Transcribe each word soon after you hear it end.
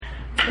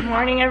Good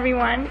morning,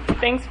 everyone.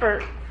 Thanks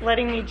for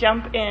letting me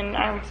jump in.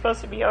 I'm supposed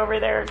to be over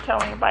there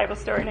telling a Bible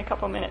story in a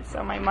couple minutes,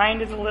 so my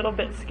mind is a little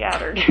bit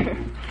scattered.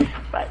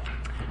 But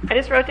I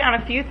just wrote down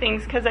a few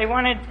things because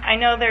I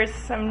know there's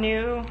some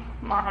new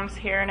moms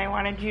here, and I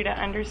wanted you to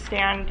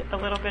understand a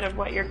little bit of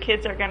what your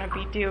kids are going to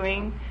be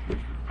doing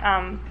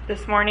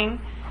this morning.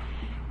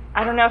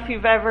 I don't know if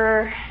you've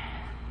ever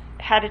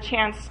had a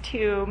chance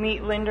to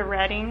meet Linda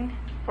Redding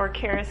or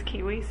Karis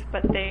Kiwis,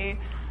 but they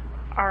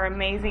are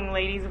amazing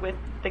ladies with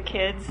the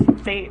kids.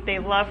 They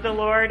love the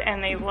Lord,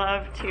 and they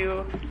love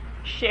to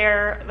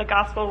share the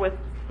gospel with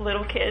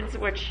little kids,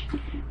 which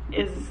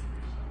is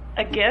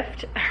a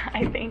gift,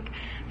 I think,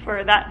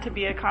 for that to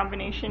be a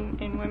combination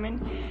in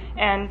women.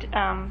 And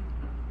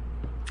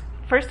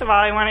first of all,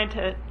 I wanted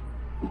to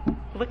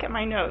look at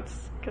my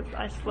notes because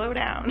I slow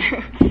down.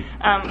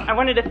 I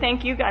wanted to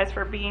thank you guys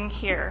for being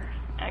here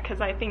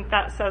because I think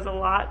that says a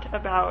lot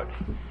about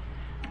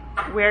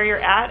where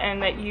you're at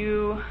and that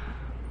you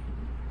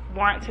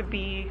want to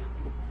be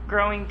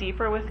growing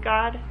deeper with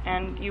God,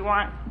 and you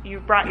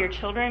brought your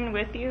children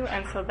with you,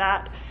 and so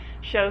that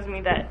shows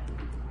me that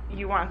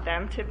you want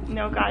them to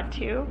know God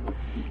too,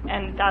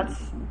 and that's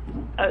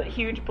a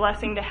huge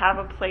blessing to have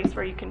a place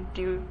where you can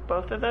do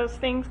both of those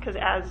things, because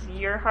as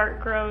your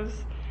heart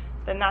grows,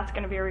 then that's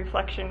going to be a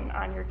reflection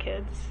on your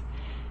kids.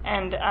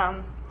 And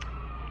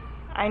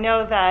I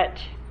know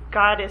that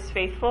God is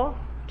faithful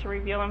to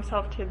reveal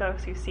himself to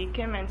those who seek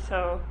him, and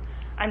so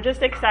I'm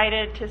just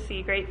excited to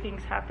see great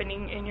things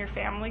happening in your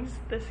families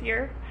this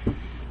year.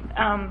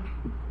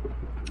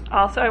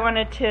 Also, I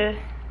wanted to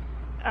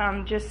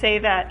just say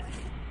that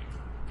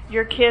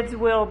your kids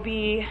will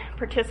be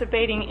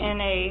participating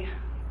in a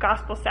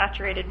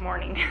gospel-saturated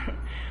morning.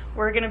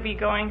 We're going to be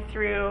going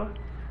through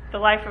the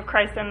life of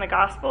Christ and the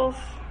Gospels,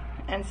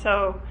 and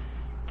so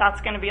that's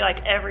going to be like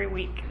every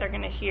week. They're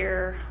going to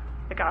hear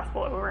the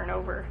gospel over and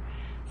over.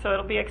 So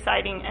it'll be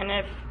exciting. And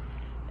if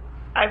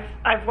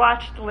I've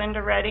watched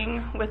Linda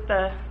Redding with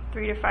the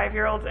 3 to 5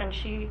 year olds, and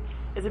she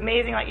is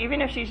amazing. Like,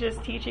 even if she's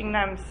just teaching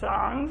them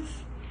songs,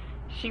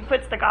 she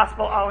puts the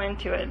gospel all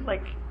into it.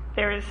 Like,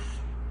 there's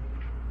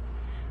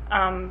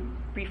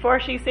before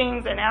she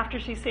sings and after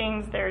she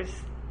sings, there's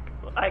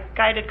a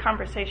guided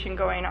conversation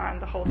going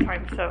on the whole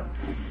time. So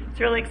it's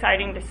really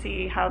exciting to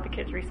see how the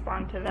kids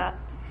respond to that.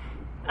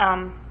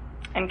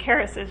 And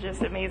Karis is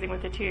just amazing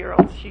with the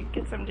 2-year-olds. She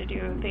gets them to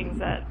do things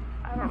that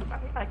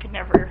I could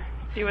never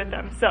do with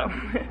them. So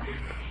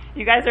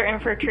you guys are in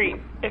for a treat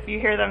if you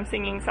hear them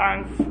singing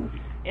songs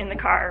in the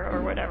car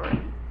or whatever.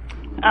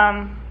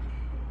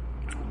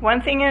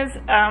 One thing is,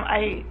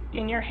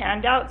 in your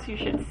handouts you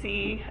should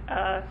see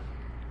a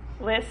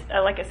list,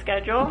 like a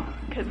schedule,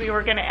 because we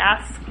were going to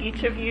ask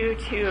each of you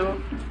to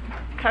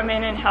come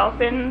in and help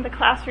in the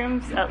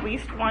classrooms at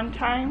least one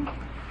time.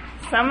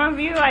 Some of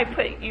you I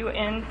put you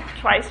in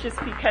twice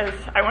just because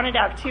I wanted to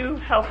have 2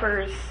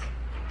 helpers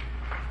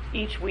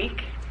each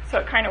week. So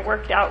it kind of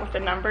worked out with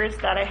the numbers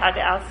that I had to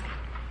ask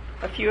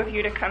a few of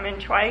you to come in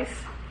twice.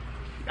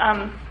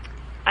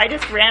 I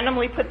just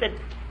randomly put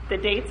the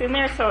dates in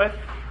there, so if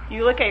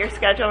you look at your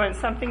schedule and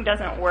something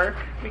doesn't work,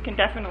 we can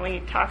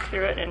definitely talk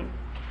through it, and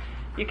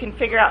you can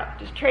figure out,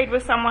 just trade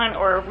with someone,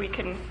 or we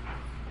can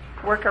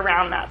work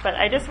around that. But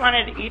I just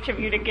wanted each of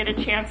you to get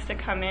a chance to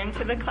come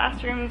into the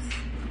classrooms.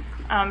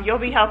 You'll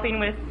be helping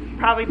with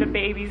probably the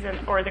babies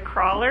or the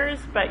crawlers,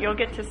 but you'll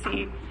get to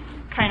see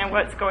kind of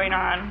what's going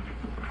on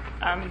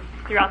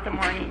throughout the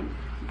morning.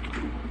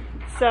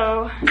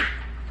 So,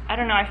 I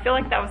don't know, I feel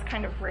like that was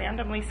kind of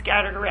randomly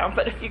scattered around,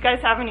 but if you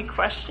guys have any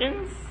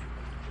questions,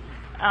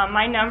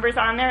 my number's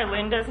on there,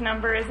 Linda's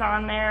number is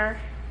on there.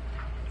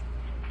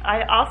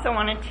 I also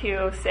wanted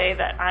to say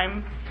that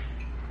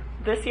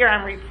this year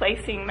I'm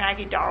replacing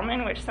Maggie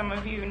Dahlman, which some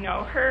of you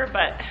know her,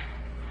 but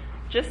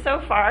just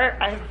so far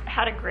I've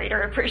had a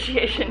greater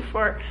appreciation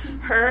for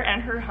her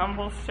and her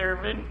humble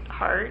servant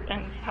heart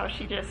and how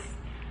she just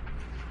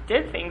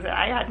did things that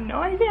I had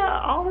no idea,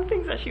 all the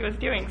things that she was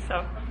doing.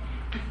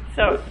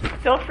 So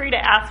feel free to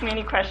ask me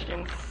any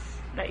questions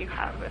that you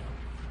have if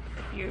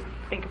you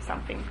think of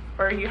something,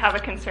 or you have a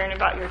concern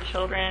about your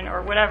children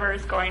or whatever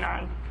is going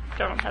on.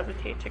 Don't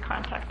hesitate to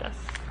contact us,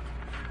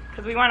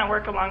 because we want to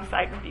work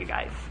alongside with you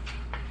guys.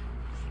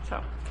 So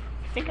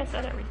I think I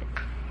said everything.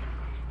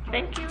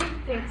 Thank you.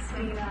 Thanks,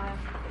 Dina.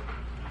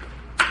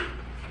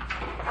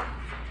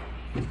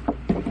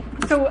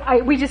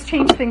 So we just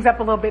changed things up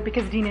a little bit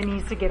because Dina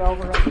needs to get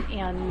over it,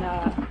 and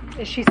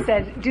as she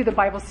said, do the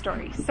Bible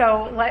story.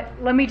 So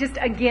let me just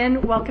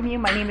again welcome you.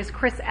 My name is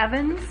Chris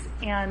Evans,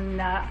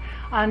 and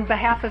on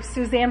behalf of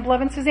Suzanne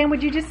Blevin, Suzanne,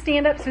 would you just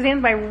stand up?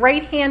 Suzanne's my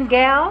right-hand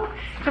gal.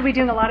 She'll be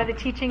doing a lot of the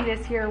teaching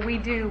this year. We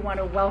do want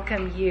to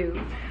welcome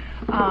you.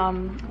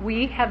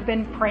 We have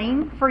been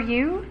praying for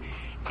you,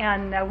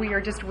 and we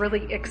are just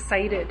really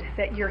excited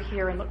that you're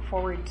here and look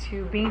forward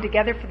to being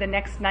together for the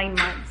next 9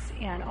 months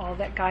and all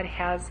that God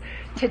has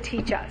to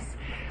teach us.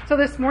 So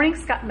this morning,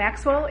 Scott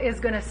Maxwell is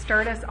going to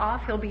start us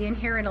off. He'll be in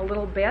here in a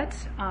little bit.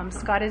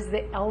 Scott is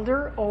the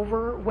elder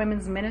over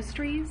women's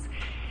ministries.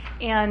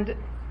 And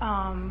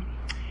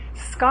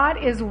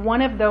Scott is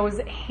one of those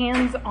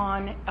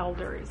hands-on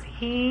elders.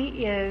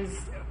 He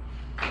is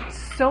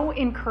so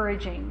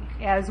encouraging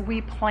as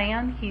we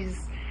plan.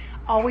 He's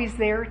always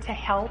there to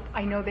help.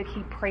 I know that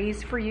he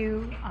prays for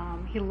you.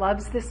 He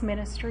loves this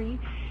ministry.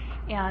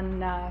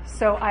 And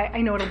so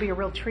I know it'll be a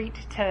real treat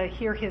to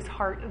hear his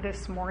heart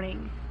this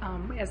morning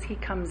as he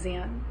comes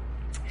in.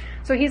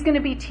 So he's going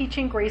to be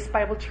teaching Grace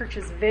Bible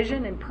Church's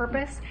vision and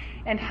purpose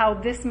and how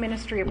this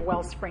ministry of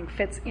Wellspring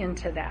fits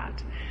into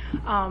that.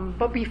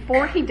 But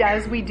before he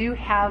does, we do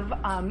have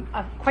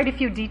quite a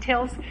few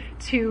details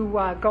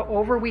to go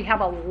over. We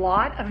have a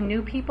lot of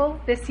new people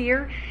this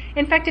year.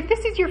 In fact, if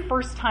this is your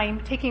first time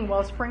taking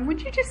Wellspring,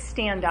 would you just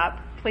stand up,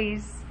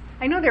 please?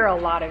 I know there are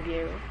a lot of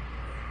you.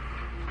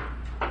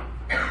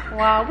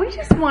 Wow, we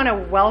just want to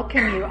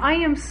welcome you. I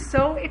am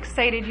so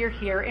excited you're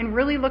here and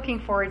really looking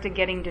forward to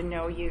getting to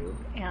know you.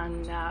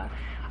 And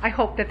I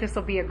hope that this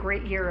will be a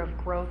great year of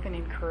growth and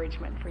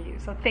encouragement for you.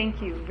 So thank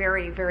you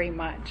very, very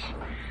much.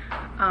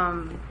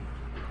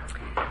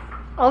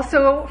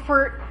 Also,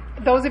 for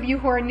those of you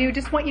who are new,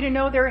 just want you to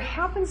know there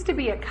happens to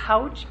be a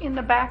couch in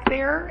the back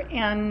there,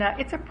 and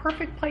it's a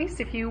perfect place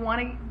if you want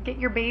to get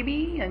your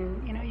baby,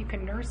 and you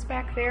can nurse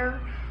back there.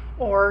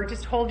 Or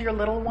just hold your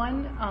little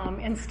one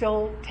and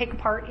still take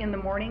part in the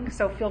morning.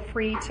 So feel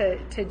free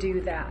to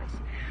do that.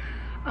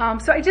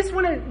 So I just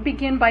want to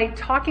begin by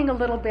talking a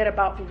little bit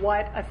about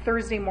what a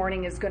Thursday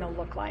morning is going to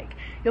look like.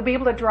 You'll be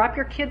able to drop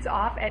your kids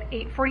off at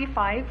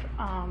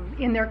 8:45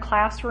 in their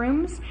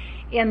classrooms,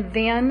 and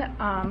then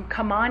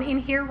come on in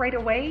here right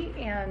away,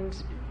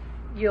 and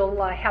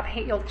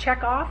you'll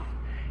check off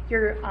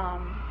your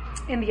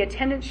in the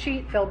attendance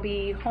sheet. There'll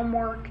be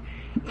homework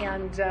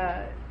and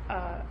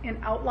an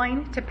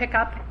outline to pick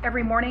up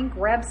every morning.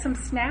 Grab some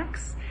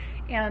snacks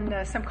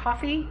and some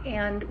coffee,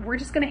 and we're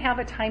just going to have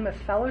a time of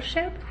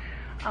fellowship.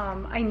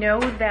 I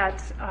know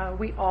that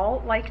we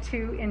all like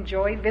to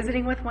enjoy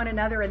visiting with one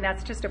another, and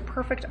that's just a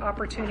perfect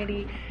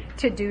opportunity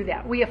to do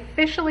that. We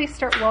officially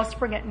start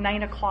Wellspring at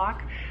 9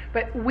 o'clock,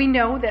 but we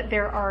know that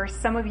there are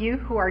some of you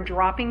who are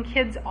dropping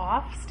kids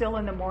off still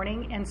in the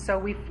morning, and so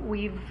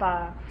we've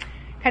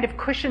kind of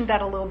cushioned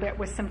that a little bit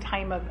with some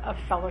time of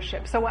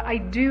fellowship. So I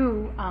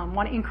do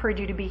want to encourage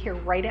you to be here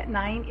right at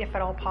 9, if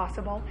at all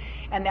possible,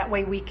 and that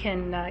way we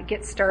can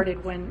get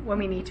started when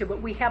we need to.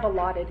 But we have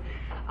allotted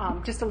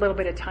just a little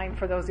bit of time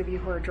for those of you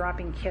who are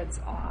dropping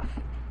kids off.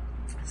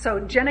 So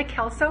Jenna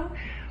Kelso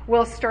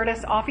will start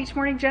us off each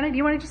morning. Jenna, do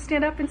you want to just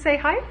stand up and say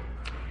hi?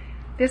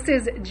 This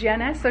is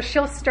Jenna. So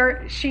she'll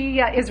start. She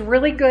is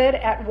really good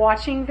at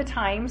watching the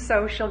time,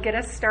 so she'll get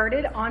us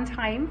started on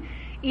time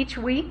each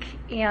week,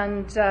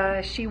 and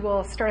she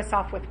will start us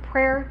off with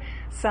prayer,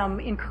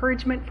 some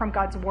encouragement from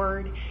God's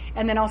Word,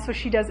 and then also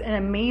she does an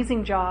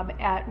amazing job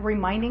at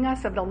reminding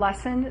us of the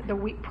lesson the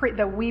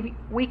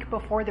week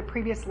before the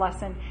previous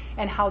lesson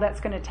and how that's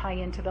going to tie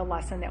into the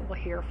lesson that we'll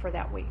hear for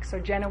that week. So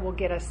Jenna will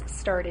get us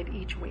started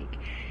each week.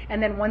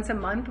 And then once a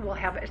month we'll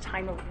have a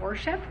time of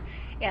worship,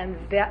 and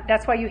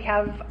that's why you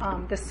have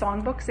the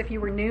songbooks. If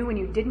you were new and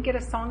you didn't get a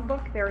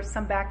songbook, there are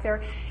some back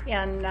there,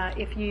 and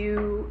if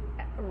you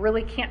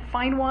really can't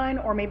find one,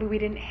 or maybe we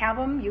didn't have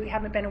them, you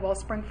haven't been in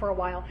Wellspring for a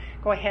while,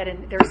 go ahead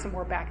and there's some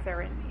more back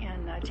there,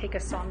 and take a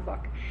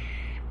songbook.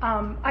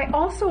 I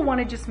also want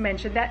to just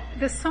mention that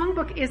the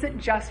songbook isn't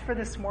just for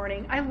this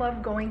morning. I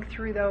love going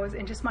through those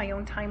in just my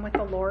own time with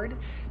the Lord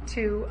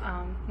to,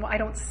 I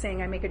don't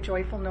sing, I make a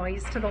joyful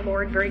noise to the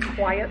Lord very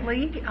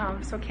quietly,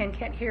 so Ken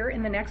can't hear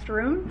in the next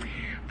room,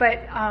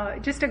 but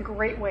just a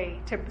great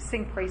way to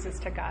sing praises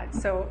to God.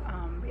 So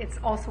it's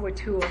also a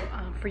tool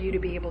for you to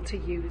be able to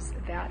use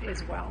that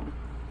as well.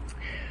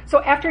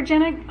 So after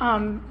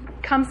Jenna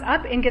comes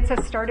up and gets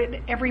us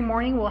started every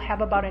morning, we'll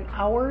have about an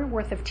hour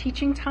worth of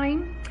teaching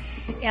time.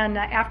 And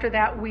after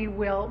that, we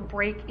will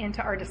break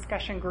into our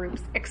discussion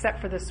groups,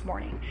 except for this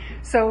morning.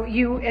 So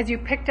as you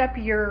picked up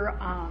your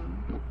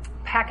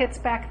packets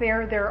back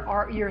there, there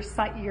are your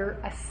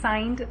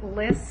assigned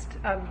list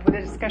of the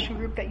discussion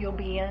group that you'll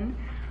be in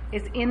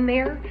is in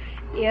there.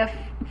 If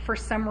for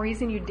some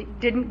reason you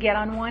didn't get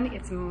on one,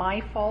 it's my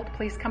fault.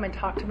 Please come and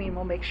talk to me, and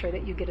we'll make sure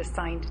that you get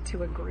assigned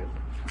to a group.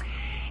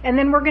 And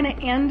then we're going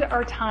to end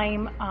our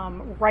time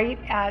right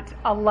at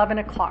 11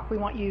 o'clock. We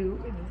want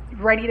you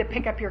ready to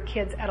pick up your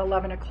kids at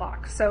 11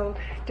 o'clock. So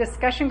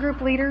discussion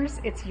group leaders,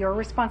 it's your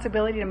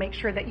responsibility to make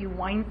sure that you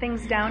wind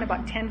things down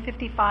about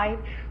 10:55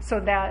 so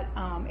that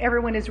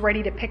everyone is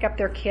ready to pick up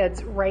their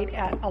kids right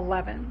at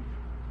 11.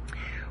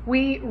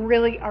 We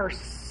really are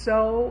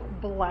so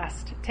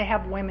blessed to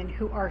have women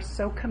who are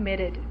so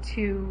committed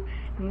to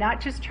not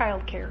just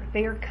childcare.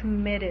 They are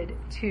committed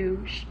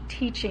to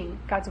teaching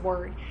God's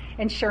Word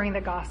and sharing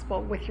the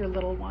gospel with your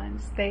little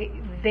ones.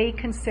 They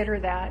consider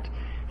that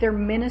their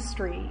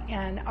ministry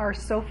and are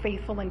so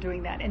faithful in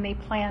doing that, and they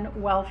plan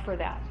well for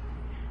that.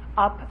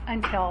 up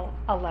until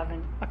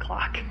 11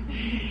 o'clock.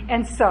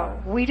 And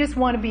so we just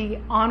want to be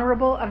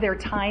honorable of their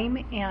time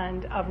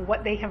and of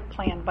what they have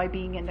planned by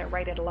being in there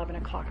right at 11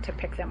 o'clock to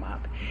pick them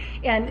up.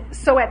 And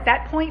so at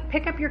that point,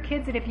 pick up your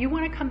kids, and if you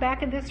want to come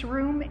back in this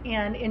room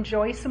and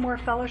enjoy some more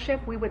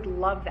fellowship, we would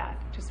love that.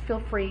 Just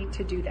feel free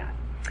to do that.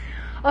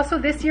 Also,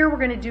 this year we're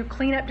going to do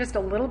cleanup just a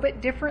little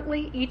bit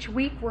differently. Each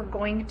week we're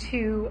going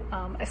to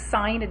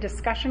assign a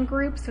discussion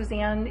group.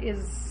 Suzanne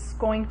is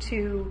going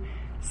to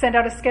send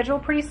out a schedule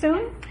pretty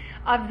soon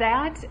of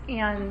that,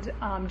 and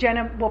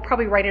Jenna will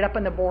probably write it up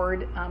on the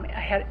board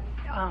ahead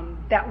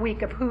that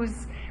week of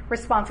who's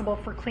responsible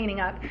for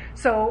cleaning up.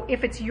 So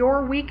if it's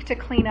your week to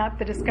clean up,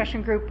 the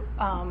discussion group,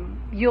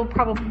 you'll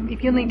probably,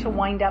 if you'll need to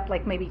wind up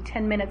like maybe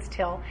 10 minutes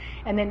till,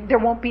 and then there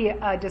won't be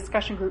a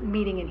discussion group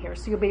meeting in here,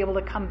 so you'll be able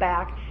to come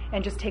back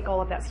and just take all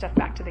of that stuff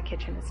back to the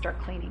kitchen and start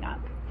cleaning up.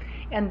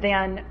 And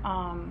then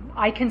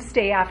I can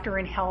stay after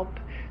and help.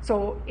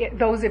 So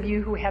those of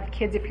you who have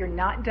kids, if you're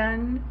not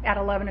done at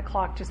 11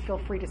 o'clock, just feel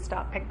free to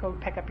stop, go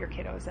pick up your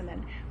kiddos, and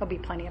then there'll be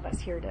plenty of us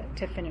here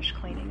to finish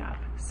cleaning up.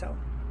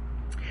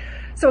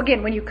 So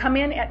again, when you come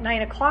in at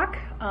 9 o'clock,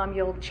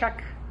 you'll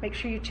make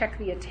sure you check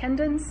the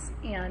attendance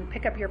and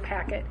pick up your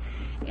packet.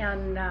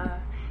 And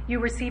you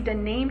received a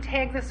name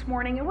tag this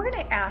morning, and we're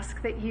going to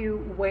ask that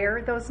you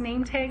wear those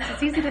name tags.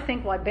 It's easy to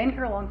think, well, I've been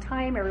here a long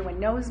time, everyone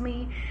knows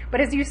me. But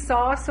as you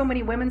saw so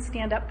many women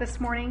stand up this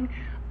morning,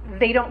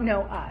 they don't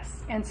know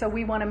us. And so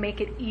we want to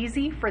make it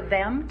easy for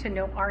them to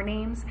know our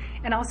names.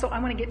 And also, I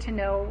want to get to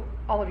know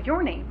all of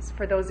your names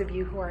for those of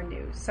you who are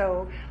new.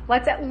 So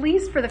let's, at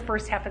least for the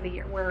first half of the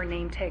year, wear our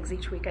name tags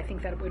each week. I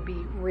think that would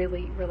be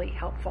really, really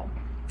helpful.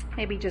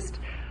 Maybe just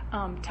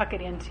tuck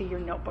it into your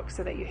notebook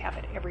so that you have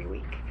it every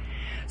week.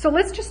 So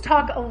let's just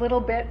talk a little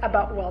bit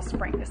about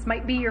Wellspring. This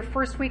might be your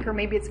first week, or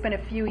maybe it's been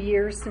a few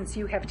years since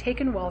you have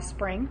taken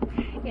Wellspring.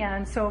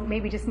 And so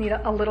maybe just need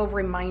a little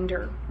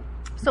reminder.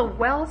 So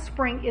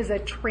Wellspring is a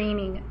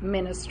training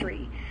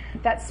ministry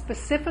that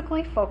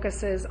specifically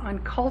focuses on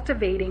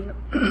cultivating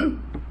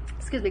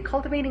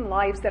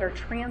lives that are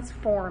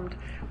transformed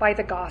by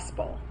the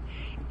gospel,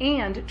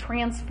 and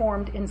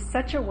transformed in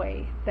such a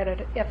way that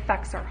it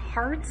affects our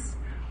hearts,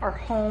 our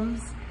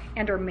homes,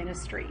 and our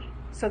ministry,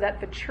 so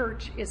that the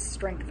church is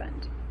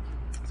strengthened.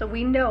 So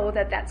we know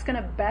that that's going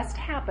to best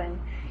happen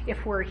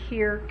if we're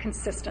here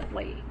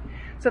consistently.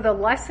 So the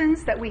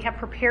lessons that we have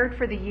prepared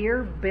for the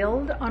year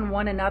build on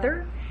one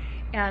another,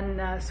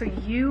 and so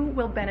you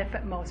will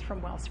benefit most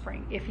from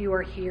Wellspring if you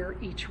are here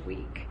each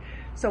week.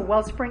 So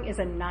Wellspring is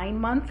a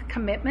 9-month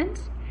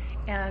commitment,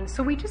 and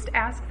so we just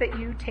ask that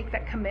you take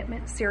that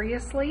commitment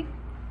seriously.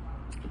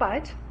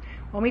 But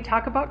when we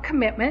talk about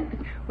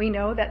commitment, we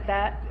know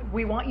that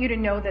we want you to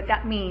know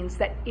that means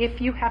that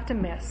if you have to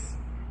miss,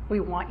 we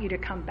want you to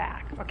come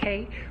back,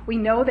 okay? We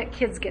know that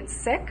kids get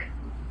sick,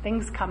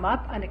 things come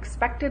up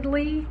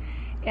unexpectedly,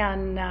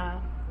 and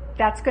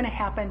that's going to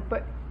happen.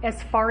 But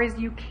as far as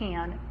you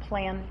can,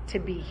 plan to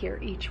be here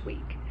each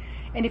week.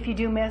 And if you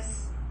do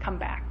miss, come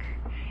back.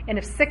 And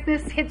if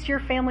sickness hits your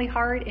family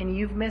hard and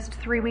you've missed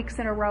 3 weeks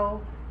in a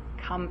row,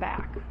 come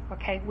back,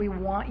 okay? We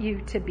want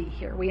you to be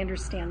here. We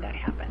understand that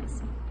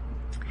happens.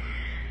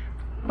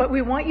 But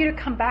we want you to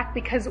come back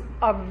because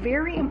a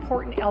very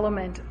important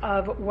element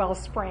of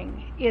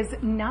Wellspring is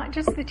not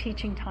just the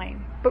teaching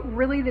time, but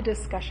really the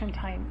discussion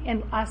time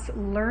and us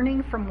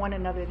learning from one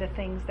another the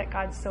things that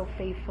God so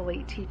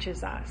faithfully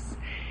teaches us,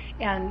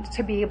 and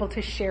to be able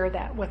to share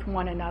that with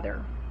one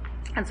another.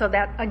 And so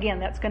that, again,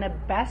 that's going to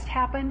best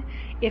happen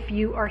if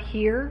you are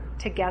here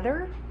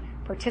together,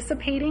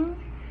 participating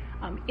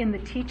in the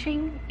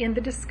teaching, in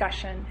the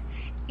discussion,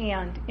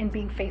 and in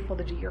being faithful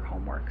to do your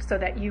homework, so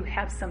that you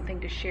have something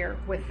to share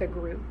with the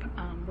group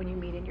when you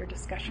meet in your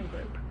discussion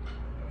group.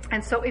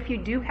 And so if you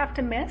do have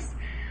to miss,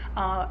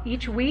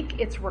 each week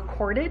it's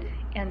recorded,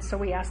 and so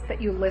we ask that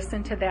you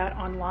listen to that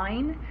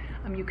online.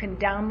 You can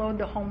download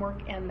the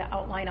homework and the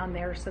outline on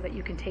there so that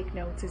you can take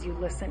notes as you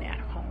listen at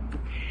home.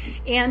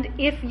 And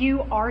if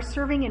you are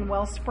serving in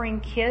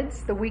Wellspring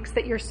Kids, the weeks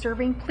that you're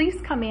serving,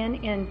 please come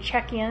in and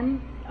check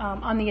in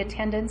on the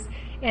attendance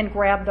and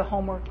grab the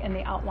homework and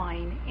the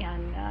outline,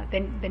 and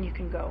then you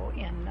can go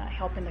and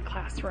help in the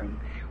classroom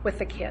with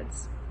the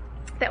kids.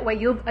 That way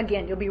you'll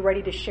be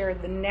ready to share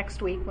the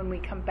next week when we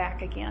come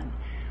back again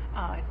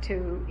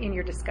in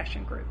your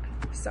discussion group.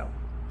 So,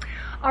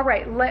 all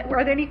right,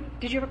 are there any,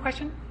 did you have a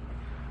question?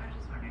 I was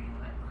just wondering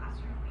what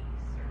classroom we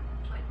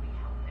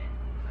help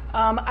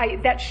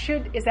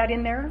in. Is that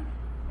in there?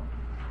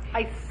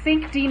 I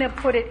think Dina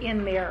put it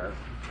in there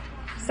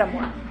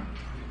somewhere.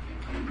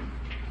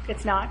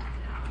 It's not?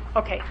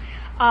 Okay.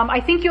 I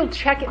think you'll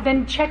check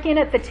in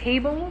at the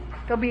table.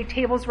 There'll be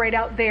tables right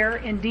out there,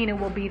 and Dina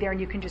will be there, and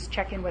you can just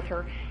check in with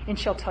her, and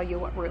she'll tell you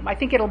what room. I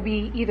think it'll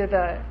be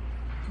either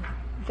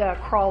the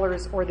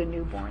crawlers or the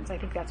newborns. I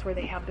think that's where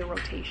they have the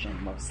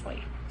rotation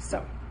mostly.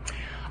 So,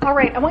 all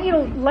right,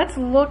 let's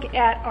look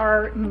at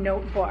our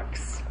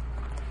notebooks.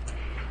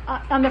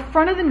 On the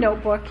front of the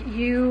notebook,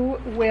 you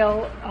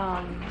will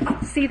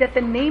see that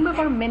the name of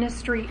our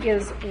ministry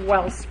is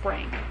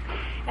Wellspring.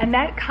 And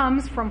that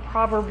comes from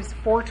Proverbs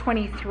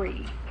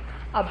 4:23.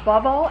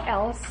 Above all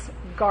else,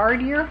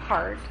 guard your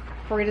heart,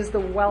 for it is the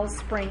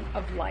wellspring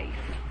of life.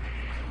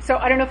 So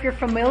I don't know if you're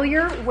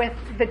familiar with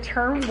the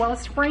term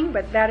wellspring,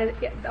 but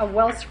a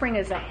wellspring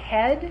is a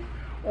head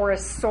or a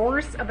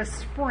source of a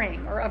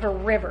spring or of a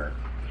river.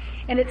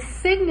 And it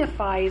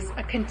signifies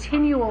a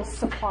continual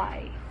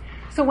supply.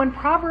 So when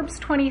Proverbs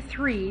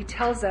 23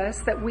 tells us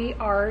that we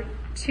are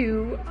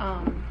to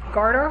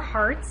guard our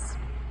hearts,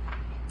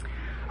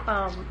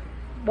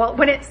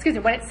 when it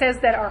says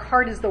that our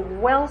heart is the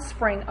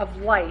wellspring of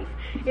life,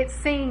 it's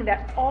saying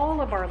that all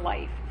of our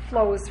life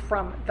flows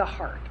from the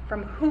heart,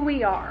 from who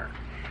we are.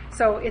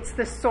 So it's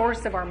the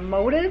source of our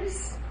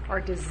motives,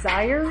 our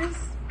desires,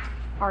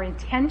 our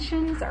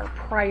intentions, our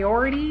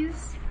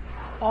priorities.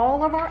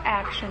 All of our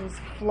actions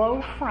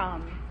flow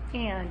from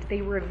and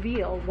they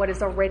reveal what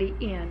is already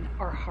in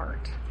our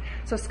heart.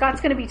 So Scott's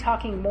going to be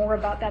talking more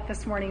about that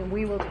this morning, and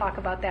we will talk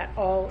about that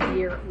all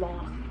year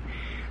long.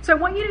 So I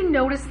want you to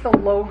notice the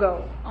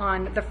logo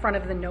on the front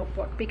of the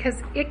notebook, because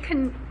it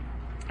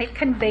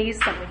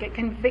conveys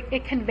something.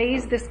 It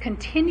conveys this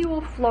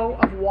continual flow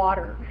of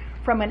water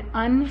from an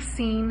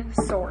unseen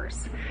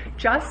source,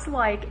 just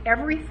like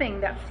everything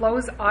that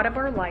flows out of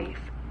our life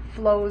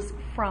flows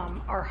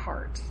from our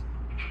heart.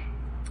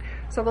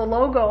 So the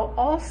logo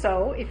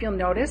also, if you'll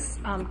notice,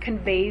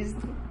 conveys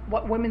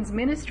what women's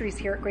ministries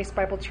here at Grace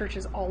Bible Church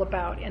is all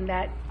about, and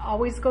that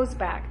always goes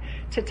back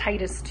to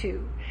Titus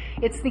 2.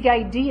 It's the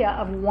idea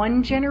of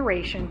one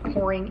generation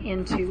pouring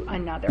into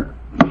another.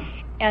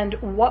 And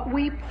what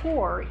we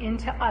pour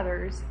into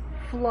others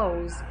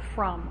flows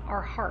from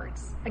our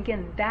hearts.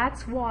 Again,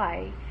 that's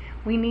why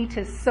we need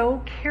to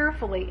so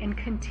carefully and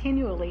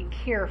continually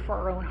care for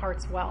our own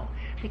hearts well,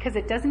 because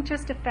it doesn't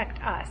just affect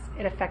us,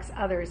 it affects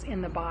others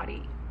in the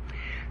body.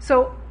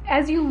 So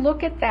as you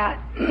look at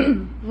that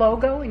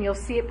logo, and you'll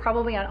see it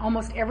probably on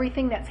almost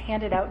everything that's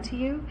handed out to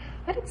you,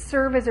 let it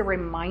serve as a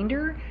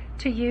reminder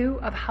to you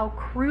of how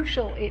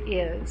crucial it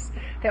is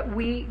that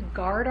we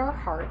guard our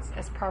hearts,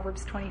 as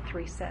Proverbs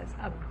 23 says,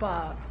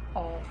 above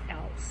all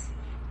else.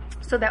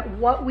 So that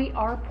what we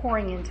are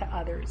pouring into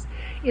others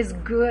is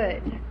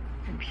good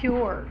and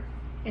pure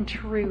and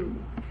true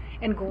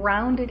and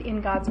grounded in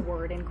God's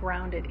word and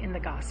grounded in the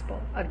gospel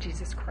of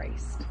Jesus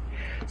Christ.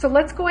 So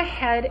let's go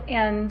ahead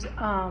and,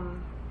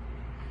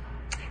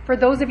 for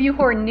those of you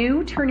who are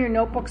new, turn your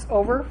notebooks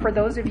over. For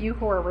those of you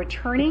who are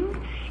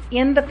returning,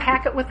 in the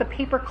packet with the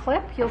paper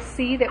clip, you'll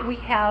see that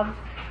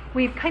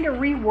we've kind of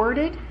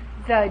reworded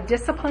the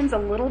disciplines a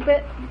little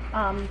bit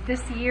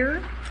this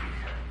year.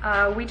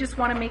 We just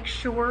want to make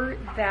sure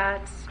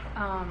that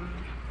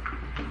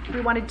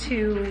we wanted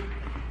to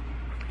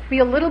be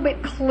a little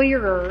bit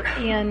clearer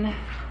in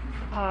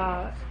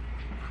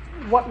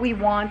what we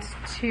want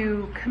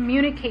to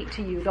communicate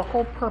to you, the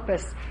whole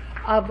purpose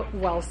of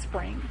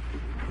Wellspring.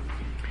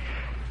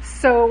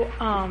 So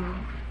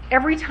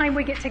every time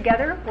we get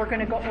together, we're going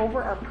to go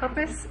over our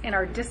purpose and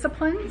our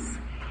disciplines.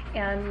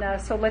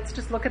 And so let's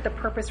just look at the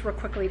purpose real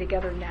quickly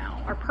together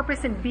now. Our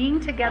purpose in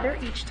being together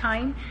each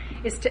time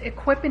is to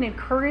equip and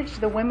encourage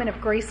the women of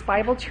Grace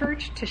Bible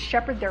Church to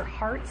shepherd their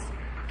hearts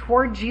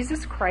toward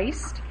Jesus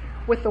Christ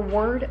with the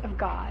Word of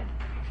God.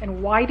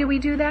 And why do we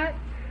do that?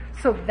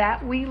 So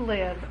that we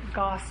live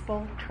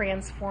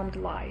gospel-transformed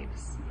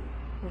lives.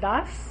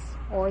 Thus,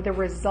 or the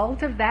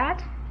result of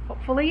that,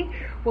 hopefully,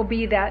 will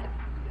be that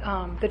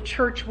the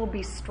church will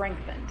be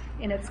strengthened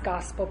in its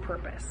gospel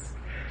purpose.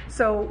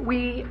 So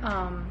we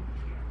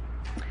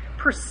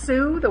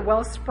pursue the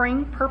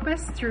Wellspring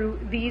purpose through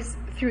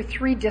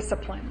three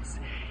disciplines.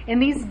 And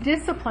these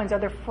disciplines are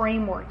the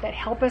framework that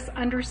help us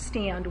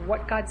understand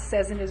what God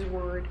says in His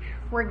Word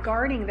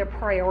regarding the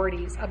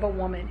priorities of a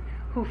woman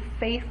who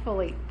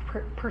faithfully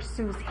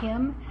pursues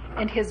Him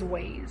and His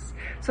ways.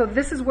 So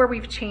this is where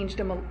we've changed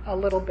them a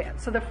little bit.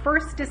 So the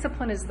first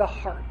discipline is the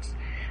heart.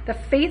 The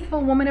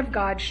faithful woman of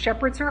God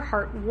shepherds her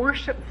heart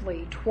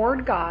worshipfully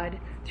toward God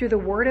through the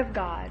Word of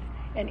God,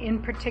 and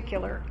in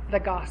particular, the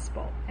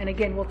gospel. And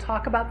again, we'll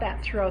talk about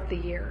that throughout the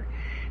year.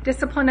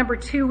 Discipline number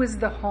 2 is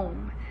the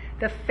home.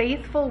 The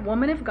faithful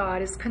woman of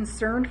God is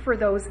concerned for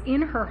those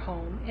in her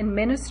home and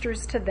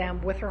ministers to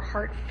them with her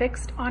heart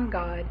fixed on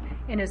God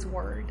and His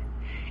Word.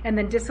 And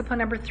then discipline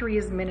number 3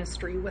 is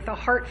ministry, with a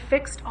heart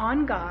fixed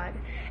on God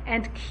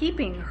and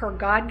keeping her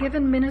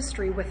God-given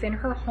ministry within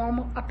her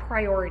home a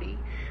priority.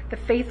 The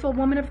faithful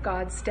woman of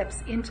God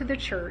steps into the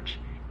church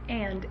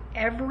and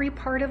every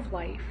part of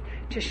life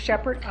to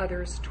shepherd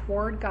others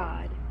toward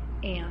God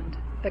and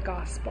the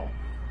gospel.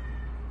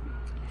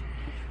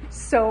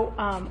 So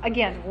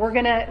again,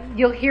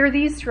 you'll hear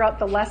these throughout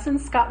the lesson.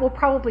 Scott will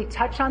probably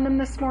touch on them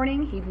this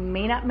morning. He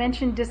may not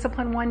mention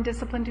discipline 1,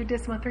 discipline 2,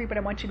 discipline 3, but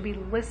I want you to be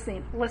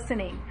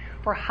listening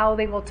for how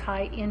they will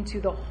tie into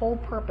the whole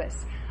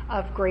purpose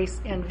of Grace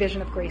and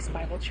Vision of Grace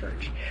Bible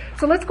Church.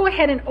 So let's go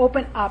ahead and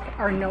open up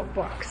our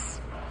notebooks.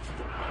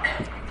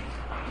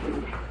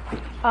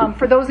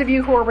 For those of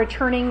you who are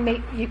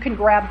returning, you can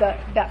grab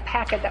that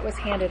packet that was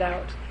handed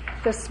out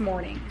this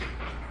morning.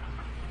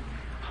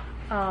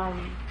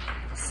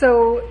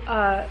 So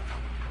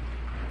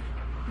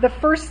The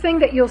first thing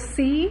that you'll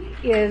see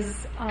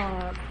is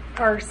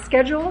our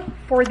schedule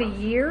for the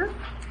year.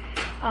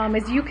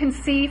 As you can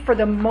see, for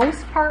the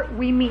most part,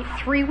 we meet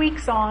 3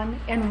 weeks on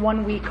and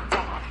 1 week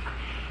off.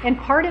 And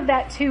part of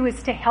that, too,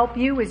 is to help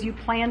you as you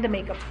plan to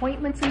make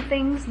appointments and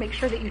things. Make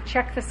sure that you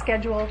check the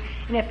schedule.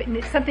 And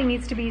if something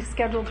needs to be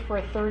scheduled for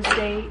a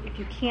Thursday, if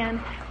you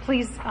can,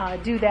 please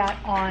do that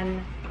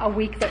on a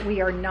week that we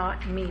are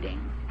not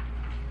meeting.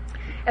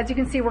 As you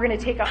can see, we're going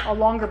to take a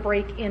longer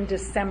break in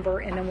December,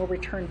 and then we'll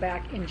return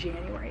back in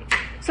January.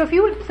 So if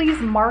you would please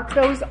mark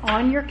those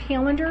on your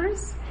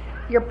calendars,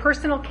 your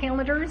personal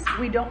calendars.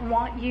 We don't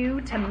want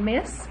you to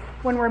miss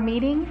when we're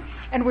meeting,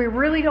 and we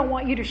really don't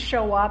want you to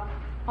show up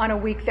on a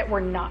week that we're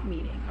not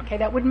meeting. Okay,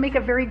 that wouldn't make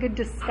a very good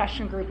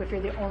discussion group if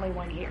you're the only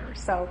one here.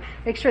 So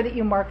make sure that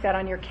you mark that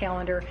on your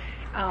calendar,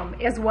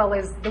 as well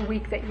as the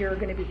week that you're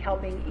going to be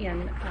helping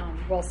in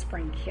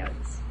Wellspring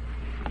Kids.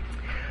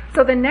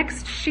 So the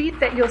next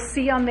sheet that you'll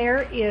see on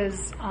there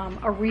is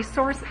a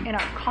resource and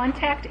our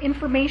contact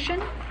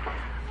information.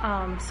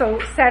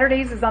 So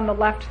Saturdays is on the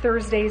left,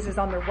 Thursdays is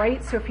on the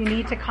right. So if you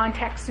need to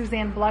contact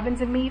Suzanne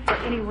Blevins and me for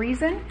any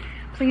reason,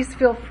 please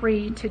feel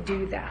free to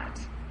do that.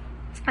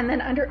 And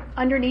then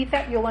underneath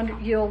that,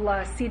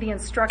 you'll see the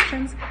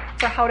instructions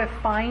for how to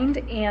find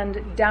and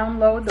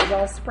download the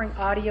Wellspring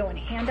audio and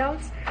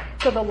handouts.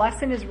 So the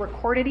lesson is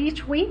recorded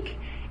each week.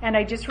 And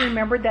I just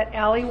remembered that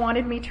Allie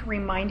wanted me to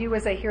remind you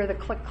as I hear the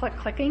click, click,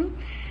 clicking,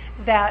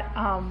 that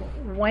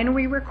when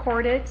we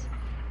record it,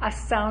 a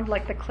sound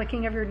like the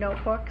clicking of your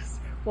notebooks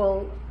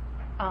will,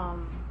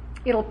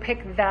 it'll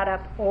pick that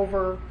up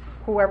over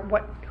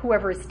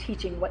whoever is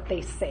teaching what they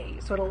say.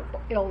 So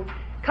it'll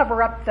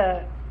cover up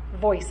the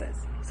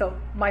voices. So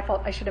my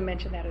fault, I should have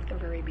mentioned that at the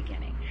very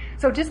beginning.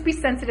 So just be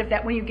sensitive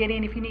that when you get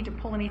in, if you need to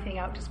pull anything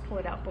out, just pull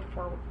it out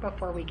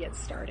before we get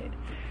started.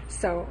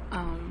 So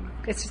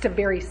it's just a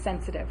very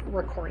sensitive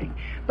recording.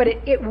 But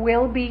it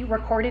will be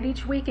recorded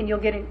each week, and you'll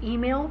get an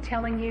email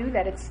telling you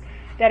that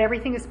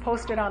everything is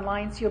posted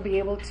online, so you'll be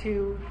able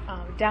to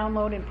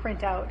download and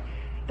print out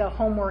the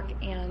homework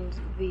and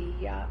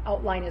the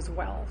outline as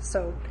well.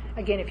 So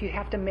again, if you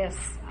have to miss,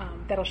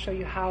 that'll show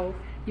you how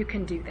you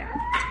can do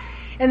that.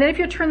 And then if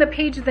you turn the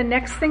page, the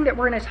next thing that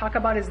we're going to talk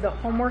about is the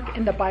homework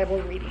and the Bible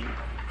reading.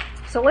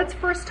 So let's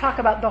first talk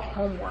about the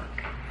homework.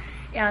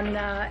 And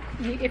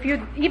if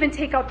you even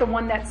take out the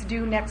one that's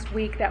due next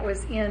week, that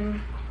was in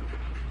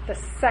the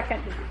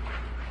second,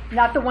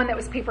 not the one that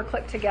was paper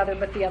clipped together,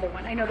 but the other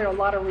one. I know there are a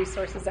lot of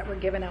resources that were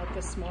given out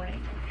this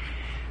morning.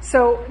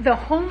 So the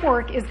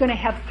homework is going to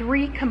have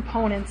 3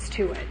 components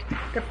to it.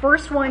 The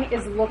first one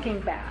is looking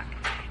back.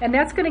 And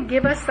that's going to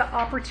give us the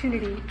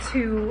opportunity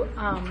to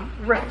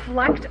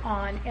reflect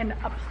on and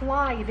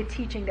apply the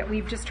teaching that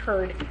we've just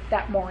heard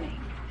that morning.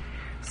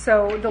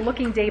 So the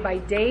looking day by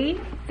day,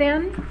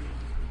 then,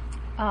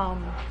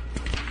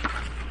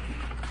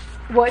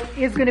 what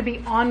is going to be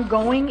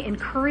ongoing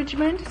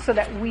encouragement so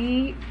that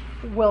we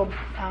will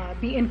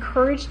be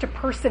encouraged to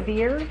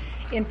persevere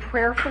in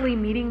prayerfully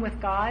meeting with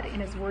God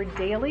in His Word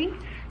daily.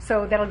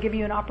 So that'll give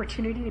you an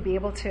opportunity to be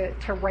able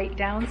to write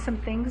down some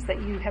things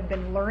that you have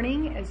been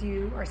learning as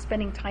you are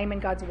spending time in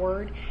God's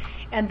Word.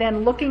 And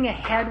then looking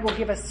ahead will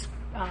give us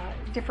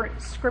different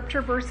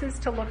scripture verses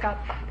to look up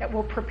that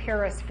will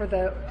prepare us for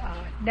the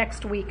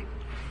next week,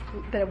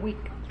 the week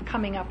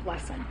coming up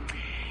lesson.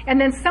 And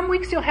then some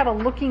weeks you'll have a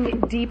looking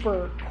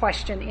deeper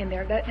question in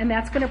there, and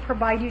that's going to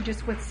provide you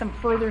just with some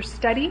further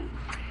study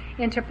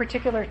into a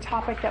particular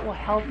topic that will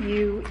help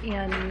you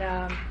in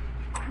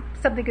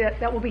something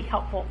that will be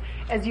helpful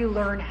as you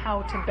learn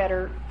how to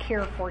better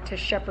care for, to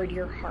shepherd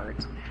your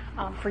heart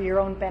for your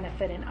own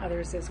benefit and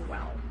others as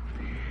well.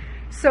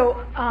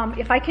 So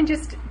if I can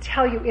just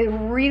tell you, it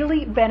will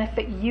really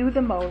benefit you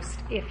the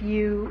most if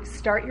you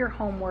start your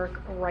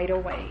homework right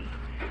away,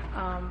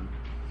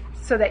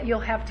 so that you'll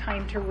have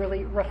time to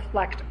really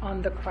reflect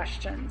on the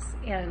questions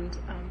and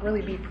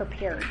really be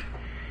prepared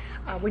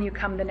when you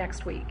come the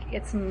next week.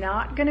 It's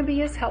not going to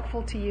be as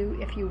helpful to you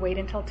if you wait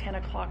until 10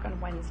 o'clock on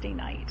Wednesday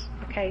night,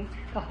 okay?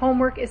 The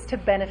homework is to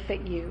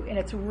benefit you, and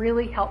it's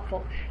really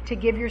helpful to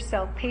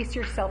pace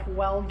yourself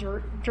well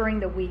during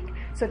the week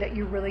so that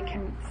you really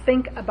can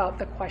think about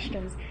the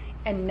questions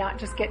and not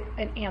just get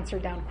an answer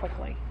down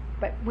quickly.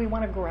 But we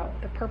want to grow.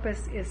 The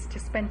purpose is to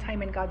spend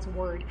time in God's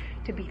Word,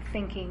 to be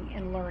thinking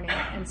and learning,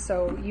 and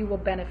so you will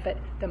benefit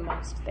the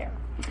most there.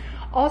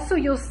 Also,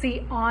 you'll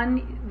see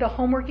on the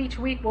homework each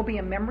week will be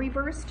a memory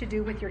verse to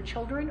do with your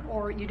children,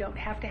 or you don't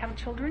have to have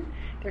children.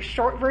 They're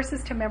short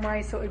verses to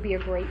memorize, so it would be a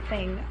great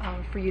thing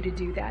for you to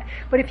do that.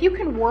 But if you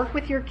can work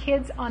with your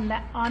kids on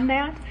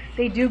that,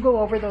 they do go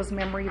over those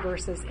memory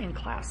verses in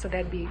class, so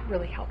that'd be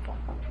really helpful.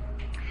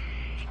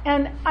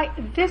 And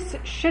this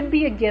should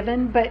be a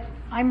given, but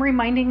I'm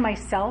reminding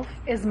myself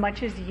as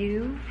much as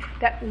you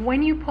that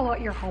when you pull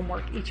out your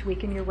homework each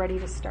week and you're ready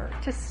to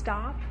start, to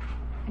stop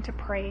and to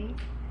pray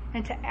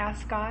and to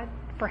ask God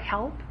for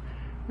help.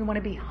 We want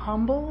to be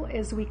humble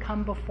as we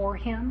come before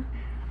Him.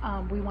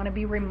 We want to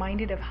be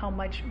reminded of how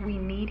much we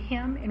need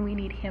Him, and we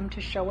need Him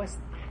to show us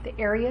the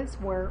areas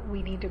where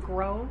we need to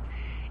grow.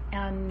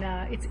 And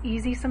it's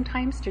easy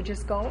sometimes to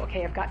just go,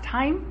 okay, I've got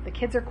time, the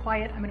kids are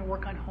quiet, I'm going to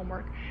work on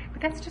homework.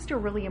 But that's just a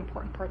really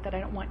important part that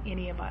I don't want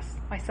any of us,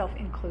 myself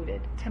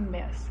included, to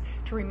miss,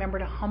 to remember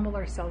to humble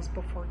ourselves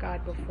before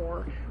God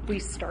before we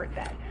start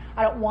that.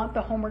 I don't want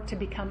the homework to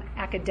become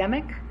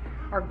academic.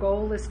 Our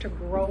goal is to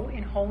grow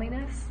in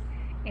holiness,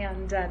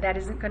 and that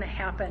isn't going to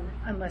happen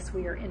unless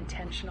we are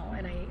intentional.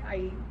 And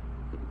I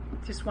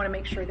just want to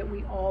make sure that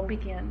we all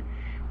begin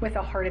with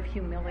a heart of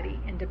humility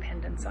and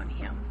dependence on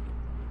Him.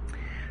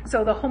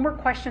 So the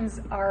homework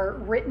questions are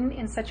written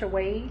in such a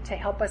way to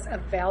help us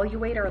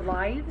evaluate our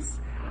lives.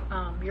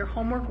 Your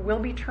homework will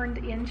be turned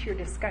into your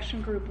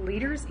discussion group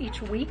leaders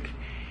each week.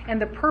 And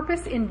the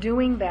purpose in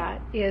doing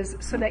that is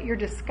so that your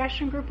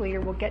discussion group leader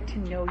will get to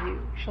know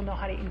you. She'll know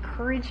how to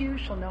encourage you.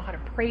 She'll know how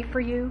to pray for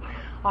you.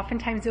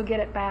 Oftentimes you'll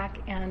get it back.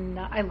 And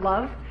I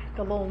love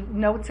the little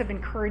notes of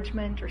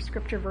encouragement or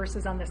scripture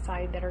verses on the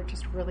side that are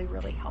just really,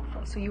 really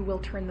helpful. So you will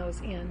turn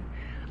those in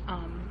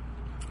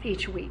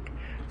each week.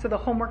 So the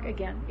homework,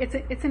 again,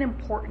 it's an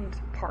important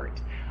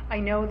part. I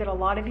know that a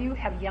lot of you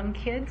have young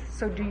kids,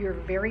 so do your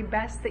very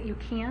best that you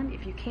can.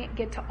 If you can't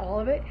get to all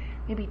of it,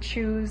 maybe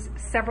choose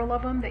several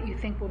of them that you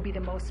think will be the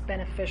most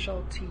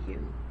beneficial to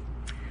you.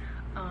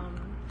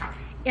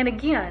 And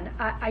again,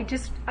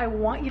 I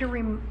want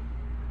you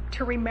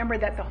to remember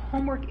that the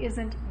homework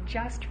isn't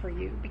just for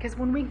you, because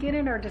when we get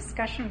in our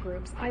discussion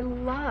groups, I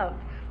love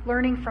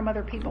learning from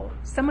other people.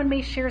 Someone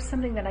may share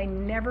something that I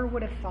never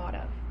would have thought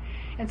of.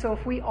 And so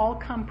if we all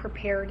come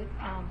prepared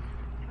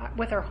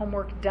with our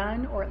homework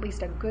done, or at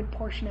least a good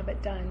portion of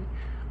it done,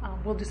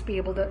 we'll just be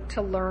able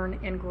to learn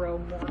and grow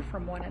more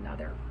from one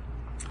another.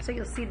 So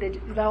you'll see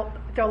that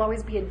there'll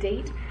always be a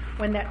date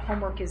when that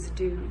homework is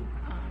due.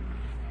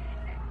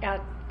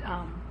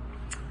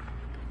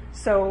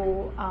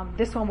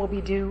 This one will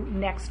be due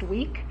next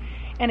week.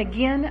 And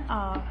again,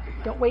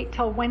 don't wait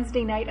till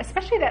Wednesday night,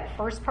 especially that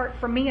first part.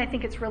 For me, I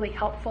think it's really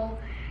helpful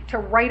to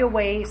right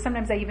away.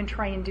 Sometimes I even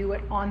try and do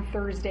it on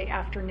Thursday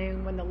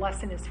afternoon when the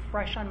lesson is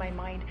fresh on my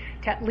mind,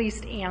 to at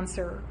least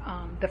answer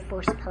the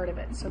first part of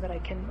it so that I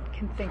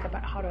can think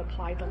about how to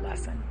apply the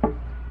lesson.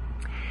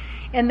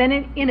 And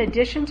then in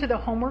addition to the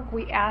homework,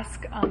 we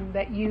ask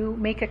that you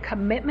make a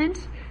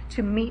commitment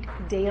to meet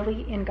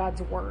daily in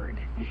God's Word.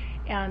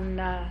 And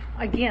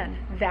again,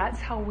 that's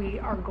how we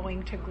are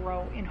going to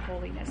grow in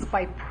holiness,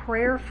 by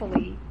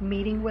prayerfully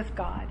meeting with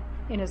God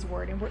in His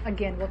Word. And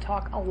we'll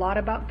talk a lot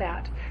about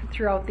that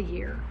throughout the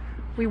year.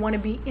 We want to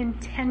be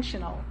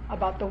intentional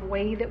about the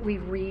way that we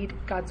read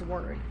God's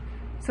Word,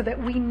 so that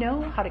we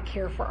know how to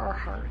care for our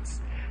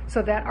hearts,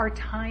 so that our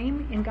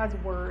time in God's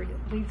Word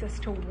leads us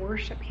to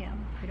worship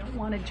Him. We don't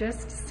want to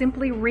just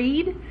simply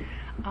read.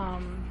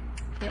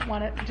 We don't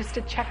want to just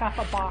to check off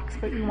a box,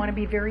 but we want to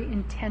be very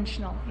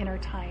intentional in our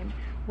time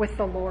with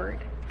the Lord.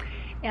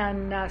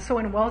 And so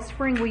in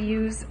Wellspring, we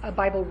use a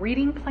Bible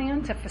reading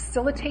plan to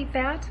facilitate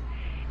that,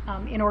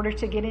 in order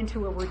to get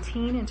into a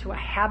routine, into a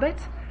habit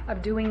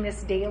of doing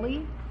this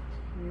daily,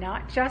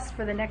 not just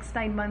for the next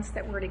 9 months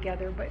that we're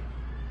together, but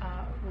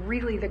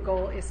really the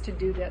goal is to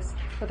do this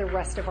for the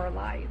rest of our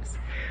lives.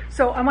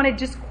 So I want to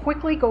just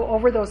quickly go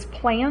over those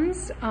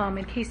plans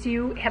in case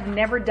you have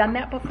never done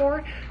that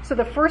before. So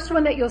the first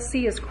one that you'll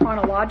see is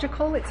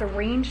chronological. It's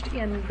arranged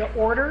in the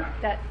order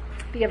that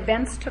the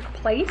events took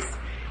place.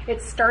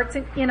 It starts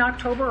in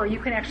October, or you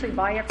can actually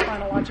buy a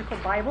chronological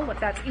Bible if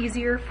that's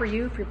easier for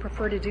you, if you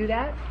prefer to do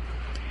that.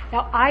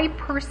 Now, I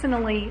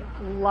personally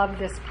love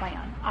this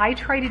plan. I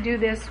try to do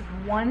this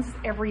once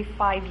every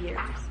 5 years.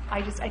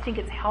 I think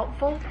it's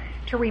helpful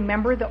to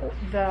remember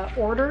the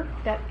order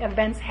that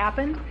events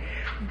happened.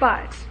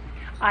 But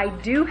I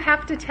do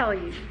have to tell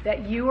you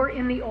that you are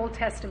in the Old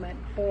Testament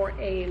for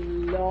a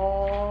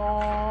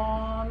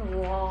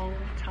long, long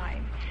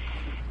time.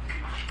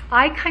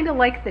 I kind of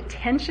like the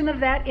tension of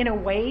that in a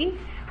way,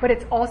 but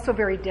it's also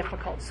very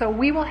difficult. So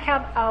we will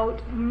have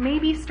out,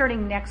 maybe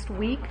starting next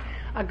week,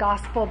 a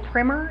gospel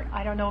primer.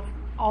 I don't know if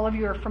all of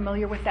you are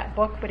familiar with that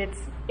book, but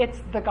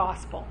it's the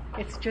gospel.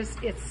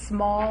 It's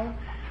small,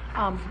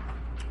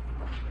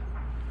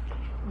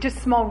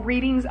 just small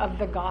readings of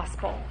the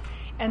gospel.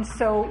 And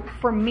so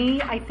for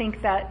me, I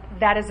think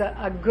that is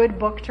a good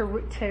book to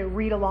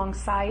read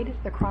alongside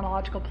the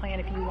chronological plan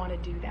if you want to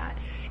do that.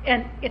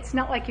 And it's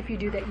not like if you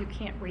do that, you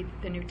can't read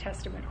the New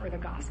Testament or the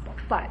gospel,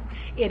 but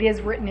it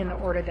is written in the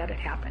order that it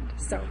happened.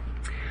 So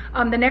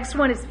the next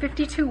one is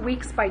 52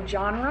 weeks by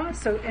genre.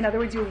 So in other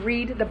words, you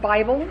read the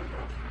Bible,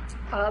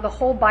 the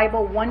whole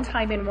Bible one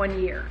time in 1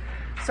 year.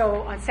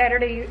 So on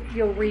Saturday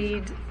you'll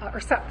read,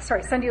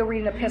 Sunday you'll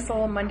read an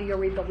epistle, Monday you'll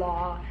read the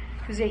law,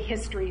 Tuesday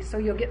history. So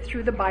you'll get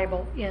through the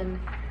Bible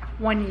in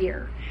 1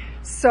 year.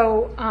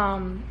 So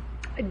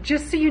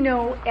just so you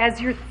know, as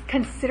you're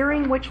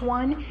considering which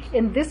one,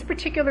 in this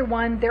particular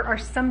one, there are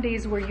some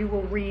days where you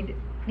will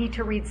need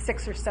to read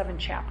 6 or 7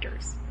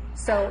 chapters.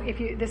 So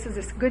this is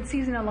a good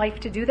season of life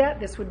to do that,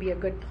 this would be a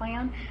good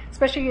plan,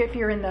 especially if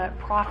you're in the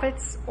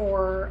prophets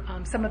or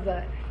some of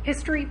the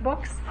history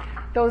books.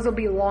 Those will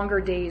be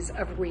longer days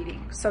of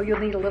reading. So you'll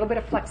need a little bit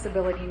of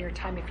flexibility in your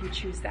time if you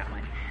choose that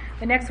one.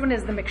 The next one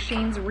is the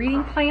McShane's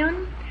reading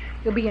plan.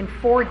 You'll be in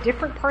 4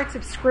 different parts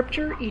of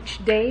Scripture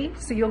each day.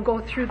 So you'll go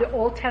through the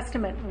Old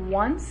Testament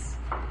once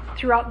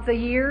throughout the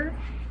year,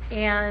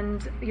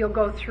 and you'll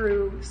go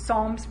through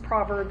Psalms,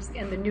 Proverbs,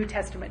 and the New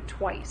Testament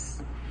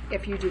twice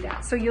if you do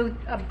that. So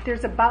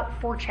there's about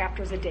 4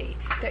 chapters a day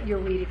that you'll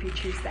read if you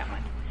choose that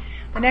one.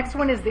 The next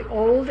one is the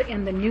Old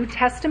and the New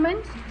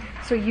Testament.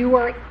 So you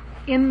are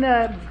in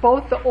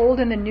both the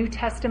Old and the New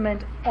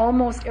Testament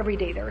almost every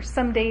day. There are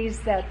some days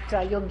that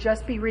you'll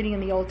just be reading in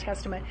the Old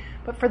Testament,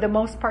 but for the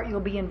most part you'll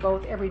be in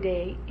both every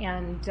day,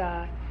 and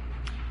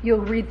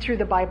you'll read through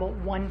the Bible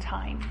one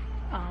time.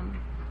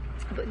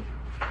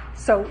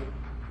 So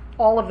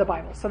all of the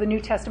Bible, so the New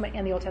Testament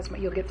and the Old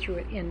Testament, you'll get through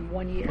it in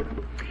 1 year.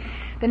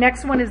 The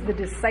next one is the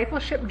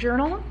Discipleship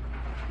Journal.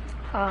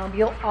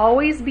 You'll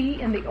always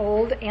be in the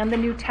Old and the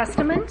New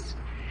Testament.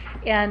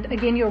 And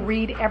again, you'll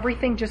read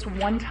everything just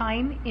one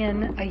time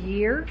in a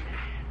year.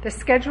 The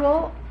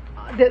schedule,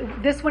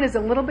 this one is a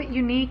little bit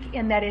unique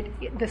in that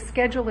the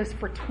schedule is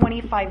for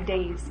 25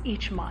 days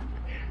each month.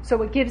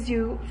 So it gives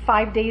you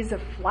 5 days of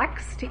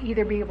flex to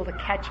either be able to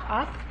catch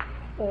up,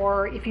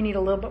 or if you need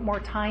a little bit more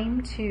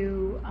time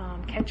to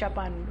catch up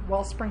on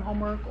Wellspring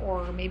homework,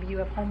 or maybe you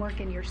have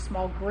homework in your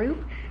small group.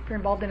 If you're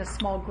involved in a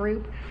small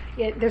group,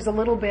 there's a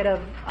little bit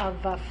of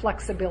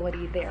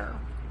flexibility there.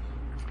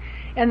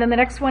 And then the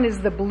next one is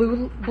the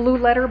Blue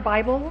Letter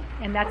Bible,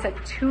 and that's a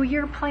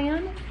 2-year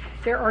plan.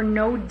 There are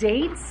no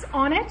dates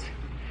on it.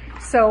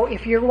 So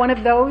if you're one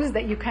of those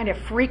that you kind of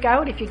freak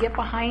out if you get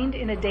behind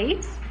in a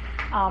date,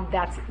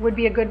 that would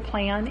be a good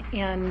plan.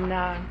 And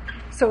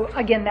so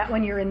again, that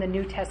one you're in the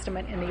New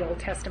Testament and the Old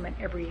Testament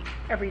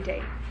every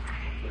day.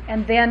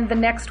 And then the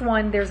next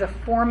one, there's a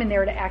form in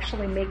there to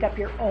actually make up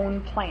your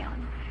own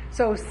plan.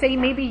 So say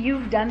maybe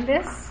you've done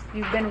this,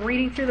 you've been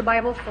reading through the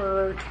Bible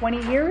for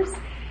 20 years,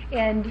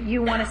 and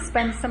you want to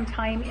spend some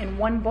time in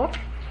one book,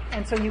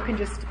 and so you can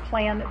just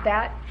plan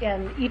that,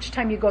 and each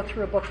time you go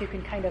through a book, you can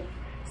kind of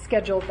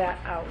schedule that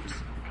out.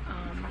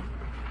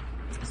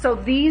 So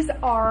these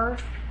are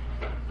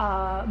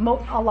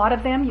a lot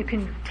of them. You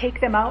can take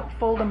them out,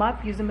 fold them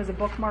up, use them as a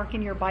bookmark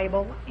in your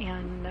Bible,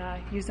 and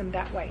use them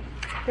that way.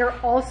 There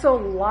are also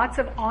lots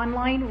of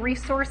online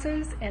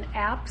resources and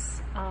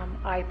apps.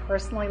 I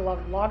personally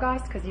love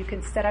Logos because you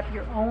can set up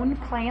your own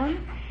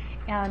plan.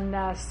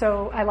 And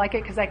so I like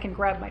it because I can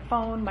grab my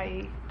phone,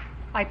 my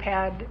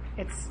iPad.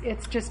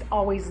 It's just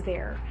always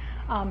there.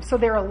 So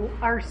there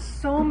are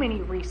so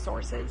many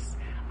resources.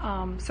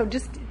 So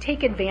just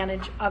take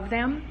advantage of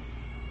them.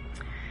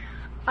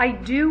 I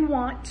do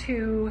want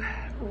to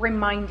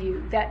remind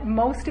you that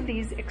most of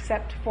these,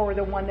 except for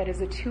the one that is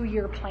a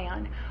 2-year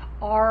plan,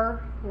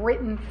 are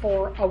written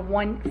for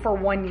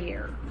 1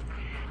 year.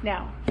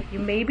 Now, you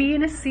may be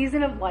in a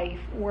season of life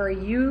where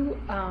you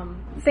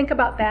think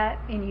about that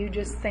and you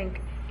just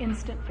think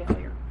instant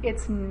failure.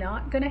 It's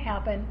not going to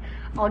happen.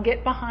 I'll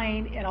get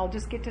behind and I'll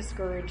just get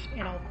discouraged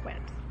and I'll quit.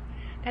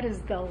 That is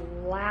the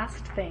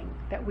last thing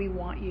that we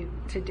want you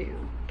to do.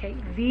 Okay?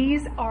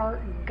 These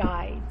are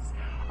guides.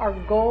 Our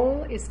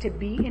goal is to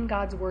be in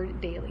God's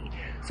Word daily.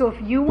 So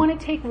if you want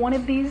to take one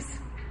of these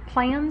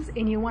plans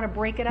and you want to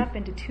break it up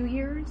into 2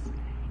 years,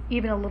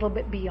 even a little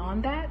bit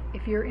beyond that,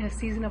 if you're in a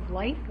season of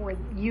life where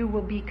you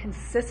will be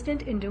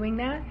consistent in doing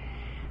that,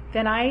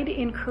 then I'd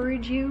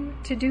encourage you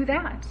to do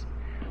that.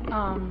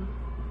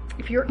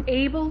 If you're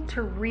able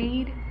to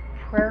read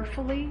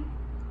prayerfully,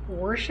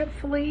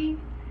 worshipfully,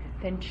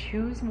 then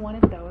choose one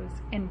of those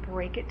and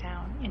break it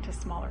down into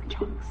smaller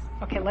chunks.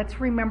 Okay, let's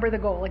remember the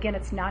goal. Again,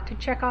 it's not to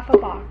check off a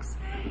box.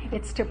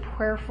 It's to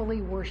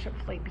prayerfully,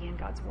 worshipfully be in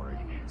God's Word.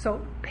 So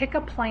pick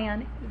a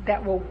plan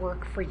that will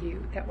work for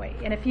you that way.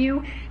 And if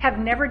you have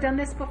never done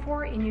this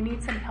before and you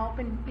need some help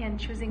in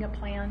choosing a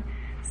plan,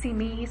 see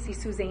me, see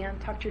Suzanne,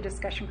 talk to your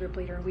discussion group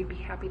leader, and we'd be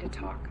happy to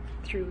talk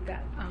through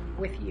that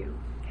with you.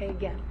 Okay,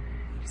 again,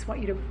 just want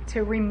you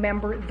to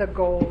remember the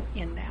goal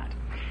in that.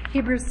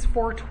 Hebrews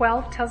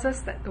 4:12 tells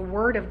us that the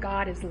Word of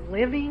God is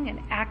living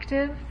and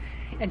active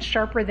and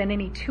sharper than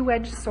any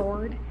two-edged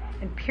sword,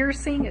 and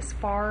piercing as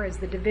far as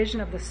the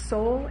division of the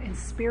soul and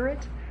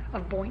spirit,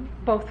 of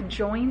both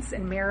joints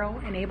and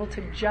marrow, and able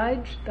to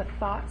judge the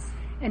thoughts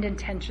and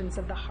intentions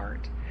of the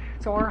heart.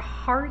 So our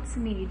hearts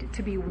need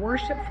to be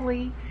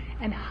worshipfully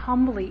and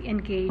humbly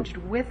engaged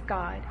with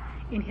God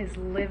in His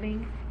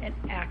living and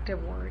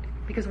active Word,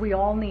 because we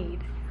all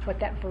need what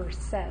that verse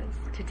says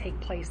to take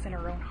place in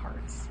our own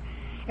hearts.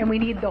 And we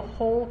need the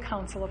whole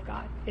counsel of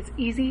God. It's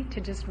easy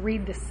to just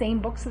read the same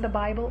books of the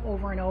Bible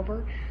over and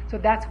over. So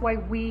that's why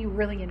we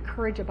really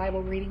encourage a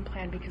Bible reading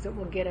plan, because it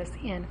will get us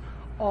in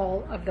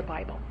all of the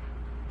Bible.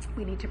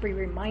 We need to be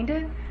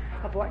reminded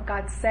of what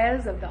God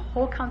says, of the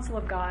whole counsel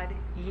of God,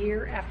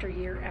 year after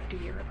year after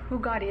year, of who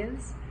God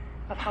is,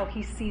 of how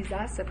He sees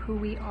us, of who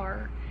we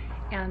are,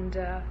 and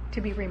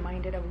to be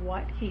reminded of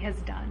what He has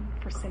done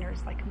for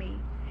sinners like me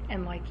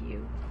and like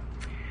you.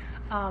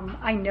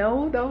 I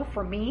know, though,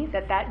 for me,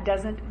 that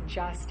doesn't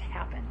just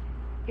happen.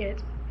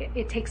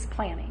 It takes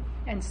planning.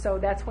 And so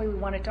that's why we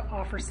wanted to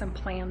offer some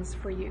plans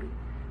for you.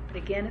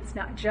 But again, it's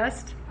not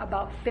just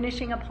about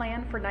finishing a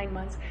plan for 9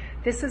 months.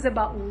 This is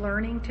about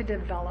learning to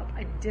develop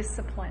a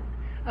discipline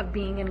of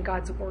being in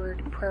God's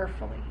Word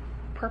prayerfully,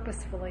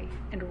 purposefully,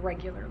 and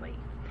regularly.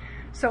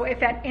 So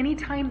if at any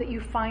time that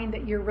you find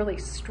that you're really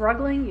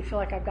struggling, you feel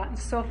like I've gotten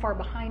so far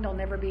behind, I'll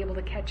never be able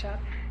to catch up,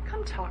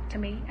 come talk to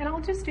me, and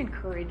I'll just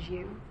encourage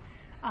you.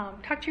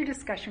 Talk to your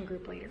discussion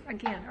group leader.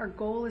 Again, our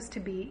goal is to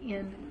be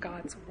in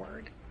God's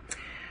Word.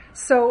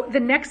 So the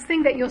next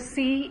thing that you'll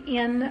see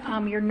in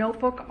your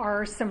notebook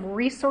are some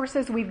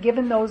resources. We've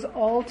given those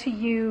all to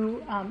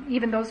you,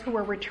 even those who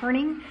are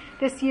returning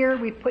this year.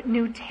 We've put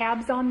new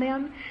tabs on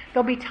them.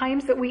 There'll be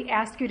times that we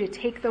ask you to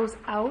take those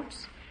out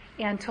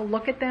and to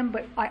look at them,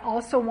 but I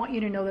also want you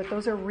to know that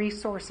those are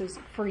resources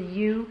for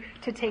you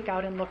to take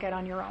out and look at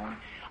on your own.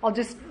 I'll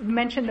just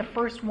mention the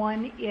first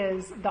one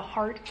is the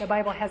heart. The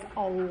Bible has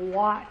a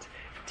lot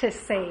to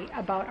say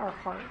about our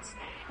hearts.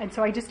 And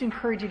so I just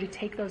encourage you to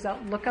take those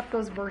out, look up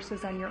those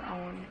verses on your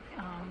own,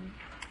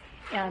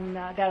 and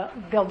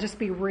they'll just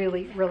be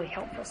really, really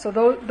helpful. So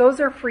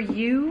those are for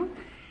you,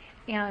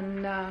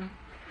 and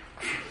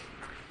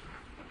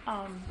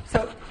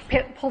so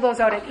pull those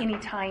out at any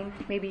time.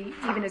 Maybe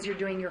even as you're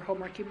doing your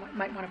homework, you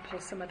might want to pull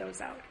some of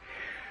those out.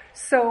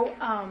 So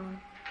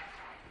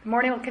the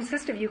morning will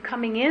consist of you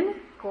coming in,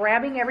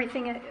 grabbing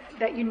everything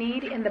that you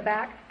need in the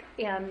back,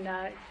 and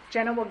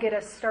Jenna will get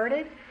us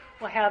started.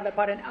 We'll have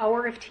about an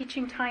hour of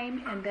teaching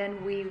time, and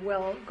then we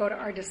will go to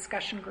our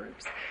discussion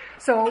groups.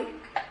 So,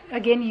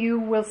 again, you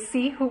will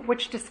see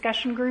which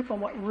discussion group and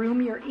what room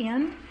you're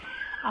in.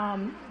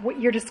 What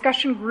your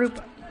discussion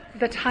group,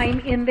 the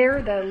time in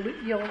there,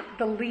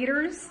 the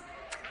leaders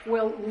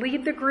will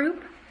lead the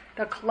group.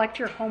 They'll collect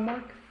your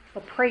homework.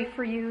 They'll pray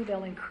for you.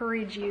 They'll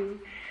encourage you.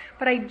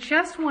 But I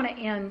just want to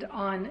end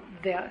on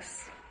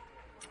this.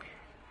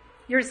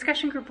 Your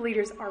discussion group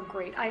leaders are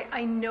great.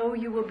 I know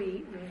you will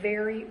be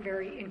very,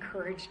 very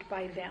encouraged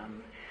by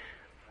them.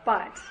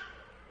 But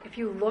if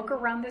you look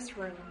around this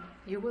room,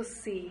 you will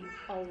see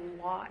a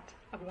lot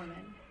of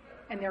women.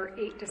 And there are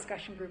 8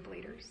 discussion group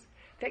leaders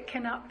that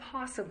cannot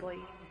possibly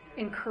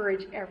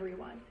encourage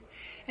everyone.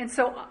 And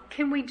so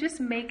can we just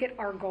make it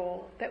our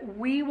goal that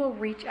we will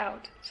reach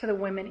out to the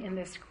women in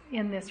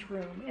this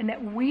room, and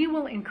that we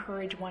will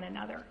encourage one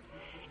another.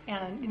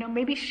 And,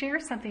 maybe share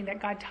something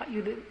that God taught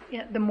you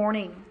the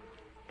morning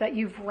that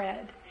you've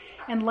read.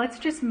 And let's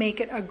just make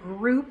it a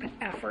group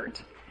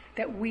effort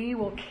that we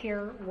will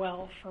care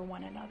well for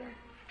one another.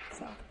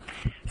 So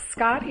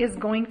Scott is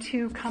going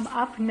to come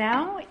up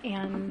now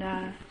and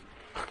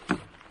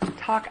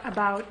talk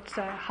about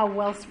how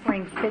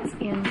Wellspring fits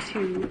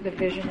into the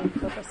vision and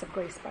purpose of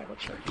Grace Bible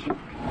Church.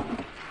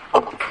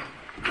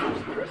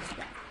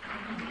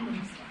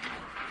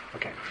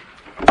 Okay.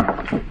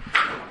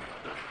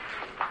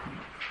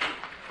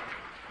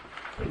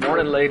 Good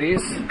morning,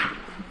 ladies.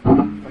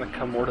 I'm going to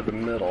come more to the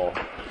middle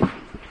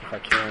if I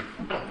can.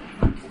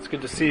 It's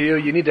good to see you.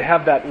 You need to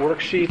have that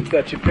worksheet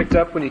that you picked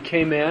up when you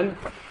came in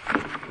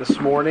this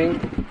morning.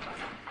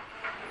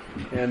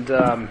 And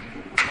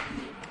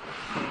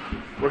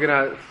we're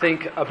going to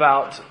think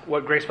about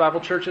what Grace Bible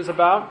Church is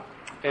about.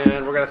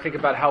 And we're going to think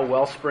about how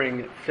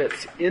Wellspring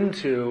fits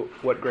into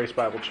what Grace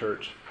Bible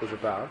Church is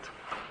about.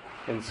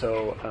 And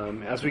so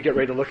as we get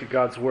ready to look at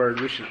God's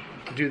Word, we should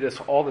do this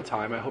all the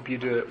time. I hope you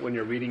do it when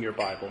you're reading your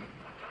Bible.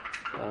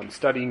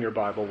 Studying your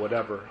Bible,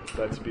 whatever.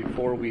 But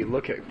before we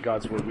look at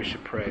God's Word, we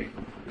should pray.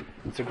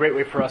 It's a great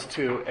way for us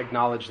to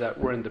acknowledge that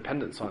we're in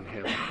dependence on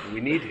Him.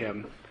 We need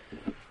Him.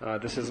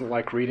 This isn't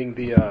like reading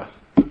the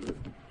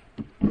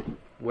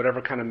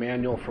whatever kind of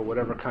manual for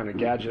whatever kind of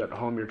gadget at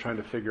home you're trying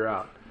to figure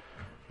out.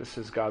 This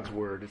is God's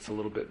Word. It's a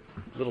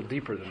little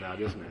deeper than that,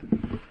 isn't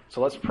it?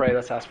 So let's pray.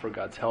 Let's ask for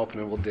God's help, and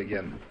then we'll dig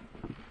in.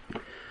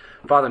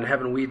 Father in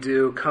heaven, we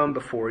do come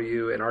before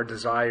you, and our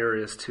desire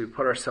is to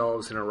put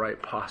ourselves in a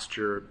right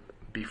posture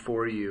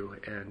before you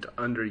and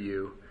under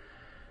you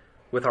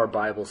with our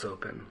Bibles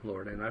open,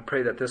 Lord. And I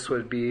pray that this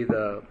would be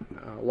the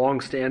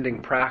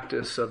long-standing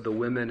practice of the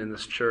women in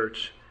this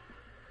church,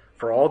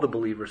 for all the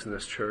believers in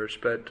this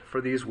church, but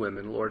for these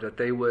women, Lord, that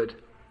they would,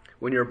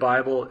 when your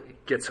Bible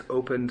gets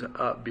opened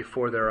up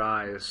before their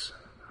eyes,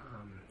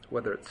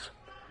 whether it's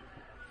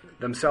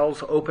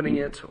themselves opening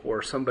it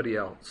or somebody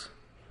else,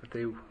 that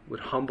they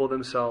would humble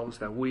themselves,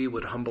 that we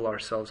would humble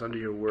ourselves under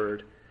your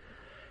word,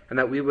 and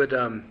that we would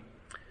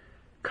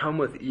come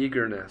with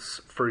eagerness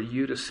for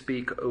you to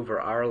speak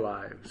over our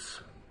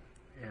lives.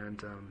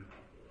 And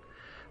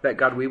that,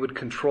 God, we would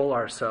control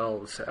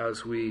ourselves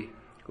as we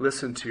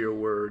listen to your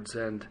words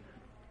and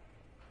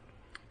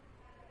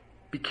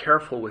be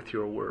careful with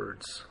your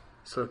words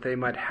so that they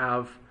might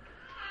have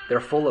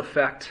their full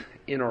effect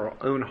in our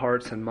own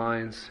hearts and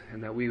minds,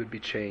 and that we would be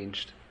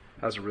changed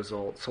as a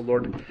result. So,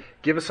 Lord,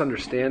 give us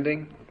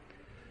understanding.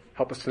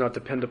 Help us to not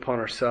depend upon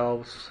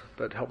ourselves,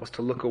 but help us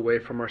to look away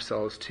from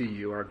ourselves to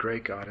you, our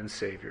great God and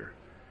Savior.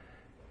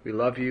 We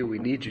love you, we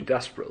need you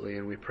desperately,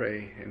 and we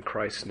pray in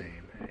Christ's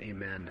name.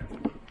 Amen.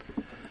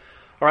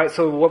 All right,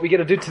 so what we get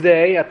to do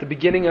today at the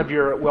beginning of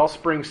your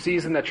Wellspring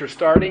season that you're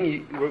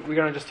starting, we're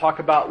going to just talk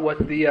about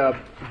what the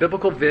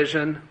biblical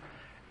vision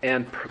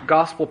and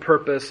gospel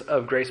purpose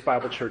of Grace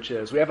Bible Church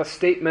is. We have a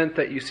statement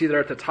that you see there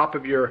at the top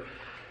of your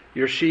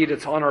sheet.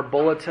 It's on our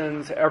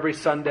bulletins every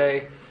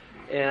Sunday,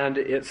 and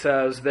it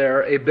says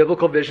there, a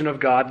biblical vision of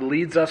God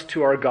leads us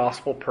to our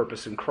gospel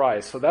purpose in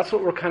Christ. So that's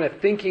what we're kind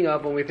of thinking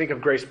of when we think of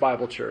Grace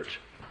Bible Church.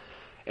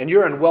 And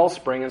you're in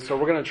Wellspring, and so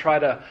we're going to try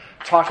to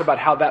talk about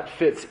how that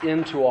fits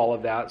into all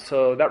of that.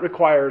 So that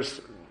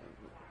requires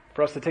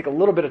for us to take a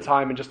little bit of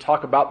time and just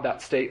talk about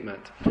that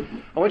statement.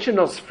 I want you to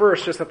notice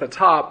first, just at the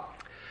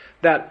top,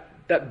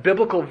 that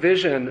biblical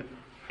vision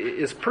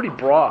is pretty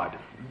broad.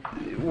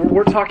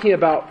 We're talking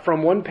about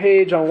from one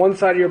page on one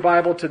side of your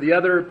Bible to the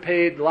other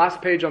page, the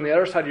last page on the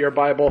other side of your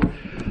Bible.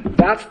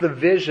 That's the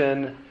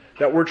vision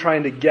that we're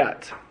trying to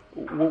get.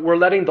 We're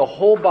letting the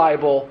whole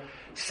Bible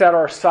set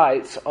our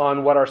sights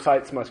on what our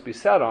sights must be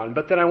set on.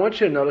 But then I want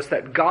you to notice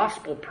that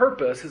gospel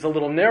purpose is a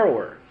little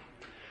narrower.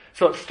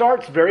 So it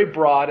starts very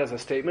broad as a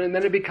statement, and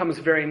then it becomes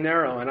very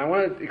narrow. And I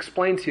want to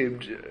explain to you,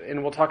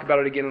 and we'll talk about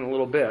it again in a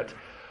little bit,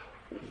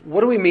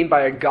 what do we mean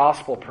by a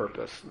gospel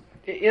purpose?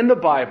 In the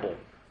Bible,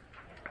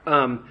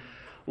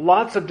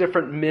 lots of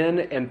different men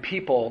and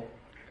people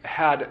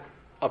had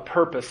a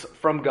purpose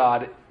from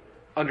God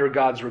under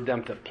God's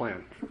redemptive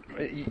plan.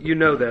 You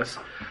know this.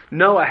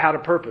 Noah had a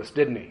purpose,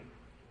 didn't he?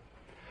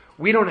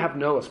 We don't have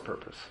Noah's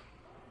purpose.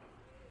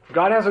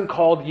 God hasn't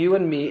called you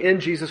and me in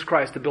Jesus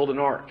Christ to build an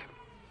ark.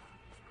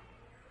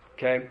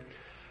 Okay?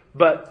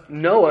 But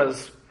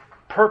Noah's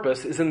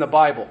purpose is in the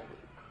Bible.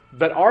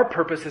 But our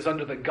purpose is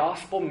under the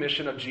gospel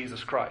mission of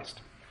Jesus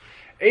Christ.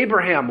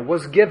 Abraham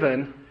was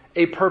given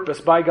a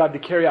purpose by God to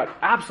carry out.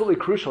 Absolutely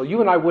crucial.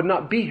 You and I would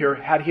not be here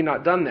had he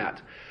not done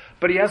that.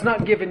 But he has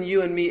not given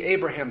you and me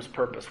Abraham's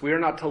purpose. We are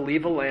not to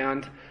leave a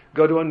land,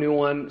 go to a new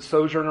one,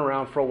 sojourn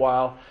around for a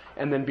while,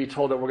 and then be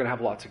told that we're going to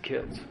have lots of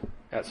kids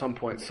at some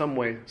point, some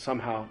way,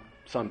 somehow,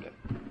 someday.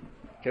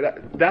 Okay,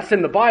 that's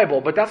in the Bible,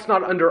 but that's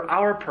not under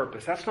our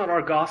purpose. That's not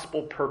our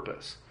gospel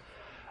purpose.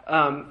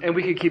 And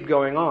we could keep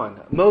going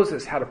on.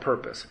 Moses had a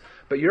purpose,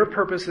 but your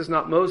purpose is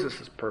not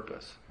Moses'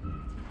 purpose.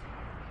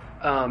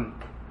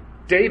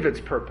 David's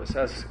purpose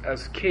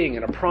as king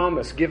and a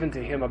promise given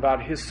to him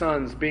about his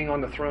sons being on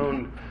the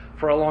throne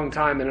for a long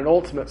time and an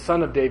ultimate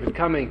son of David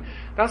coming,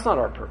 that's not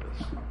our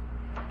purpose.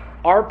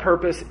 Our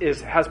purpose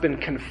has been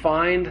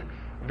confined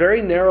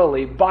very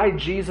narrowly by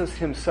Jesus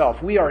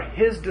himself. We are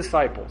his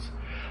disciples.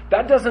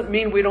 That doesn't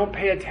mean we don't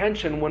pay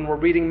attention when we're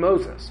reading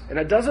Moses. And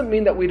it doesn't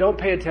mean that we don't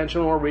pay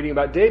attention when we're reading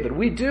about David.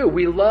 We do.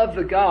 We love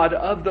the God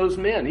of those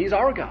men. He's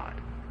our God.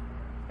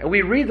 And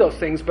we read those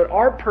things, but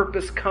our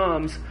purpose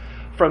comes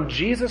from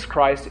Jesus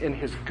Christ in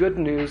his good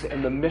news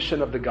and the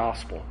mission of the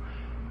gospel.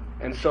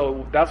 And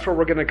so that's where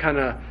we're going to kind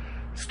of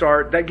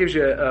start. That gives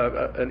you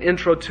an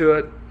intro to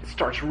it. It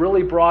starts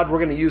really broad. We're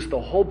going to use the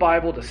whole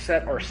Bible to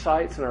set our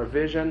sights and our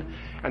vision.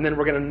 And then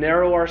we're going to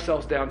narrow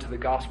ourselves down to the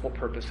gospel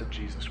purpose of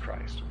Jesus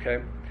Christ.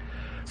 Okay?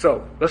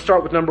 So let's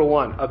start with number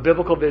one, a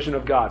biblical vision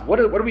of God. What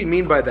do we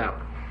mean by that?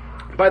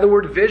 By the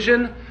word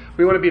vision,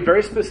 we want to be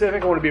very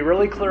specific. I want to be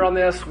really clear on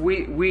this.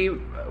 We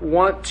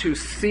want to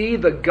see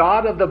the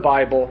God of the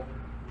Bible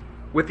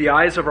with the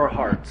eyes of our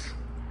hearts.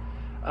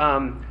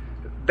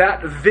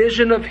 That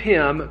vision of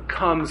him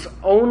comes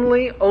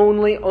only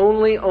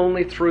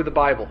through the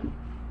Bible.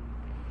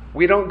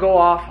 We don't go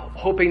off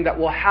hoping that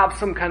we'll have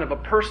some kind of a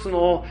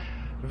personal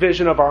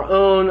vision of our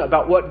own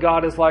about what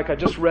God is like. I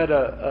just read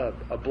a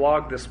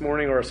blog this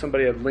morning, or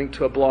somebody had linked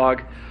to a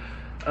blog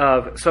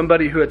of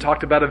somebody who had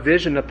talked about a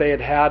vision that they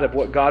had of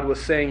what God was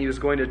saying he was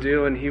going to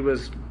do, and he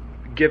was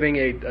giving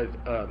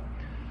a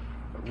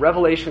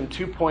Revelation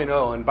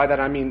 2.0, and by that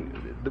I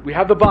mean we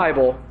have the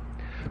Bible,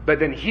 but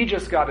then he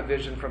just got a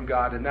vision from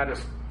God, and that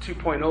is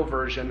 2.0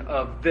 version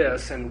of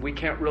this, and we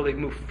can't really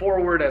move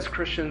forward as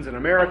Christians in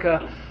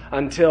America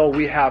until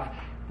we have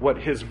what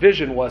his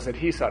vision was that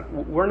he saw.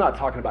 We're not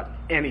talking about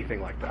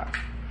anything like that.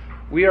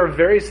 We are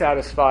very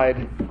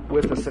satisfied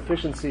with the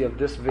sufficiency of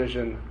this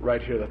vision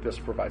right here that this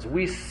provides.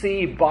 We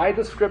see by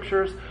the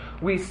Scriptures.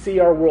 We see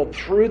our world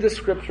through the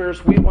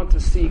Scriptures. We want to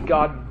see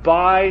God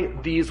by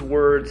these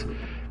words.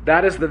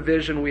 That is the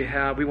vision we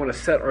have. We want to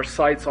set our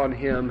sights on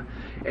him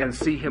and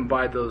see him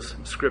by those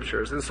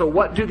Scriptures. And so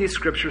what do these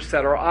Scriptures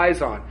set our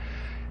eyes on?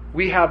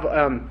 We have,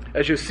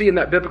 as you see in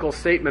that biblical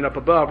statement up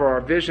above, or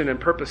our vision and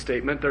purpose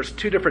statement, there's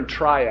two different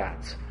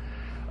triads.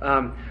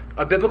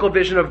 A biblical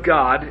vision of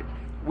God,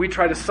 we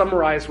try to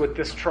summarize with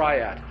this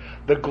triad: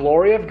 the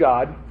glory of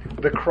God,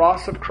 the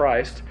cross of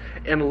Christ,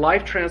 and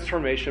life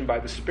transformation by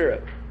the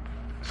Spirit.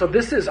 So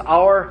this is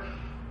our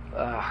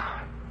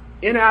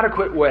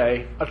inadequate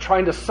way of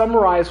trying to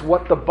summarize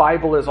what the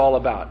Bible is all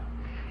about.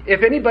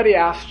 If anybody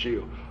asked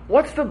you,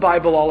 what's the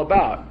Bible all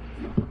about?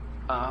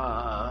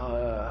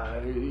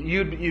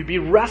 You'd be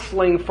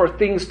wrestling for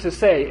things to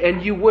say,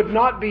 and you would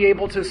not be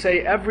able to say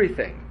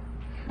everything.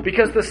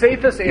 Because the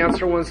safest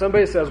answer when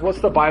somebody says,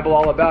 what's the Bible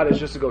all about, is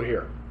just to go,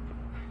 here,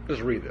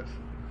 just read this.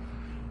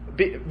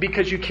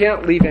 Because you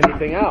can't leave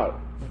anything out,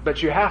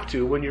 but you have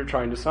to when you're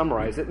trying to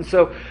summarize it. And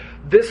so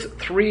this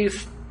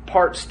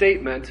 3-part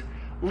statement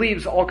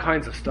leaves all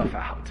kinds of stuff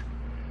out.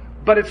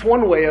 But it's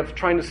one way of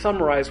trying to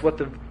summarize what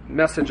the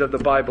message of the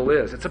Bible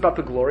is. It's about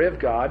the glory of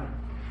God,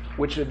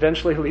 which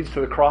eventually leads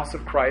to the cross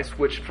of Christ,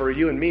 which for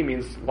you and me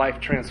means life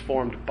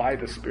transformed by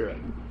the Spirit.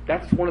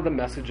 That's one of the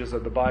messages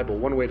of the Bible,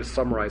 one way to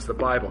summarize the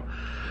Bible.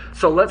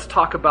 So let's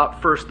talk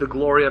about first the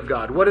glory of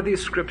God. What do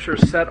these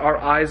scriptures set our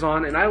eyes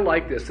on? And I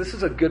like this. This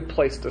is a good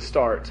place to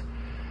start.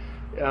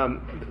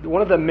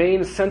 One of the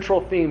main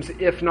central themes,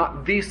 if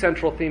not the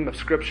central theme of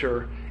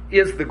Scripture,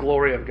 is the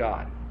glory of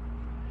God.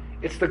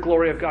 It's the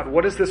glory of God.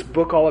 What is this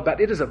book all about?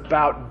 It is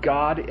about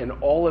God in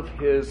all of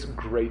His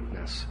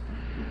greatness.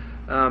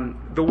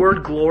 The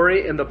word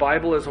glory in the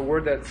Bible is a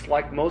word that's,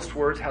 like most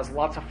words, has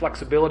lots of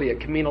flexibility.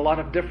 It can mean a lot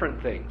of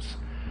different things.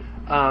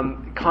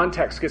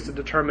 Context gets to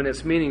determine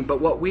its meaning,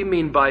 but what we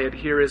mean by it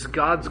here is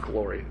God's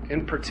glory.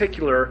 In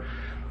particular,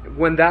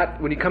 when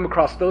you come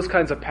across those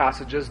kinds of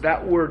passages,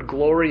 that word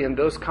glory in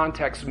those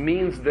contexts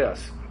means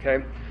this,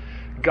 okay?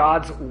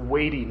 God's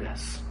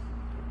weightiness.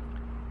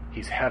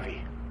 He's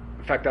heavy.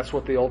 In fact, that's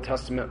what the Old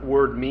Testament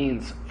word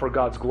means for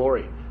God's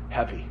glory,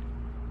 heavy.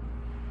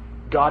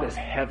 God is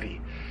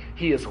heavy.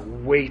 He is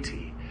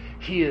weighty.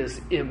 He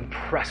is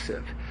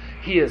impressive.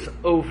 He is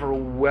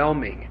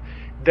overwhelming.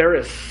 There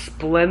is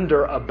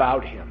splendor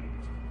about Him.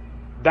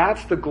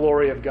 That's the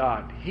glory of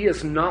God. He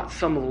is not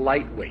some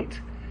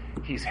lightweight.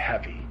 He's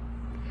heavy.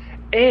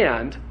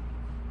 And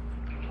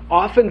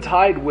often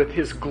tied with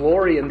His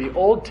glory in the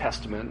Old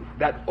Testament,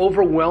 that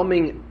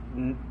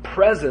overwhelming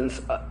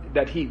presence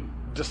that He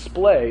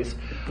displays,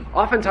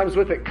 oftentimes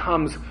with it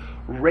comes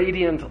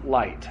radiant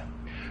light.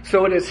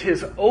 So it is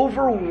His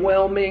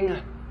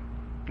overwhelming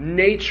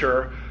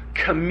nature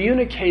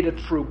communicated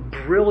through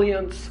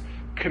brilliance,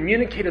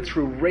 communicated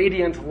through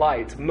radiant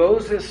light.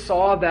 Moses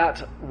saw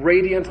that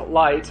radiant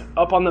light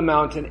up on the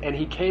mountain, and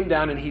he came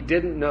down and he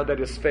didn't know that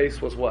his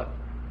face was what?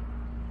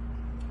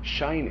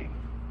 Shining.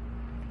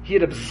 He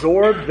had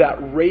absorbed that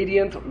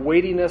radiant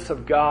weightiness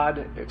of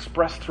God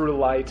expressed through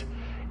light,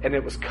 and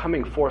it was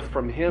coming forth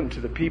from Him to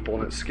the people,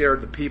 and it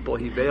scared the people.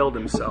 He veiled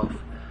Himself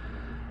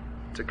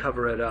to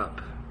cover it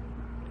up.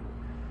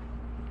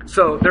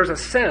 So there's a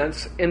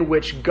sense in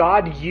which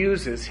God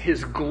uses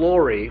His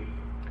glory.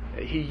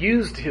 He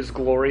used His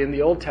glory in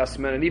the Old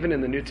Testament, and even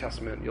in the New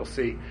Testament, you'll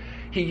see.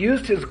 He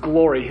used His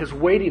glory, His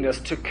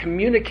weightiness, to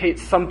communicate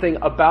something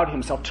about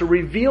Himself, to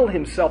reveal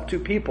Himself to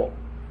people.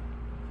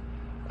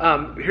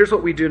 Here's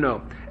what we do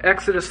know.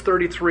 Exodus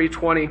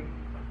 33:20.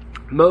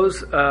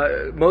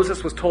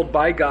 Moses was told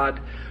by God,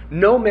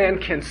 "No man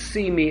can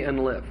see me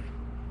and live."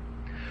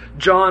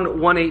 John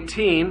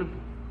 1:18,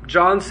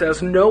 John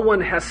says, "No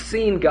one has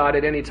seen God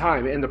at any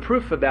time." And the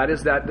proof of that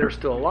is that they're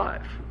still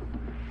alive.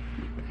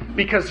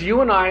 Because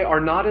you and I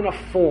are not in a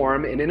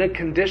form and in a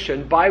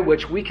condition by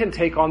which we can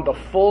take on the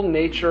full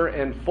nature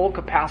and full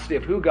capacity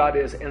of who God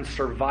is and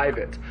survive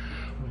it.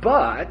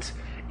 But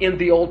in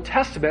the Old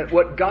Testament,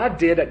 what God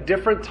did at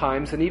different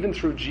times, and even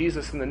through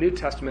Jesus in the New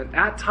Testament,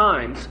 at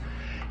times,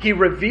 He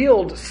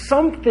revealed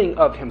something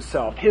of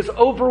Himself. His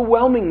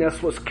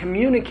overwhelmingness was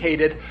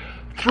communicated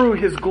through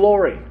His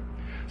glory.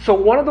 So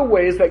one of the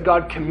ways that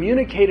God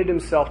communicated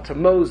Himself to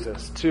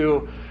Moses,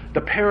 to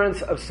the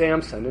parents of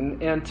Samson,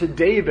 and to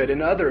David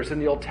and others in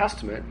the Old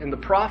Testament, and the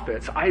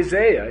prophets,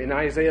 Isaiah in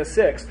Isaiah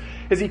 6,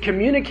 is He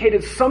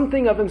communicated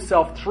something of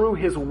Himself through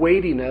His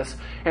weightiness,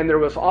 and there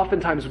was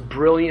oftentimes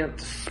brilliant,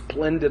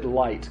 splendid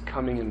light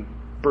coming and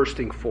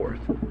bursting forth.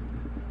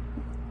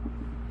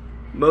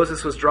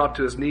 Moses was dropped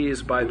to his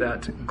knees by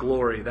that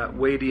glory, that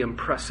weighty,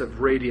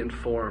 impressive, radiant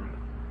form.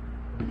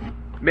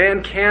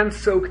 Man can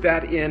soak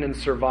that in and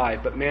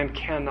survive, but man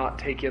cannot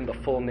take in the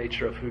full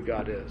nature of who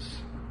God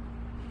is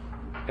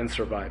and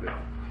survive it.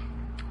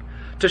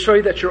 To show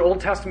you that your Old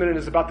Testament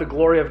is about the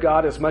glory of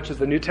God as much as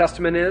the New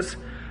Testament is,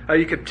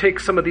 you could take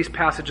some of these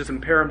passages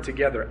and pair them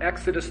together.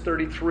 Exodus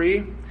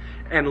 33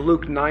 and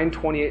Luke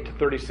 9:28 to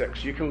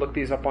 36. You can look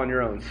these up on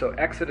your own. So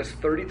Exodus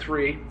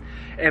 33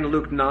 and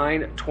Luke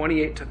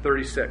 9:28 to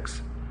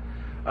 36.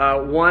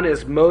 One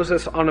is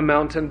Moses on a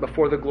mountain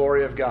before the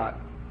glory of God.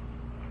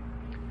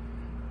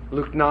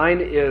 Luke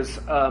 9 is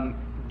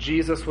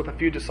Jesus with a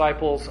few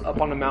disciples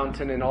up on a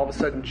mountain, and all of a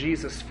sudden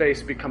Jesus'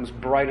 face becomes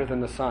brighter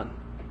than the sun.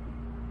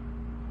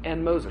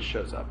 And Moses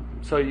shows up.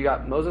 So you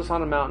got Moses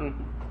on a mountain,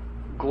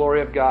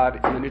 glory of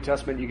God. In the New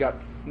Testament, you got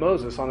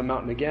Moses on a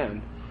mountain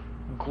again,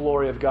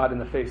 glory of God in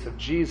the face of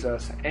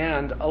Jesus,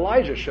 and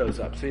Elijah shows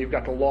up. So you've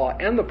got the law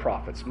and the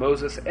prophets,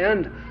 Moses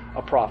and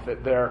a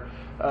prophet there.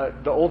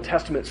 The Old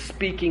Testament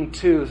speaking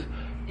to,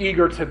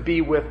 eager to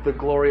be with the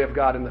glory of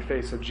God in the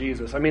face of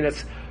Jesus. I mean,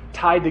 it's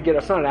tied together.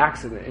 It's not an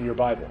accident in your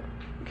Bible,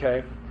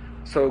 okay?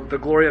 So the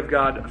glory of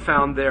God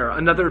found there.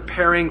 Another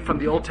pairing from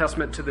the Old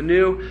Testament to the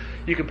New,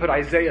 you can put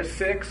Isaiah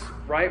 6,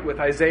 right, with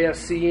Isaiah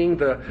seeing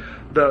the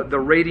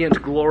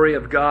radiant glory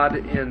of God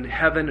in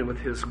heaven, and with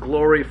His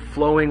glory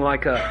flowing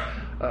like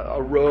a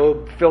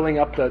robe, filling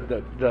up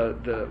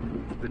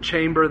the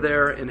chamber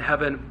there in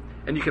heaven.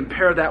 And you can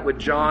pair that with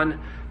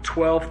John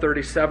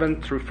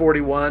 12:37 through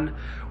 41,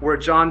 where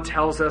John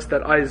tells us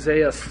that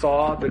Isaiah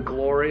saw the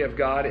glory of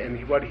God,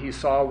 and what he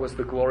saw was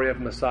the glory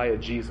of Messiah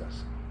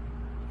Jesus.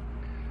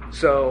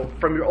 So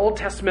from your Old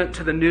Testament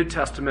to the New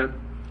Testament,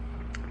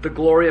 the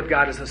glory of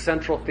God is a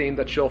central theme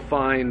that you'll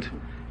find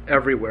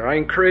everywhere. I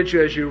encourage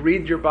you as you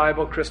read your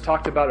Bible, Chris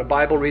talked about a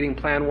Bible reading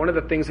plan. One of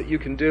the things that you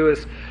can do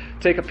is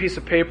take a piece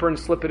of paper and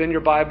slip it in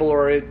your Bible,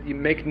 or you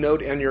make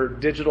note in your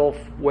digital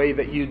way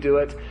that you do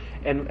it,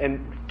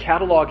 and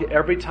catalog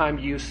every time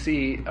you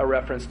see a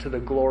reference to the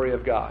glory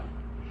of God.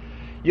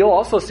 You'll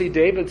also see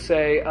David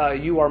say,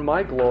 you are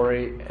my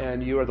glory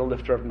and you are the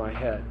lifter of my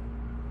head.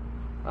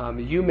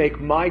 You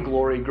make my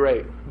glory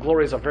great.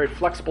 Glory is a very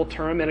flexible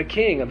term, and a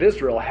king of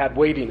Israel had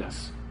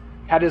weightiness,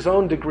 had his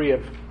own degree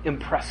of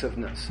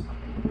impressiveness.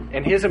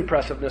 And his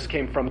impressiveness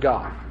came from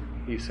God,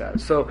 he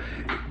says. So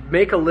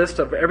make a list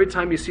of every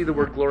time you see the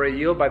word glory,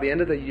 you'll, by the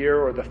end of the year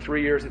or the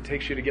 3 years it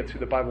takes you to get through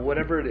the Bible,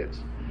 whatever it is,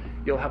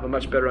 you'll have a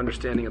much better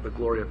understanding of the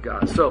glory of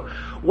God. So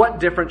what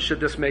difference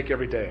should this make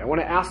every day? I want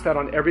to ask that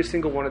on every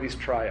single one of these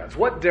triads.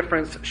 What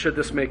difference should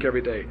this make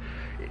every day?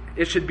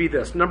 It should be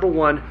this. Number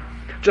one,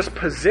 just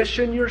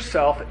position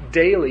yourself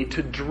daily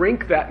to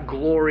drink that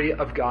glory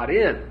of God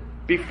in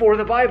before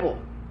the Bible.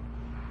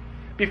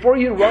 Before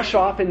you rush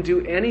off and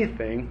do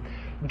anything,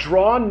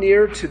 draw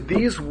near to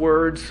these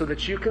words so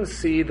that you can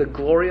see the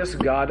glorious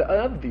God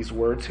of these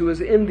words, who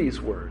is in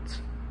these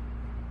words.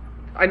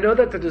 I know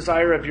that the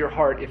desire of your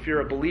heart, if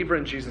you're a believer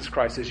in Jesus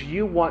Christ, is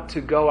you want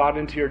to go out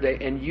into your day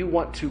and you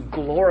want to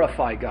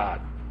glorify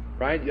God,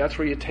 right? That's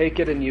where you take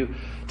it and you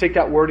take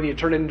that word and you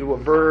turn it into a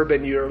verb,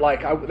 and you're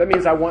like, that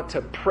means I want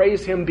to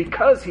praise him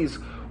because he's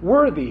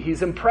worthy,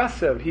 he's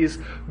impressive, he's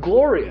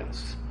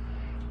glorious.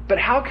 But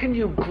how can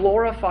you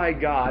glorify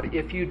God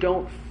if you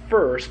don't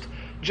first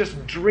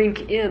just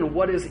drink in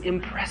what is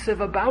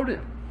impressive about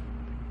him?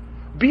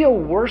 Be a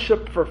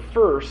worshiper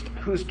first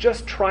who's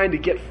just trying to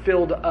get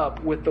filled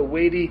up with the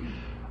weighty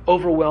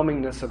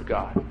overwhelmingness of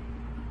God.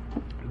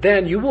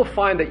 Then you will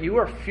find that you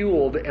are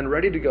fueled and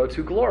ready to go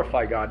to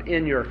glorify God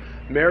in your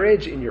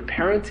marriage, in your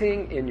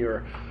parenting, in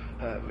your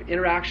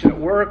interaction at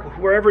work,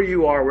 wherever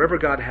you are, wherever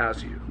God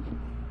has you.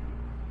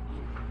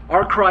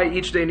 Our cry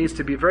each day needs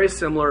to be very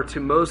similar to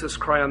Moses'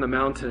 cry on the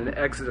mountain in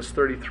Exodus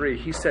 33.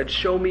 He said,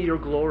 "Show me your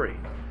glory."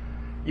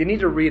 You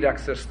need to read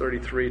Exodus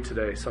 33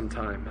 today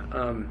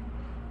sometime.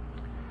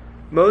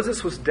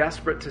 Moses was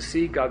desperate to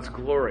see God's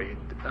glory.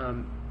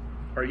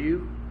 Are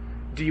you?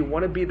 Do you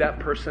want to be that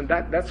person?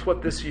 That's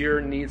what this year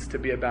needs to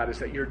be about, is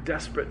that you're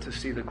desperate to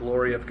see the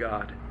glory of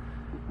God.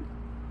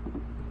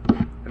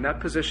 And that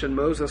positioned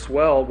Moses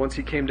well once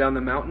he came down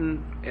the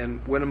mountain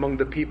and went among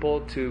the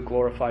people to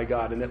glorify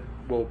God. And it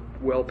will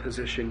well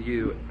position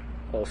you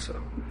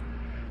also.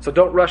 So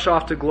don't rush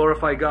off to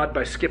glorify God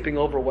by skipping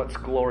over what's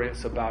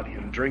glorious about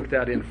him. Drink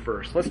that in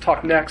first. Let's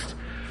talk next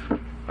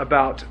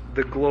about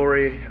the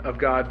glory of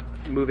God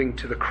moving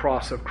to the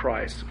cross of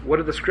Christ. What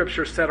do the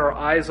scriptures set our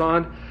eyes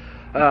on?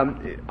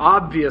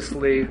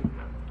 Obviously,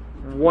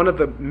 one of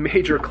the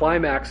major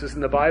climaxes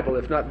in the Bible,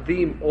 if not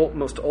the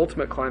most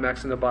ultimate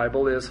climax in the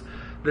Bible, is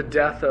the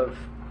death of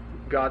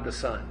God the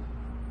Son.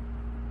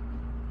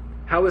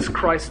 How is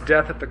Christ's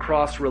death at the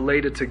cross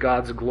related to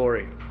God's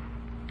glory?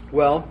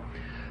 Well,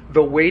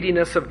 the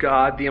weightiness of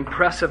God, the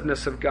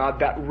impressiveness of God,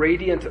 that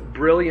radiant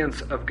brilliance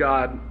of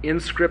God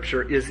in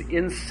Scripture is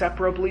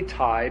inseparably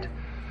tied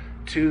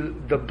to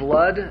the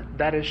blood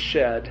that is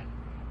shed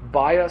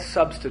by a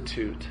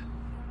substitute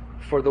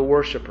for the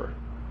worshiper.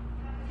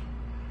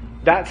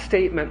 That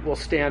statement will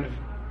stand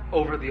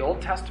over the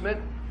Old Testament,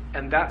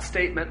 and that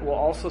statement will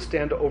also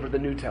stand over the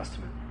New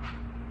Testament.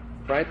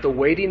 Right? The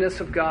weightiness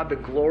of God, the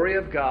glory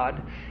of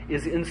God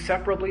is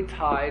inseparably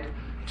tied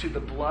to the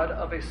blood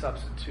of a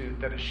substitute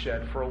that is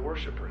shed for a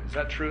worshiper. Is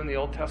that true in the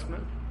Old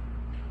Testament?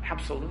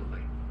 Absolutely.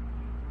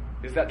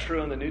 Is that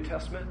true in the New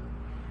Testament?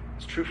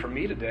 It's true for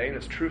me today, and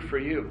it's true for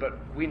you, but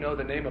we know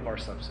the name of our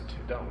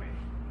substitute, don't we?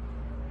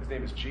 His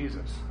name is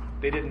Jesus.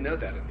 They didn't know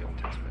that in the Old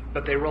Testament,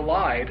 but they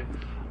relied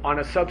on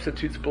a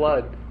substitute's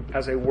blood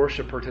as a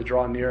worshiper to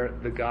draw near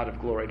the God of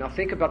glory. Now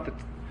think about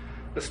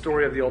the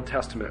story of the Old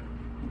Testament.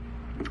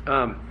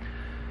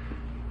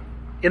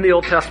 In the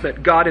Old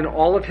Testament, God in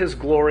all of his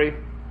glory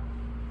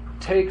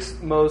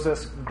takes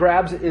Moses,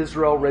 grabs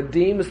Israel,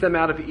 redeems them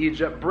out of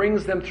Egypt,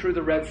 brings them through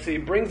the Red Sea,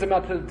 brings them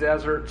out to the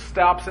desert,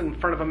 stops in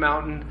front of a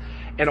mountain,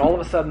 and all of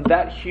a sudden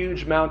that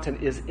huge mountain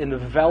is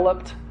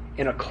enveloped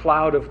in a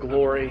cloud of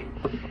glory,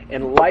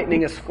 and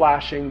lightning is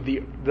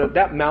flashing.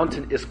 That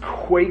mountain is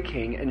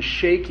quaking and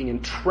shaking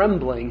and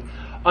trembling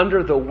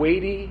under the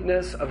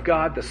weightiness of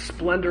God, the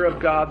splendor of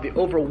God, the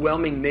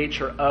overwhelming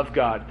nature of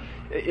God.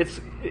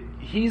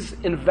 He's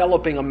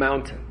enveloping a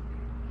mountain.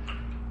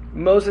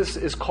 Moses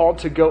is called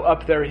to go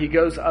up there. He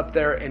goes up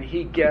there and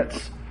he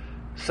gets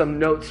some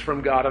notes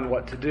from God on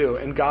what to do.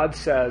 And God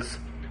says,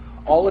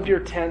 all of your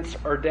tents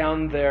are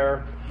down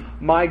there.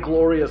 My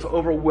glory is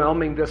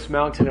overwhelming this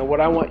mountain. And what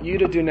I want you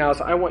to do now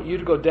is I want you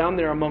to go down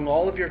there among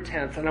all of your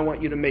tents, and I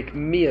want you to make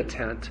me a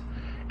tent,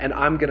 and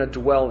I'm going to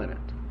dwell in it.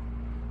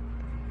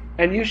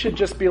 And you should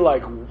just be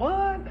like,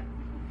 what?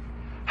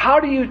 How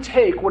do you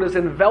take what is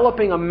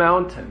enveloping a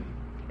mountain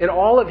in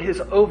all of his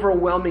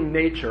overwhelming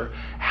nature?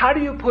 How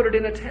do you put it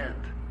in a tent?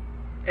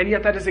 And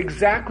yet that is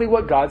exactly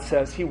what God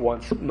says he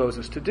wants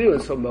Moses to do.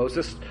 And so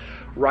Moses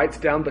writes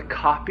down the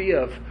copy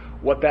of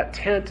what that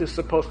tent is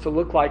supposed to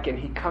look like, and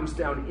he comes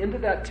down into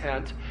that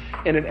tent,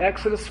 and in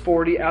Exodus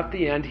 40 at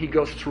the end he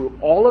goes through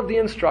all of the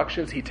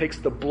instructions. He takes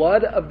the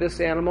blood of this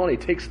animal and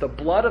he takes the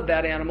blood of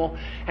that animal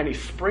and he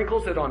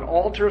sprinkles it on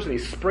altars and he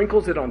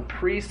sprinkles it on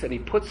priests and he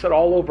puts it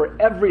all over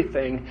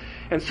everything.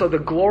 And so the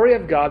glory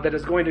of God that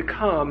is going to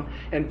come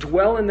and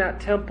dwell in that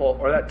temple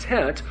or that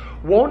tent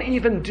won't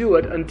even do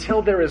it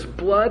until there is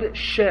blood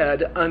shed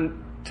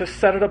to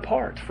set it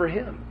apart for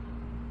him.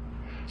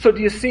 So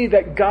do you see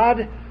that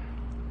God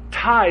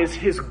ties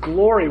his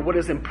glory, what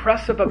is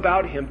impressive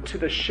about him, to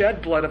the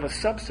shed blood of a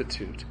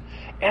substitute?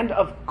 And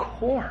of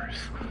course,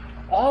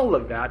 all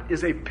of that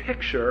is a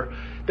picture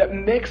that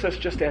makes us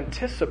just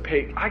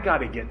anticipate, I got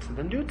to get to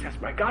the New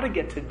Testament. I got to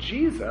get to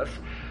Jesus,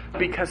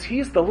 because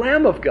he's the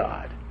Lamb of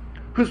God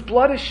whose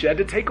blood is shed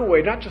to take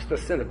away not just the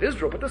sin of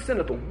Israel, but the sin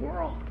of the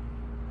world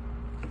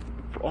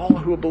for all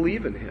who will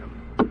believe in him.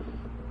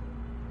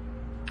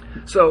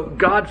 So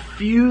God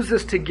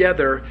fuses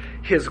together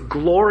his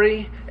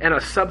glory and a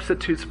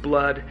substitute's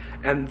blood,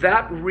 and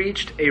that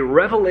reached a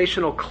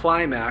revelational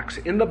climax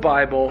in the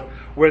Bible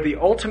where the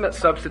ultimate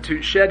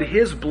substitute shed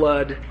his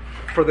blood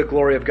for the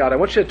glory of God. I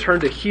want you to turn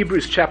to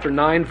Hebrews chapter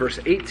 9, verse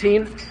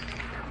 18.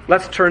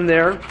 Let's turn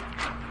there.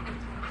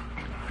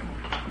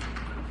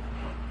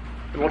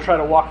 And we'll try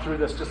to walk through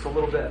this just a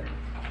little bit.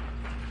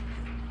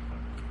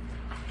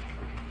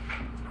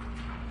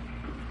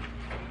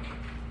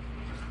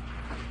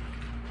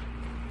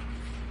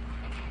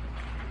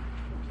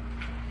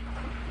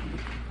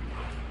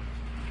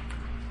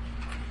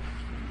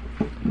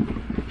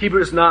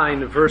 Hebrews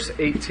 9, verse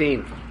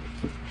 18.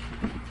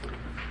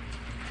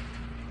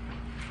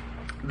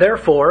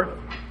 Therefore,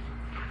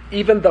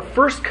 even the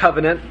first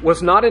covenant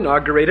was not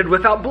inaugurated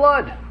without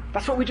blood.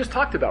 That's what we just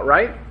talked about,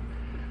 right?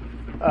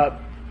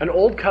 An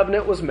old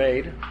covenant was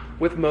made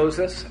with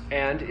Moses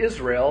and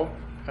Israel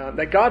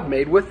that God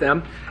made with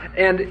them.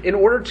 And in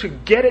order to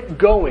get it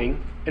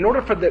going, in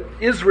order for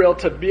Israel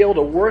to be able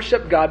to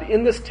worship God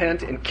in this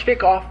tent and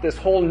kick off this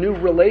whole new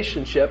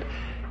relationship,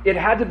 it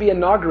had to be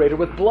inaugurated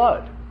with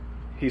blood.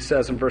 He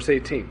says in verse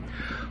 18,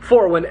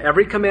 for when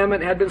every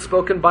commandment had been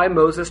spoken by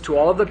Moses to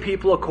all of the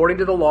people according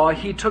to the law,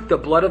 he took the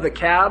blood of the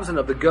calves and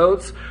of the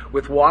goats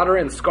with water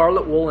and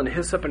scarlet wool and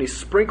hyssop, and he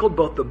sprinkled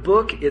both the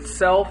book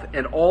itself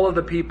and all of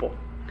the people,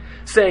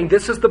 saying,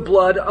 this is the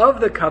blood of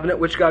the covenant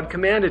which God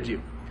commanded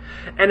you.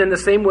 And in the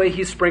same way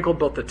he sprinkled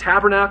both the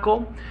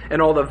tabernacle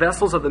and all the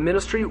vessels of the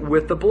ministry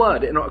with the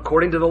blood. And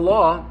according to the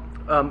law,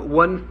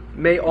 one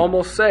may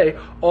almost say,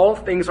 all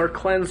things are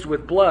cleansed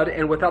with blood,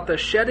 and without the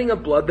shedding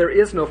of blood there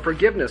is no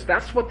forgiveness.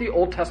 That's what the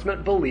Old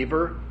Testament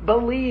believer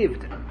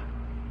believed.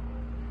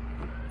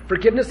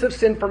 Forgiveness of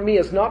sin for me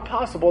is not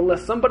possible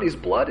unless somebody's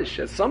blood is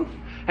shed.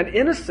 An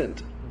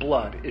innocent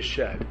blood is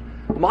shed.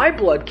 My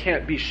blood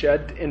can't be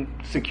shed and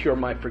secure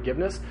my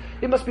forgiveness.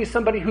 It must be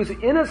somebody who's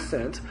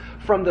innocent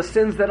from the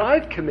sins that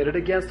I've committed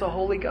against a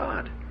holy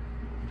God.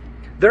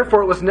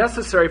 Therefore, it was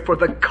necessary for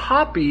the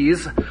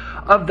copies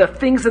of the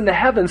things in the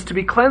heavens to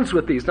be cleansed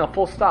with these. Now,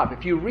 full stop.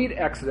 If you read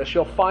Exodus,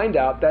 you'll find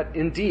out that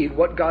indeed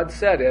what God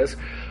said is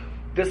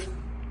this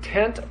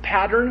tent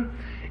pattern,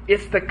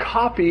 it's the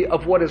copy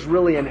of what is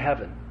really in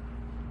heaven.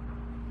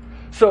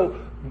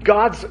 So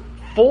God's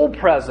full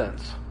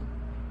presence,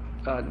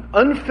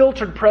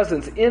 unfiltered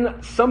presence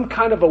in some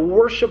kind of a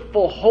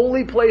worshipful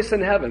holy place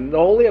in heaven, the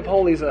Holy of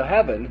Holies of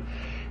heaven,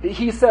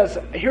 he says,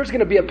 here's going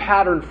to be a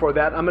pattern for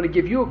that. I'm going to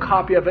give you a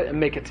copy of it and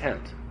make a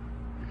tent.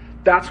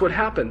 That's what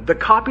happened. The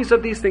copies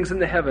of these things in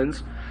the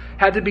heavens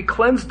had to be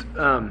cleansed,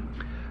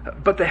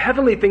 but the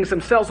heavenly things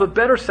themselves with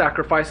better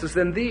sacrifices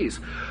than these.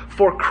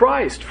 For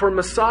Christ, for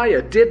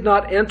Messiah, did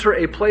not enter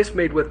a place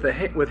made with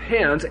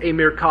hands, a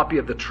mere copy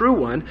of the true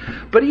one,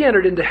 but he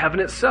entered into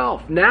heaven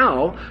itself,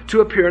 now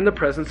to appear in the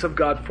presence of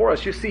God for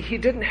us. You see, he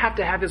didn't have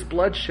to have his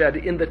blood shed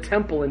in the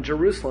temple in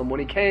Jerusalem when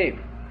he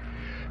came,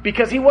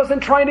 because he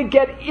wasn't trying to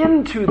get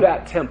into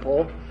that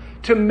temple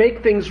to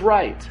make things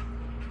right.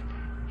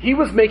 He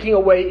was making a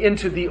way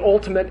into the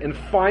ultimate and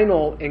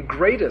final and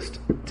greatest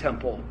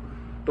temple,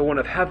 the one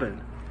of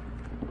heaven.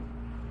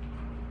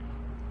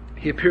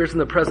 He appears in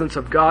the presence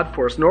of God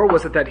for us. Nor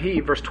was it that he,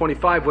 verse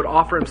 25, would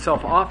offer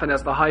himself often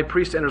as the high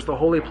priest enters the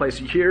holy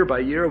place year by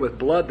year with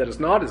blood that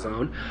is not his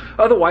own.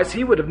 Otherwise,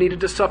 he would have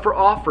needed to suffer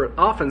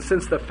often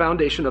since the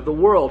foundation of the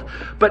world.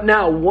 But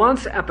now,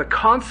 once at the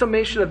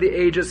consummation of the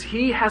ages,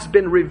 he has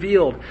been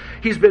revealed.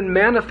 He's been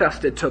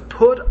manifested to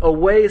put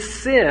away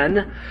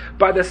sin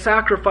by the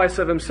sacrifice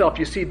of himself.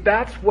 You see,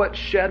 that's what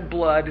shed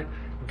blood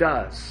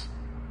does.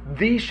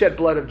 The shed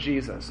blood of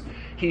Jesus.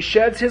 He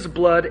sheds his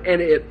blood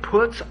and it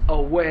puts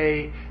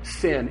away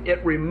sin.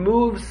 It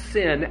removes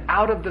sin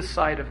out of the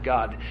sight of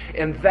God,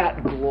 and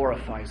that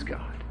glorifies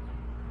God.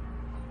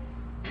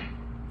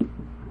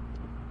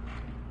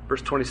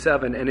 Verse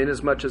 27, and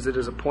inasmuch as it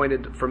is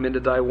appointed for men to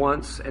die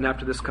once, and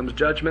after this comes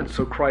judgment,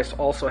 so Christ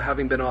also,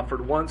 having been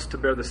offered once to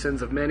bear the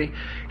sins of many,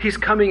 he's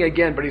coming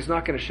again, but he's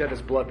not going to shed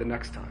his blood the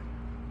next time.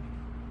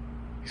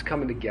 He's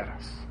coming to get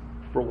us.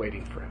 We're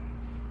waiting for him.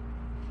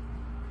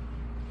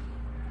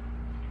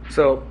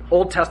 So,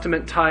 Old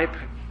Testament type,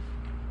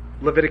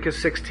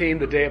 Leviticus 16,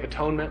 the Day of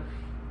Atonement,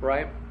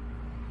 right?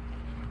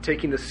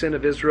 Taking the sin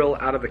of Israel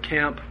out of the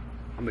camp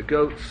on the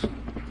goats,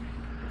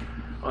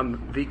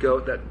 on the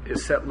goat that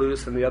is set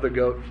loose, and the other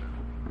goat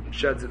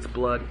sheds its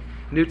blood.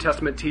 New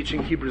Testament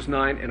teaching, Hebrews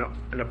 9, and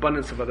an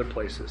abundance of other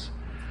places.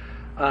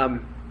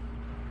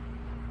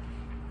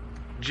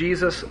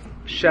 Jesus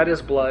shed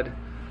his blood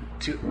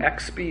to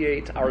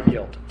expiate our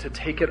guilt, to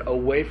take it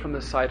away from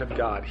the sight of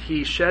God.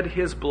 He shed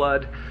his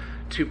blood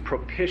to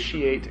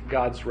propitiate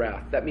God's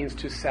wrath. That means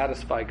to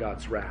satisfy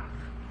God's wrath.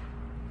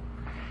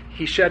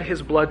 He shed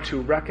his blood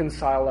to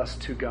reconcile us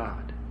to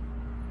God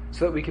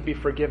so that we could be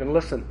forgiven.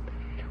 Listen,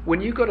 when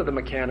you go to the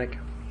mechanic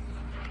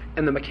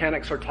and the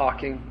mechanics are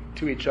talking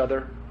to each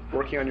other,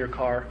 working on your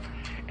car,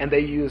 and they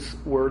use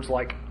words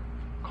like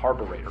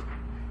carburetor,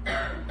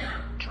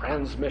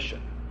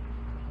 transmission,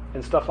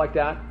 and stuff like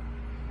that,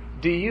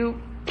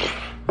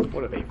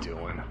 what are they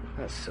doing?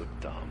 That's so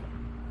dumb.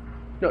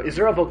 No, is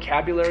there a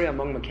vocabulary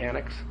among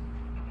mechanics?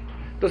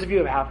 Those of you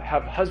who have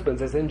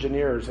husbands as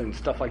engineers and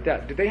stuff like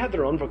that, do they have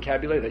their own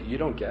vocabulary that you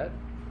don't get?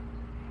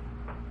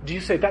 Do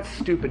you say, that's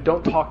stupid,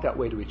 don't talk that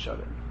way to each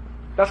other?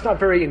 That's not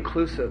very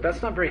inclusive.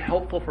 That's not very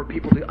helpful for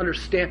people to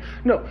understand.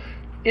 No,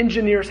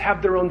 engineers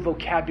have their own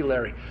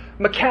vocabulary.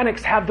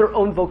 Mechanics have their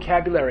own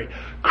vocabulary.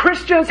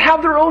 Christians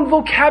have their own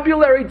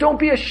vocabulary. Don't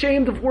be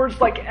ashamed of words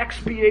like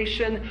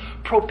expiation,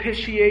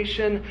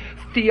 propitiation,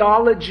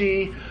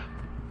 theology,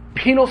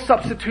 penal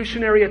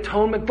substitutionary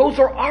atonement. Those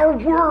are our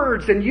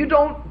words, and you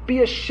don't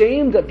be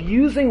ashamed of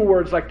using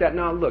words like that.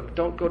 Now, look,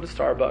 don't go to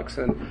Starbucks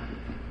and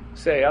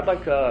say, I'd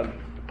like a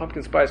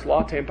pumpkin spice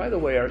latte. And by the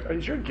way,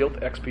 is your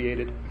guilt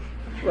expiated?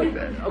 Like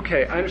that.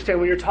 Okay, I understand.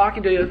 When you're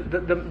talking to you,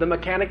 the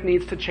mechanic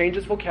needs to change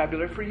his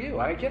vocabulary for you.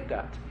 I get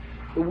that.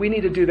 We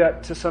need to do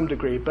that to some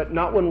degree, but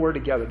not when we're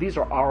together. These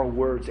are our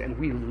words, and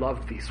we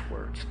love these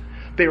words.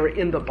 They are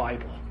in the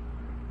Bible.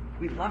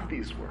 We love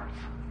these words.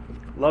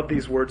 Love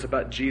these words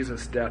about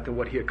Jesus' death and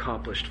what he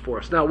accomplished for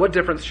us. Now, what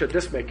difference should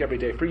this make every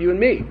day for you and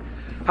me?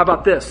 How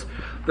about this?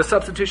 The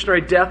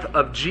substitutionary death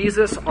of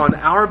Jesus on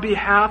our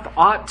behalf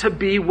ought to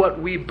be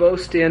what we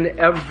boast in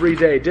every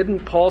day.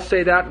 Didn't Paul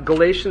say that?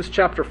 Galatians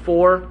chapter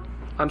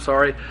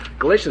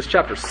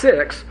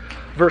 6,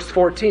 verse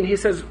 14. He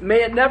says,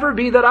 may it never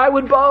be that I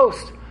would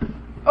boast.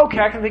 Okay,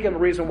 I can think of a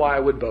reason why I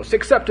would boast,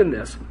 except in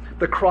this,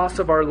 the cross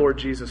of our Lord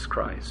Jesus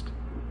Christ,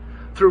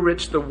 through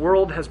which the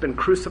world has been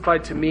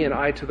crucified to me and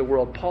I to the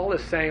world. Paul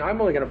is saying, I'm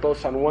only going to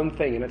boast on one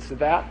thing, and it's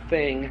that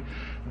thing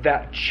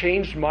that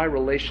changed my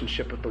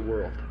relationship with the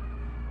world.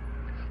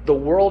 The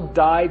world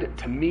died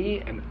to me,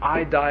 and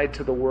I died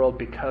to the world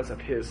because of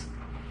his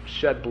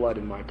shed blood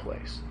in my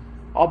place.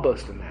 I'll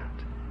boast in that.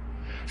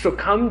 So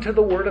come to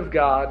the Word of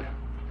God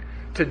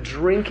to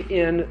drink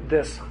in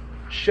this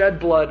shed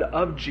blood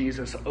of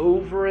Jesus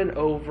over and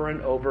over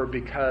and over,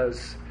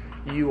 because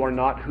you are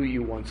not who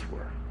you once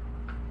were.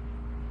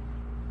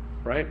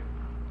 Right?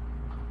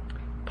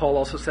 Paul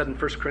also said in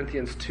 1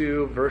 Corinthians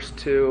 2, verse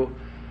 2,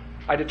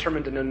 I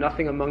determined to know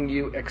nothing among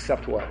you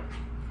except what?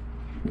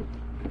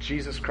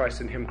 Jesus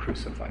Christ and him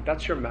crucified.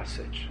 That's your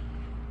message.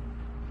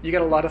 You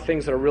got a lot of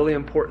things that are really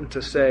important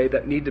to say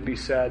that need to be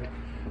said,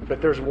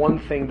 but there's one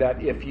thing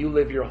that if you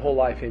live your whole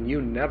life and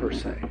you never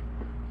say,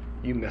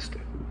 you missed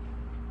it.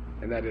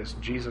 And that is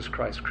Jesus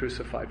Christ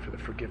crucified for the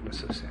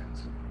forgiveness of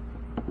sins.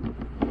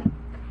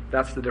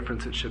 That's the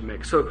difference it should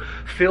make. So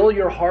fill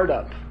your heart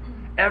up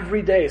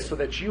every day so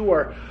that you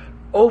are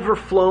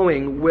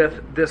overflowing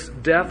with this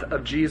death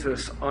of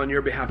Jesus on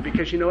your behalf.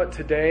 Because you know what?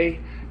 Today,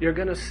 you're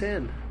going to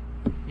sin.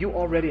 You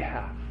already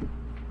have.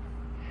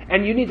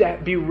 And you need to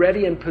be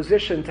ready and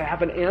positioned to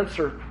have an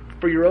answer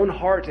for your own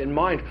heart and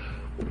mind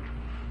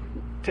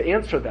to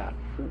answer that.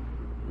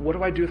 What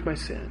do I do with my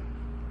sin?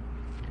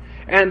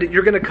 And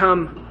you're going to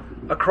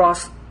come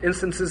across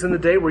instances in the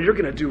day where you're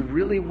going to do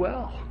really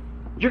well.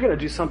 You're going to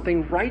do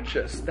something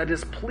righteous that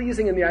is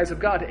pleasing in the eyes of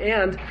God.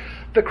 And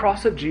the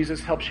cross of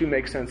Jesus helps you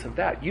make sense of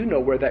that. You know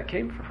where that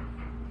came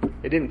from.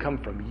 It didn't come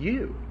from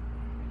you.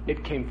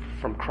 It came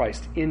from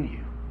Christ in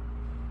you.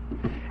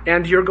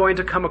 And you're going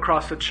to come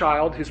across a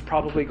child who's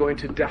probably going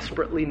to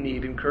desperately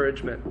need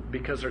encouragement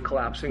because they're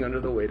collapsing under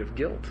the weight of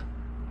guilt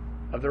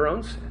of their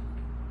own sin.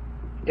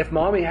 If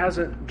mommy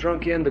hasn't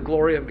drunk in the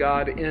glory of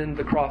God in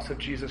the cross of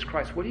Jesus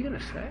Christ, what are you going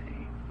to say?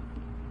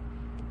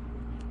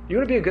 You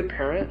want to be a good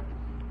parent?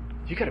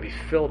 You got to be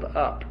filled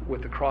up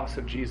with the cross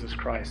of Jesus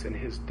Christ and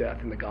his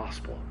death and the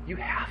gospel. You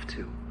have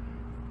to.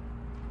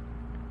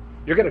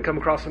 You're going to come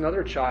across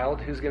another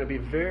child who's going to be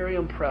very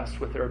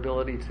impressed with their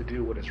ability to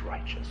do what is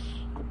righteous.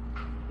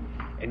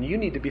 And you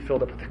need to be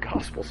filled up with the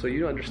gospel so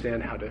you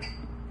understand how to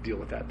deal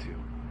with that too.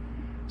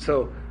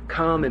 So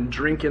come and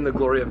drink in the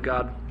glory of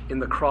God in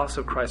the cross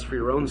of Christ for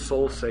your own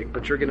soul's sake,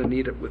 but you're going to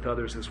need it with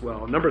others as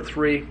well. Number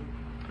 3,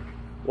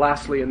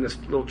 lastly in this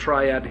little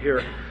triad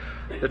here,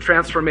 the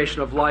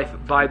transformation of life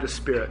by the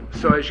Spirit.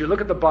 So as you look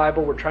at the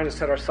Bible, we're trying to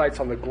set our sights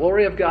on the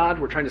glory of God,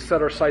 we're trying to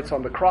set our sights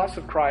on the cross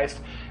of Christ,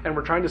 and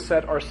we're trying to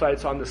set our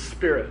sights on the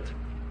Spirit.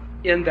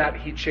 in that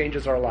he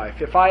changes our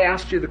life. If I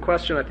asked you the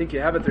question, I think you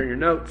have it there in your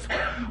notes,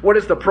 what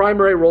is the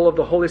primary role of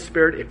the Holy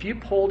Spirit? If you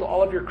polled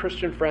all of your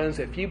Christian friends,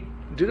 if you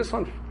do this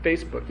on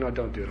Facebook, no,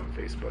 don't do it on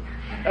Facebook.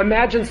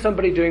 Imagine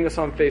somebody doing this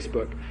on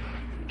Facebook.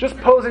 Just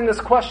posing this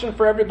question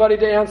for everybody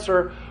to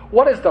answer,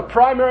 what is the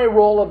primary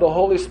role of the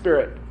Holy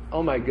Spirit?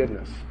 Oh my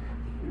goodness.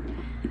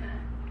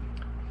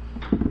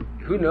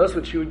 Who knows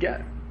what you would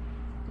get?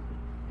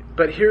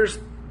 But here's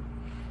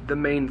the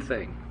main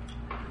thing.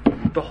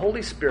 The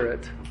Holy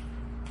Spirit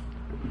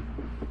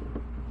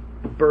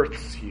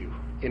births you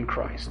in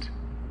Christ.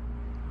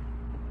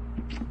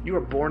 You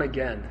are born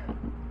again.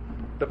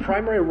 The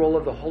primary role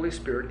of the Holy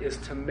Spirit is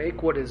to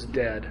make what is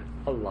dead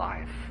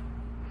alive.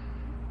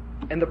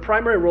 And the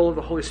primary role of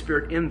the Holy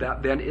Spirit in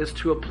that then is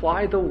to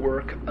apply the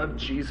work of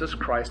Jesus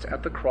Christ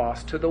at the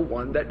cross to the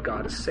one that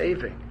God is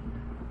saving.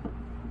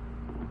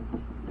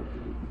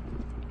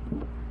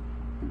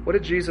 What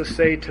did Jesus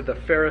say to the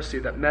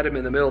Pharisee that met him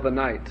in the middle of the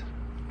night?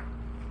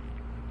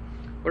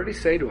 What did he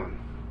say to him?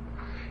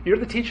 You're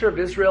the teacher of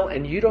Israel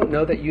and you don't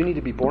know that you need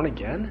to be born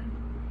again?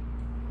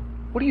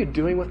 What are you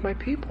doing with my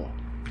people?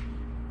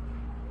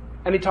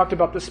 And he talked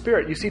about the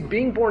Spirit. You see,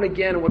 being born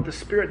again, what the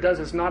Spirit does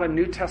is not a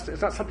New Testament.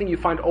 It's not something you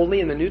find only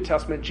in the New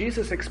Testament.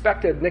 Jesus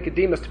expected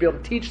Nicodemus to be able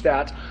to teach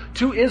that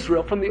to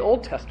Israel from the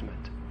Old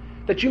Testament.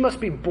 That you must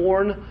be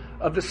born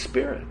of the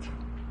Spirit.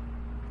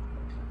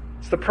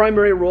 It's the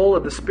primary role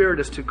of the Spirit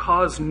is to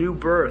cause new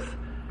birth.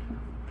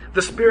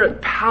 The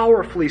Spirit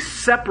powerfully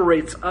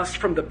separates us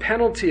from the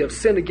penalty of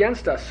sin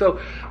against us. So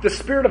the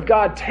Spirit of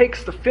God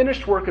takes the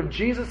finished work of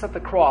Jesus at the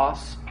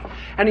cross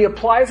and he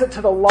applies it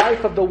to the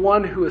life of the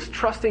one who is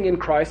trusting in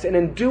Christ. And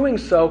in doing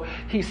so,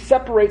 he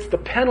separates the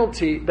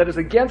penalty that is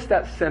against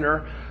that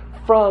sinner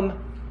from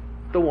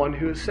the one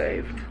who is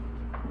saved.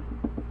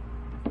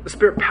 The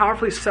Spirit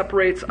powerfully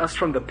separates us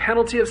from the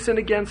penalty of sin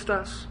against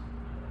us.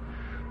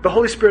 The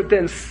Holy Spirit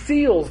then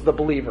seals the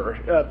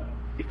believer.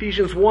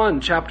 Ephesians 1,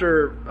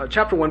 chapter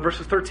 1,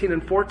 verses 13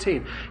 and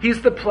 14.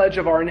 He's the pledge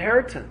of our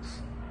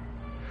inheritance.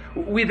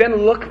 We then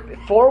look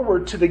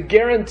forward to the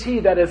guarantee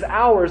that is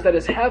ours, that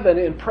is heaven,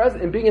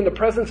 in being in the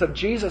presence of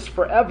Jesus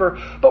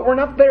forever. But we're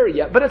not there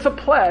yet. But it's a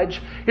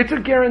pledge. It's a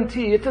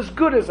guarantee. It's as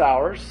good as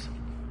ours.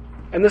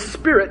 And the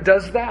Spirit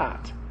does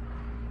that.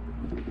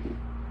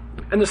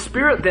 And the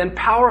Spirit then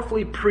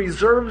powerfully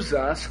preserves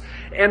us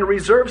and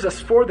reserves us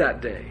for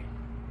that day,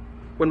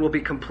 when we'll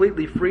be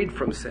completely freed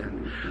from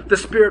sin. The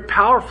Spirit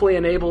powerfully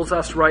enables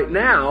us right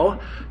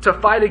now to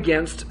fight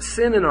against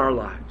sin in our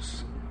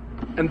lives.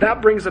 And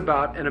that brings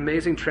about an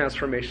amazing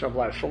transformation of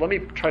life. So let me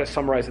try to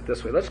summarize it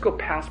this way. Let's go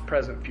past,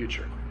 present,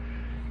 future.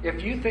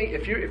 If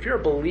you're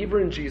a believer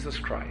in Jesus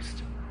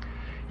Christ,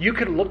 you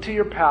could look to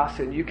your past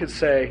and you could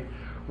say,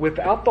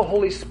 without the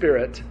Holy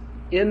Spirit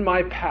in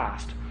my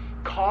past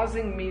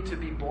causing me to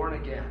be born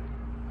again,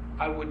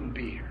 I wouldn't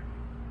be here.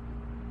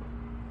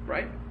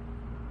 Right?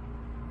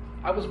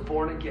 I was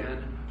born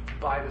again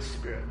by the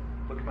Spirit.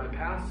 Look at my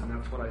past, and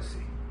that's what I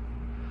see.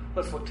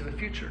 Let's look to the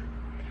future.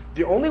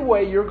 The only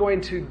way you're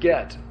going to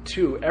get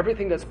to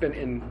everything that's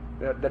been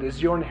that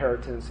is your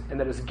inheritance and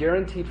that is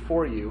guaranteed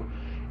for you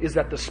is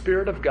that the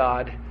Spirit of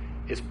God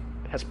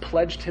has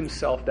pledged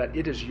himself that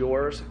it is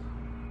yours.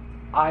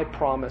 I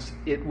promise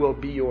it will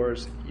be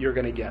yours. You're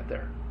going to get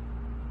there.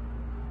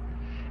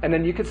 And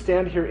then you could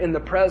stand here in the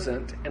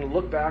present and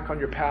look back on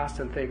your past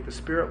and think, the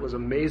Spirit was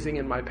amazing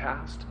in my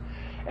past.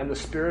 And the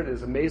Spirit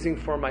is amazing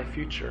for my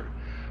future.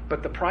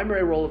 But the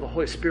primary role of the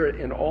Holy Spirit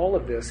in all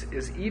of this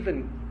is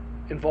even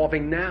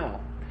involving now.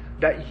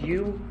 That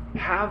you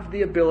have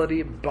the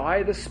ability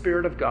by the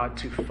Spirit of God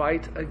to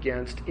fight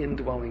against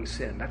indwelling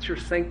sin. That's your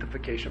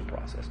sanctification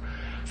process.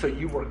 So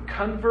you were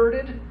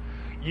converted,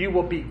 you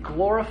will be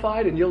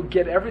glorified, and you'll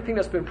get everything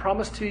that's been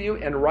promised to you.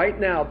 And right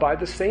now, by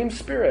the same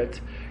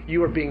Spirit,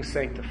 you are being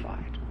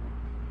sanctified.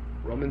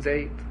 Romans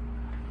 8,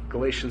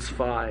 Galatians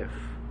 5.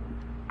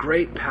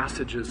 Great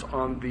passages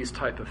on these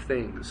type of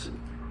things.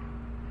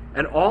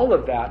 And all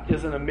of that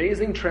is an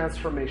amazing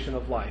transformation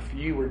of life.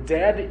 You were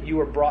dead, you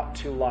were brought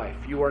to life.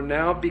 You are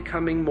now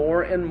becoming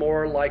more and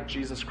more like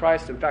Jesus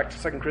Christ. In fact,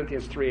 2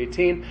 Corinthians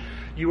 3:18,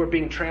 you are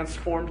being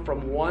transformed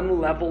from one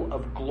level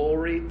of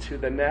glory to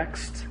the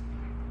next.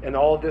 And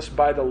all of this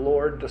by the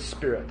Lord, the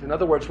Spirit. In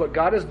other words, what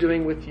God is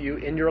doing with you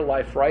in your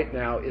life right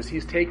now is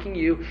he's taking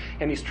you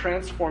and he's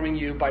transforming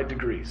you by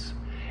degrees.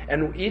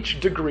 And each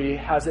degree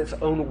has its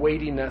own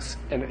weightiness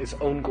and its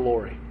own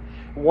glory.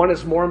 One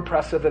is more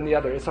impressive than the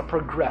other. It's a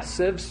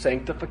progressive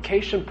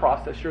sanctification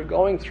process you're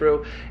going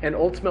through. And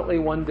ultimately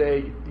one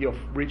day you'll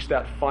reach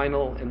that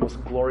final and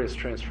most glorious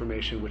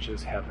transformation, which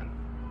is heaven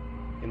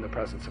in the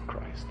presence of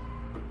Christ.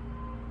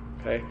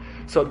 Okay?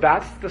 So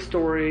that's the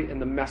story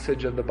and the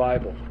message of the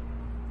Bible.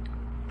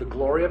 The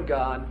glory of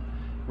God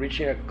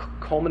reaching a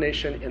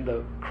culmination in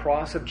the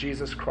cross of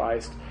Jesus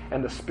Christ,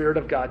 and the Spirit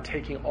of God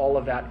taking all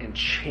of that and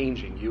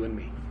changing you and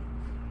me.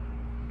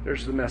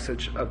 There's the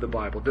message of the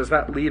Bible. Does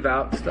that leave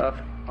out stuff?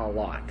 A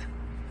lot.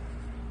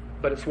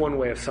 but it's one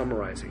way of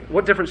summarizing it.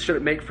 What difference should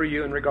it make for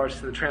you in regards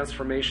to the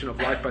transformation of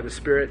life by the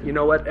Spirit? You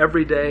know what?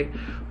 Every day,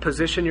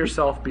 position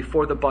yourself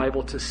before the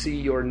Bible to see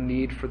your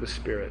need for the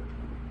Spirit.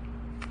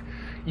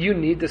 You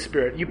need the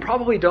Spirit. You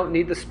probably don't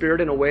need the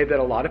Spirit in a way that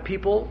a lot of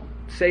people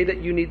say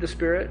that you need the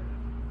Spirit.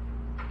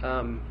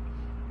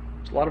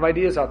 There's a lot of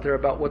ideas out there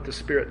about what the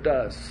Spirit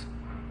does.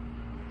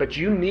 But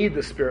you need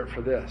the Spirit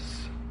for this.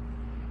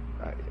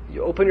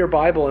 You open your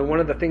Bible, and one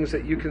of the things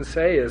that you can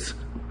say is,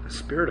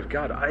 Spirit of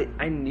God,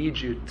 I need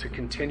you to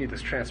continue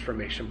this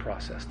transformation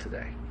process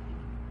today.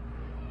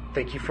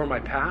 Thank you for my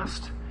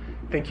past.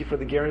 Thank you for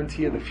the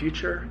guarantee of the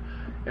future.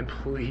 And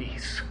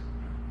please,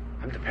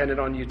 I'm dependent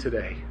on you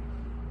today.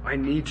 I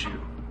need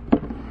you.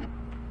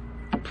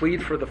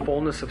 Plead for the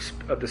fullness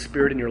of the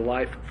Spirit in your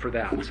life for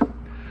that.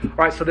 All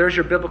right, so there's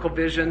your biblical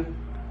vision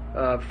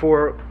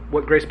for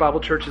what Grace Bible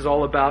Church is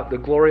all about, the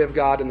glory of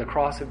God and the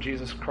cross of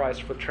Jesus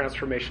Christ for the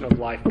transformation of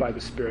life by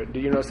the Spirit. Do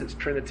you notice it's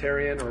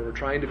Trinitarian, or we're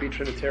trying to be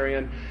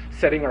Trinitarian,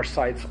 setting our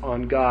sights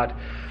on God?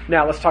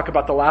 Now, let's talk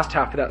about the last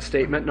half of that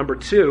statement. Number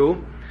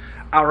 2,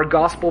 our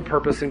gospel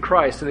purpose in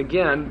Christ. And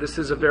again, this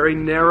is a very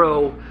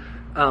narrow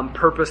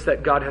purpose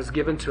that God has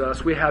given to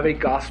us. We have a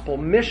gospel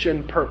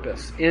mission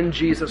purpose in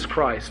Jesus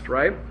Christ,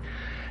 right?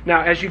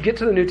 Now, as you get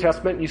to the New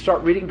Testament and you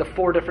start reading the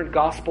 4 different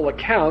gospel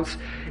accounts,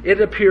 it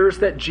appears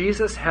that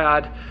Jesus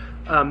had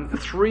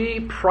 3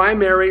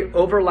 primary,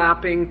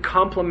 overlapping,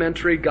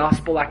 complementary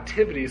gospel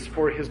activities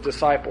for his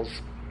disciples.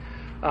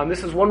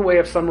 This is one way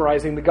of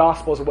summarizing the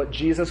Gospels of what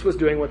Jesus was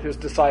doing with his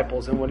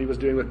disciples and what he was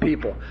doing with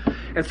people.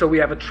 And so we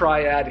have a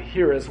triad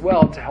here as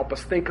well to help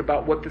us think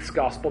about what this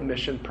gospel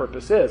mission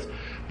purpose is.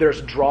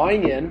 There's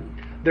drawing in,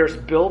 there's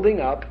building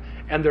up,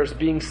 and there's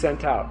being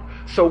sent out.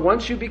 So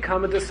once you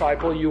become a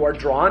disciple, you are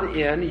drawn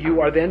in,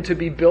 you are then to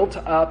be built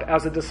up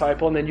as a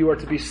disciple, and then you are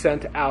to be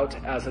sent out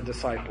as a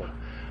disciple.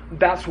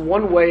 That's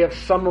one way of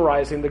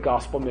summarizing the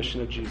gospel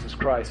mission of Jesus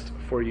Christ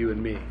for you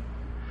and me.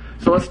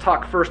 So let's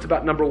talk first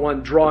about number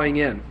 1, drawing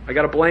in. I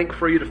got a blank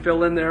for you to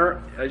fill in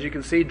there. As you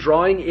can see,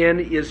 drawing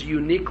in is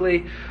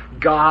uniquely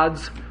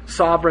God's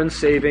sovereign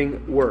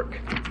saving work.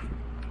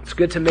 It's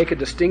good to make a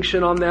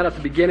distinction on that at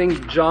the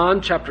beginning.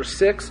 John chapter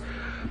 6,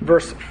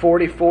 verse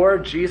 44,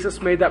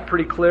 Jesus made that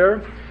pretty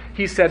clear.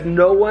 He said,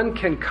 "No one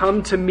can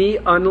come to me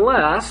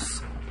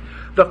unless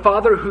the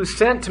Father who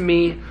sent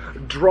me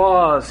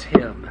draws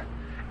him,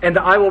 and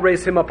I will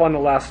raise him up on the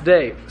last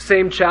day."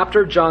 Same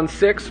chapter, John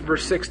 6,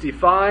 verse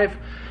 65.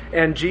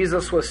 And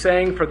Jesus was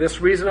saying, "For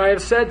this reason I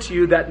have said to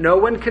you that no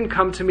one can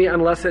come to me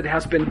unless it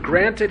has been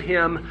granted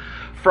him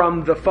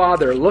from the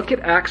Father." Look at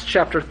Acts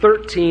chapter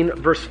 13,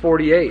 verse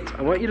 48.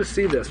 I want you to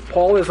see this.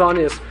 Paul is on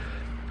his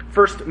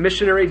first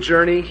missionary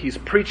journey. He's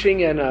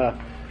preaching in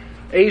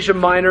Asia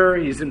Minor.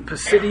 He's in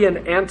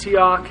Pisidian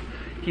Antioch.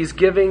 He's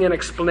giving an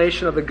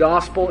explanation of the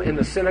gospel in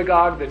the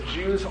synagogue. The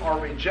Jews are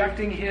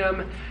rejecting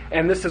him.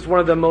 And this is one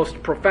of the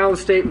most profound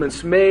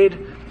statements made.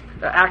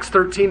 Acts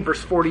 13,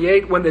 verse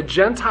 48. When the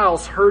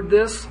Gentiles heard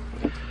this,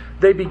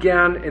 they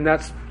began, and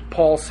that's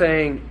Paul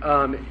saying,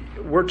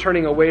 we're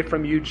turning away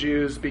from you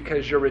Jews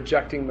because you're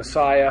rejecting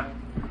Messiah.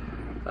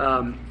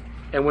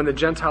 And when the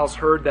Gentiles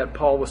heard that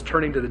Paul was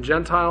turning to the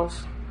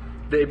Gentiles,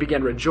 they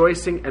began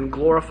rejoicing and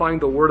glorifying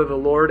the word of the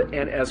Lord,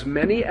 and as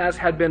many as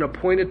had been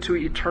appointed to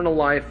eternal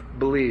life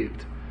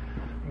believed.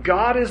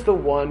 God is the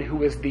one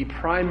who is the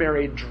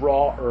primary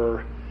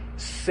drawer,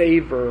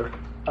 saver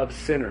of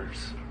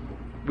sinners.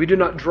 We do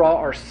not draw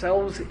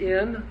ourselves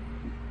in.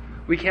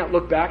 We can't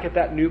look back at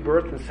that new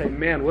birth and say,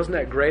 "Man, wasn't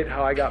that great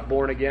how I got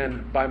born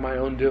again by my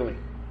own doing?"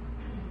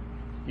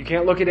 You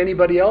can't look at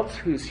anybody else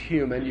who's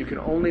human. You can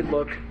only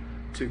look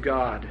to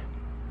God.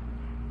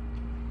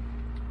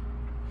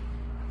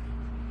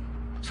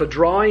 So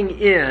drawing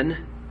in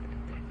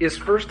is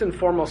first and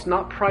foremost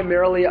not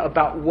primarily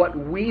about what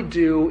we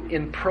do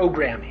in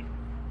programming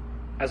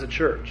as a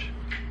church.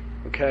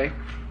 Okay?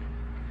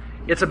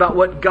 It's about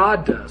what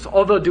God does.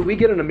 Although, do we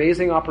get an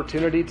amazing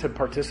opportunity to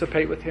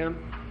participate with Him?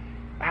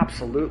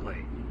 Absolutely.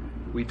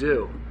 We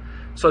do.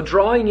 So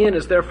drawing in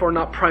is therefore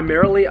not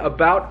primarily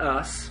about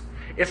us.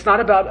 It's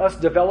not about us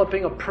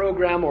developing a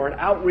program or an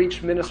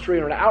outreach ministry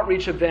or an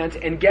outreach event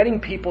and getting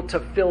people to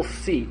fill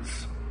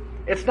seats.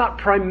 It's not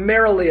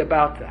primarily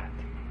about that.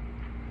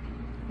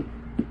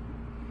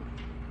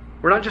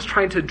 We're not just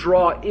trying to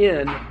draw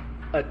in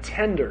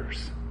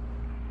attenders,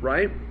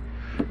 right?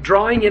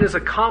 Drawing in is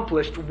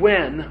accomplished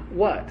when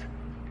what?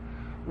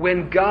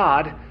 When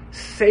God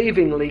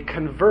savingly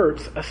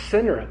converts a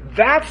sinner.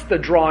 That's the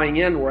drawing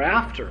in we're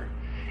after.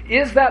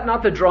 Is that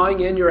not the drawing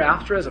in you're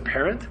after as a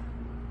parent?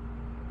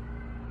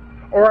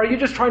 Or are you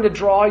just trying to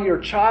draw your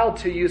child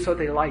to you so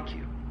they like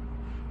you?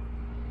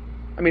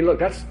 I mean, look,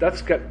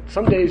 that's got,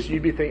 some days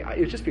you'd be thinking, it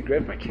would just be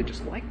great if my kid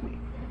just liked me.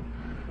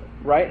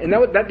 Right? And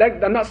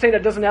that I'm not saying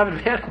that doesn't have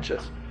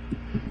advantages.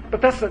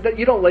 But that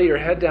you don't lay your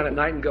head down at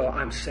night and go,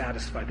 I'm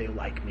satisfied they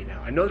like me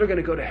now. I know they're going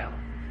to go to hell,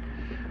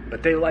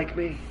 but they like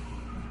me.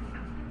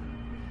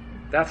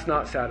 That's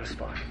not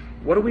satisfying.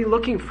 What are we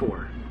looking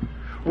for?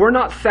 We're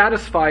not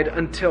satisfied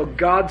until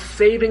God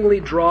savingly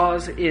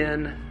draws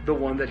in the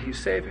one that He's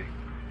saving.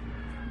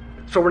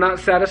 So we're not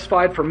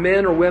satisfied for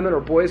men or women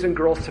or boys and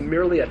girls to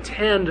merely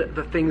attend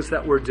the things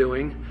that we're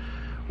doing.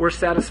 We're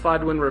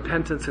satisfied when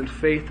repentance and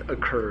faith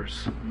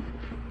occurs.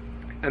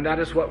 And that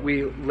is what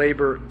we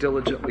labor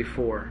diligently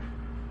for.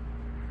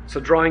 So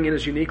drawing in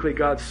is uniquely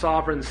God's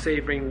sovereign,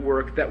 saving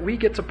work that we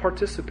get to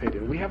participate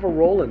in. We have a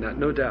role in that,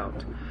 no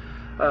doubt.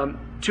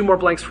 2 more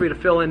blanks for you to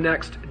fill in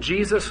next.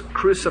 Jesus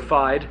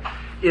crucified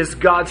is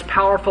God's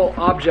powerful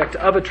object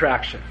of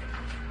attraction.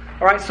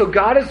 All right, so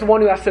God is the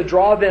one who has to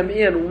draw them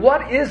in.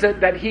 What is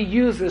it that he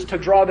uses to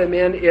draw them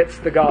in? It's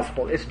the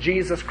gospel. It's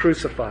Jesus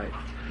crucified.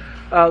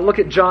 Look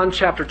at John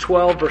chapter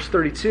 12, verse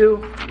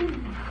 32.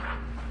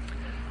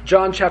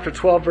 John chapter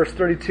 12, verse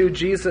 32,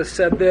 Jesus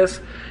said this,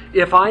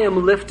 "If I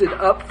am lifted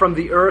up from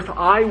the earth,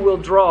 I will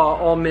draw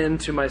all men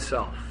to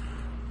myself."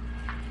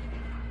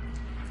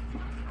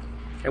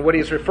 And what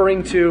he's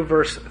referring to,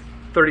 verse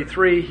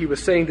 33, he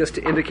was saying this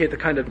to indicate the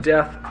kind of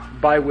death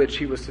by which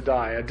he was to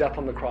die, a death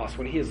on the cross.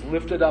 When he is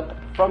lifted up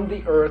from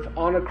the earth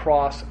on a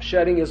cross,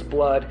 shedding his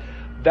blood,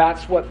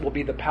 that's what will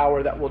be the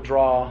power that will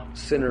draw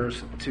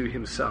sinners to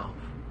himself.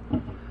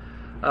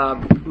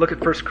 Look at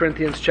 1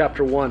 Corinthians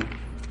chapter 1.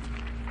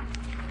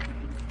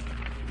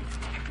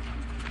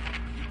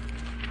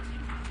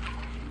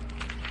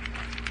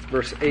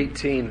 Verse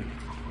 18.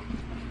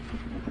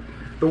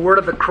 The word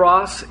of the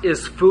cross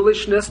is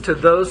foolishness to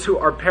those who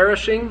are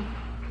perishing,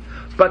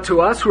 but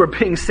to us who are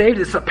being saved,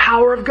 it's the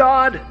power of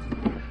God.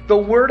 The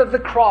word of the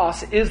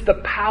cross is the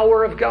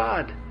power of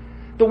God.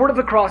 The word of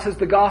the cross is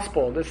the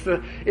gospel.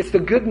 It's the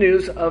good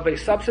news of a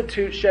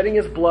substitute shedding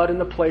his blood in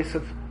the place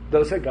of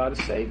those that God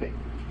is saving.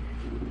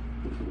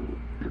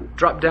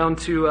 Drop down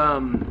to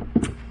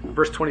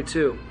verse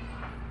 22.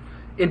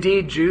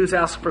 Indeed, Jews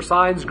ask for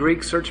signs,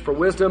 Greeks search for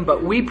wisdom,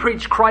 but we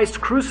preach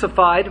Christ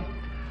crucified.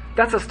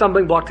 That's a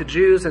stumbling block to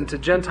Jews, and to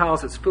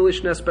Gentiles it's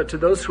foolishness, but to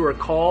those who are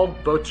called,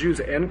 both Jews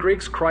and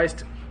Greeks,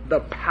 Christ, the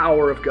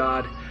power of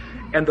God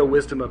and the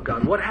wisdom of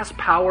God. What has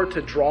power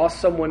to draw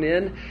someone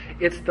in?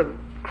 It's the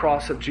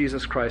cross of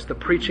Jesus Christ, the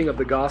preaching of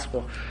the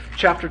gospel.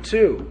 Chapter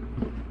 2.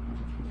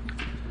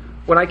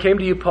 When I came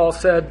to you, Paul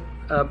said,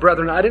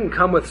 brethren, I didn't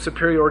come with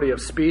superiority of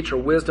speech or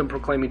wisdom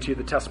proclaiming to you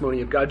the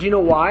testimony of God. Do you know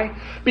why?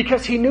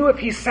 Because he knew if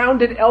he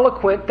sounded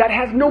eloquent, that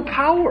has no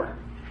power.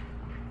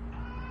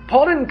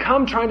 Paul didn't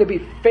come trying to be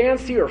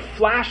fancy or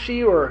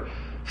flashy or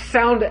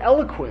sound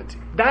eloquent.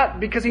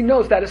 Because he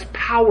knows that is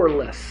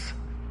powerless.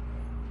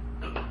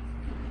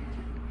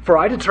 For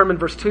I determined,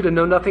 verse 2, to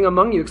know nothing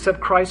among you except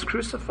Christ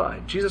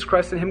crucified. Jesus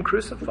Christ and him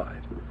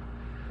crucified.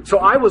 So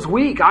I was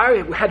weak.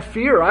 I had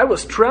fear. I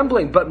was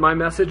trembling. But my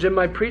message and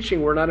my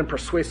preaching were not in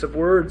persuasive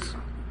words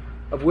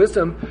of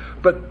wisdom,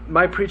 but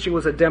my preaching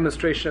was a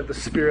demonstration of the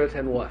Spirit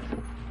and what?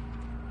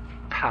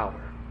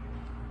 Power.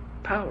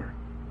 Power.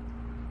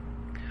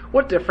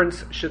 What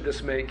difference should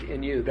this make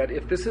in you? That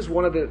if this is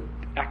one of the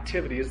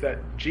activities that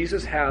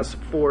Jesus has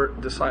for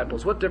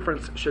disciples, what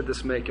difference should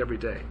this make every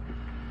day?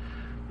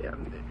 Yeah,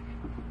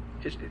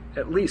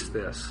 at least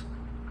this.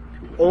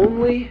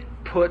 Only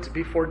put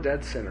before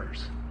dead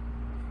sinners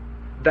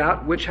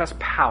that which has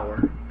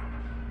power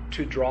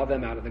to draw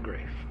them out of the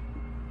grave.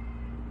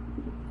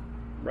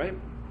 Right?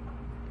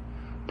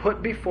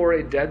 Put before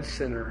a dead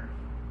sinner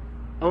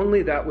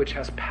only that which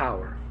has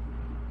power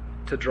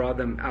to draw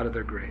them out of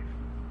their grave.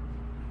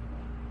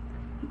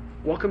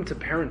 Welcome to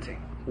Parenting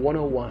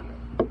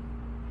 101.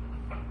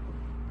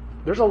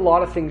 There's a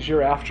lot of things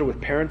you're after with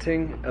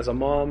parenting as a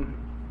mom,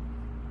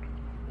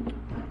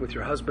 with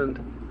your husband.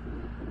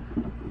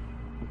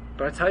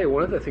 But I tell you,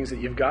 one of the things that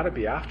you've got to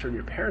be after in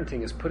your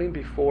parenting is putting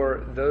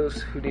before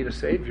those who need a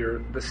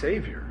Savior, the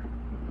Savior.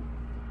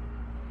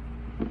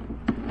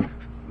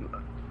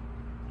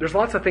 There's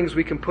lots of things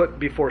we can put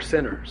before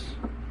sinners.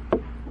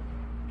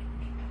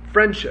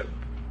 Friendship.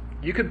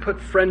 You could put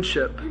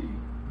friendship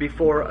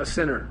before a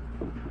sinner.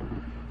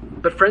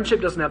 But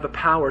friendship doesn't have the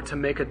power to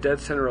make a dead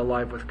sinner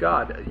alive with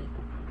God.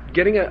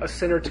 Getting a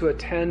sinner to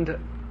attend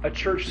a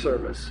church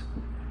service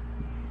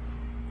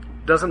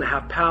doesn't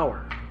have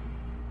power.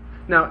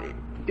 Now,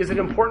 is it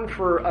important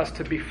for us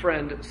to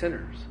befriend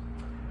sinners?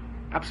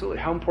 Absolutely.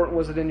 How important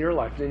was it in your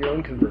life, in your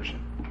own conversion,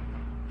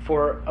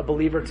 for a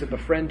believer to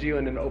befriend you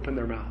and then open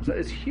their mouths? That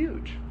is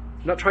huge.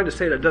 I'm not trying to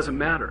say that it doesn't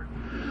matter.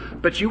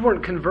 But you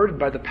weren't converted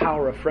by the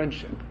power of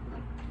friendship.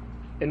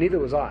 And neither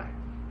was I.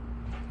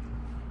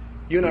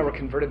 You and I were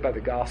converted by the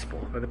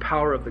gospel, by the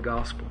power of the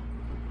gospel.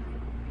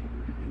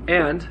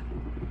 And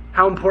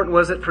how important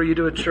was it for you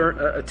to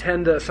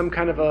attend some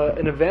kind of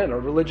an event or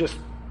religious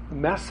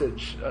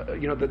message,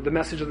 the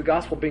message of the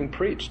gospel being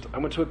preached? I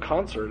went to a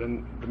concert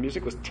and the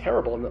music was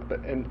terrible,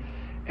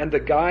 and the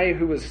guy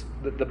who was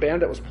the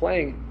band that was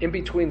playing, in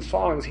between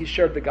songs, he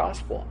shared the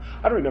gospel.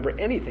 I don't remember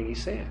anything he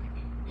sang,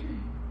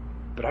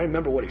 but I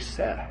remember what he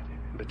said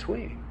in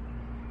between.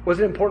 Was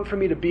it important for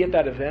me to be at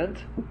that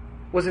event?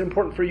 Was it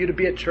important for you to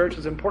be at church?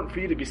 Was it important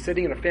for you to be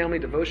sitting in a family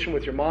devotion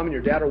with your mom and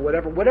your dad or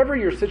whatever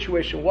your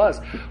situation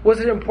was? Was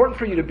it important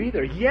for you to be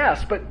there?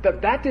 Yes, but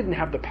that didn't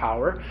have the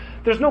power.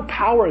 There's no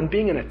power in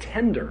being an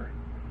attender.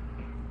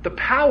 The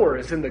power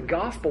is in the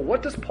gospel.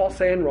 What does Paul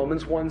say in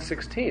Romans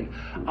 1:16?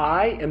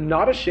 I am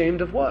not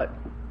ashamed of what?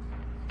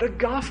 The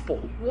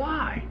gospel.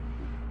 Why?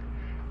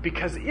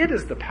 Because it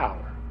is the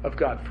power of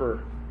God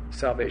for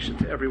salvation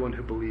to everyone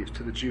who believes,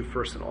 to the Jew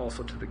first and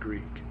also to the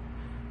Greek.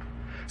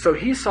 So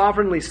he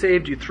sovereignly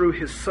saved you through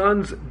his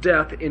son's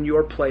death in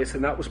your place,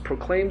 and that was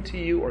proclaimed to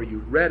you, or you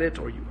read it,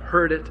 or you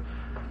heard it.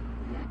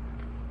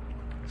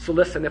 So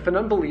listen, if an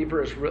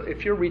unbeliever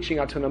if you're reaching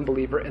out to an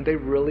unbeliever and they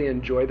really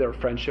enjoy their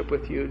friendship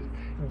with you,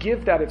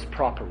 give that its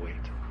proper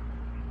weight.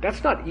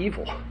 That's not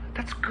evil.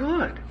 That's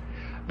good.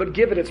 But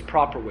give it its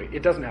proper weight.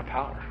 It doesn't have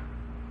power.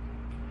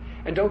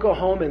 And don't go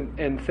home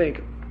and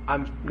think, I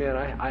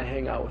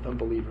hang out with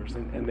unbelievers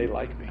and they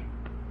like me.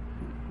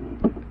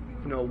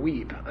 No,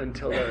 weep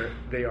until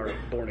they are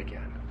born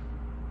again.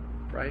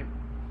 Right?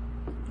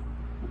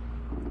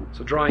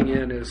 So drawing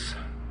in is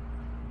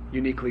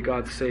uniquely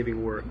God's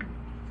saving work.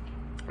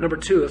 Number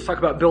 2, let's talk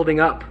about building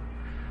up.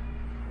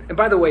 And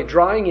by the way,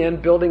 drawing in,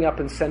 building up,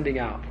 and sending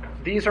out.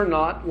 These are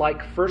not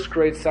like first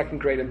grade, second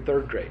grade, and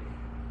third grade.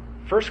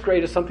 First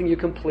grade is something you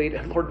complete,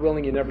 and Lord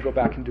willing, you never go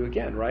back and do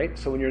again, right?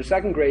 So when you're in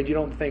second grade, you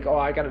don't think,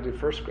 I got to do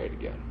first grade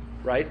again,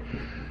 right?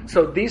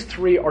 So these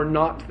 3 are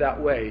not that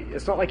way.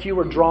 It's not like you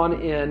were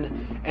drawn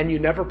in and you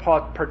never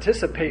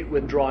participate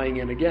with drawing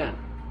in again.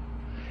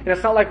 And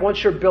it's not like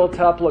once you're built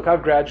up, look,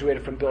 I've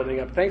graduated from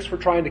building up. Thanks for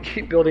trying to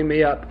keep building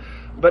me up,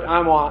 but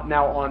I'm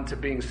now on to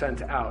being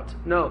sent out.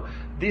 No,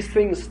 these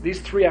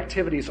 3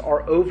 activities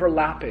are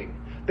overlapping.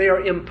 They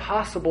are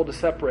impossible to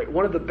separate.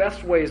 One of the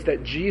best ways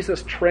that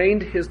Jesus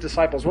trained his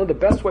disciples, one of the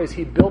best ways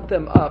he built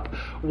them up,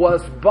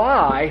 was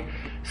by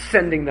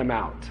sending them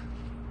out.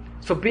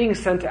 So being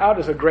sent out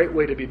is a great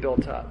way to be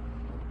built up.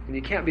 And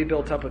you can't be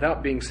built up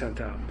without being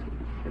sent out,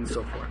 and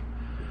so forth.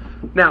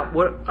 Now,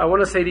 what I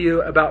want to say to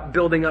you about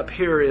building up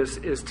here is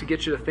to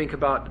get you to think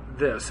about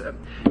this.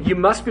 You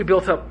must be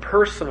built up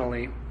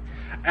personally,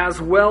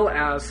 as well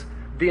as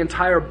the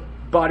entire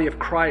body of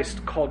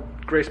Christ called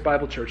Grace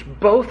Bible Church.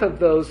 Both of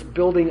those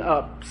building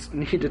ups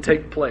need to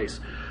take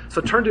place.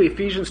 So turn to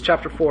Ephesians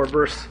chapter 4,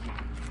 verse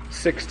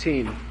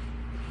 16.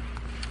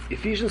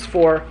 Ephesians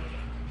 4,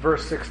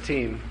 verse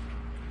 16.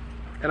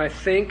 And I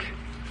think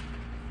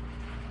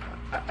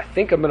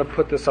I'm going to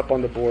put this up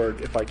on the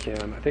board if I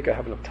can. I think I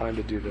have enough time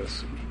to do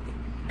this.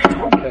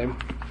 Okay.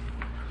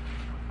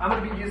 I'm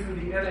going to be using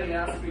the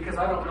NAS because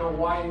I don't know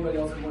why anybody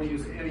else would want to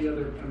use any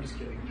other. I'm just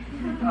kidding.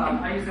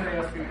 I use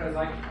NAS because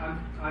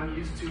I'm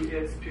used to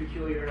its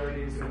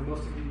peculiarities, and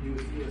most of you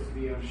use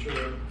ESV, I'm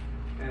sure,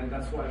 and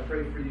that's why I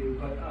pray for you.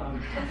 But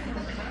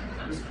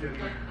just kidding.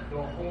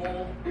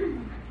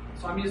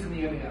 So I'm using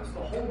the NAS. The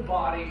whole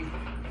body.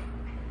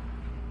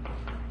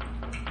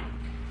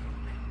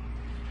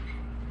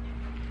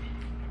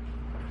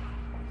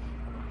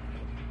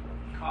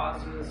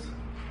 Causes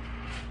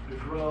the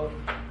growth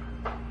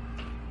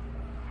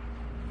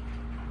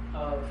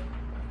of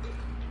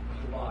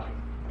the body.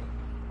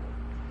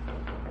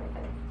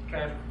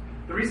 Okay?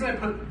 The reason I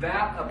put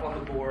that up on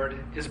the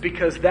board is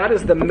because that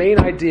is the main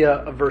idea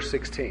of verse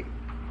 16.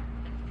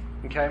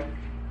 Okay?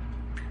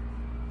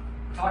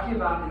 Talking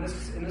about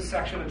in this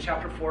section of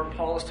chapter 4,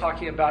 Paul is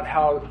talking about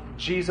how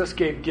Jesus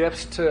gave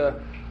gifts to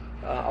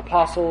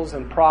apostles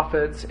and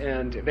prophets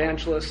and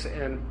evangelists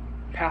and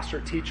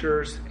pastor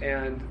teachers,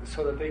 and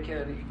so that they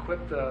can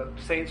equip the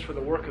saints for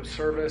the work of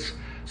service,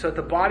 so that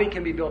the body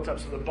can be built up.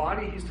 So the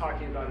body he's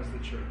talking about is the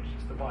church.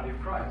 It's the body of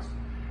Christ.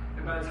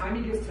 And by the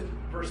time he gets to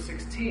verse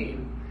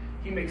 16,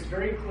 he makes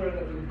very clear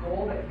that the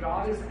goal that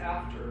God is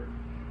after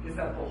is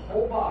that the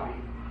whole body,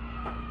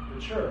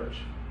 the church,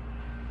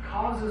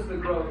 causes the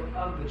growth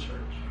of the church.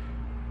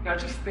 Now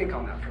just think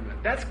on that for a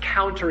minute. That's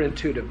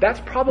counterintuitive. That's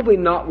probably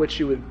not what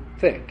you would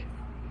think.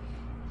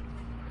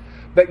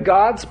 But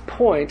God's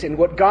point and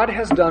what God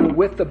has done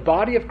with the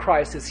body of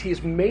Christ is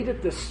he's made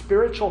it this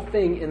spiritual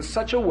thing in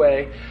such a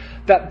way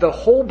that the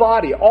whole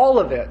body, all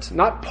of it,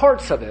 not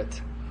parts of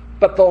it,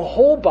 but the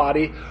whole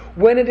body,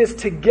 when it is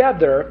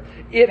together,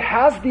 it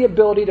has the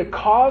ability to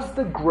cause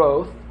the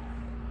growth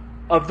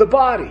of the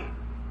body.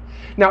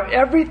 Now,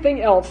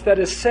 everything else that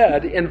is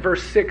said in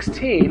verse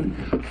 16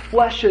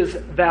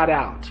 fleshes that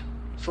out.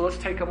 So let's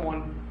take them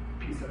one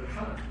piece at a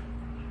time.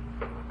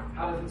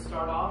 How does it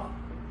start off?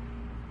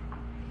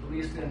 At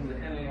least in the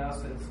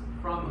NAS, it's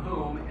from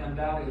whom, and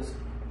that is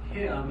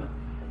him,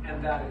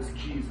 and that is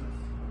Jesus.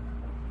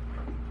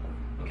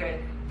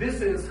 Okay? This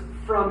is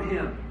from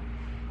him.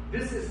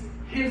 This is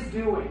his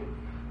doing.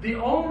 The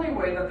only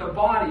way that the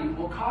body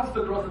will cause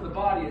the growth of the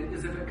body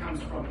is if it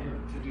comes from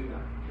him to do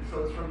that. And so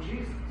it's from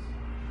Jesus.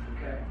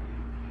 Okay?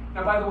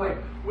 Now, by the way,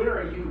 where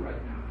are you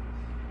right now?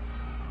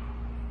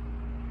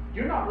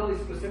 You're not really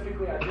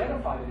specifically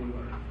identified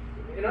anywhere.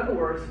 In other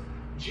words,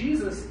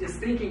 Jesus is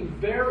thinking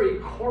very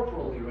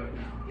corporally right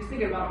now. He's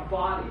thinking about a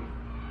body.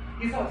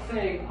 He's not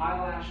saying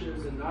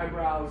eyelashes and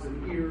eyebrows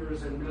and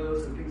ears and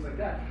nose and things like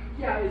that.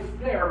 Yeah, it's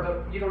there,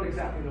 but you don't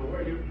exactly know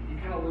where. You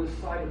kind of lose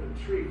sight of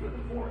the tree for the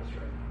forest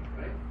right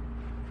now, right?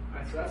 All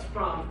right, so that's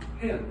from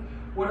him.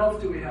 What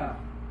else do we have?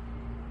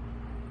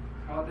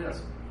 How about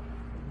this?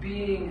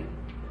 Being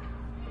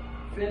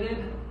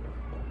fitted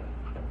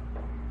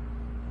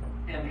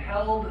and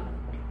held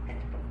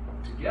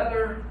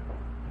together.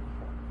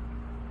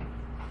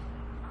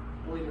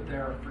 We'll leave it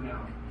there for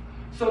now.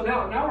 So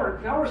now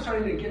we're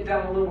starting to get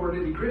down a little more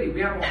nitty gritty.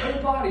 We have a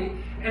whole body,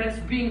 and it's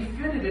being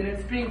fitted and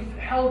it's being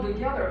held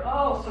together.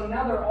 Oh, so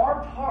now there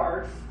are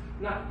parts,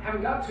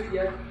 haven't got to it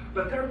yet,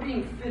 but they're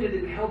being fitted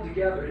and held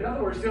together. In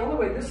other words, the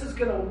only way this is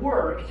going to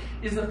work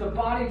is if the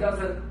body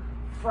doesn't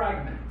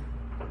fragment.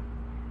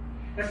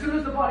 As soon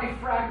as the body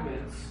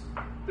fragments,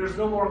 there's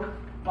no more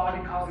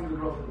body causing the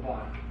growth of the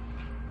body.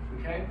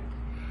 Okay?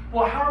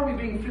 Well, how are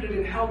we being fitted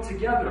and held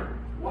together?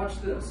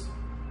 Watch this.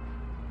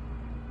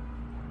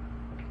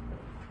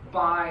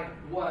 By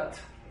what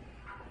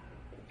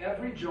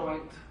every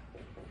joint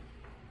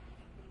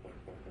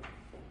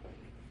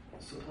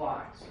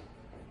supplies.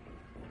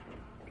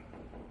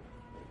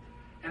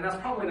 And that's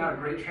probably not a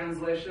great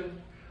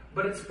translation,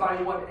 but it's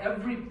by what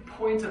every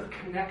point of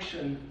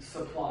connection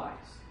supplies.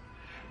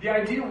 The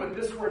idea with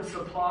this word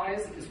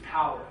supplies is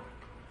power.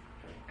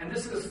 And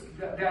this is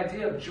the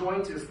idea of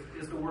joint is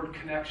the word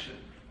connection.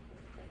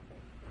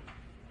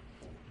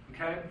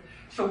 Okay?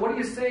 So what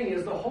he is saying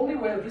is the only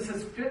way that this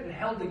is fit and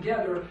held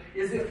together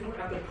is if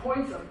at the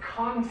points of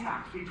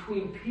contact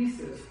between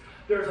pieces,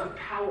 there's a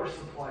power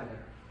supply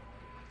there.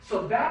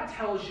 So that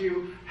tells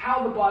you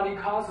how the body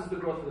causes the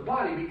growth of the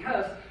body,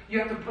 because you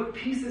have to put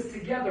pieces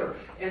together.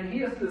 And he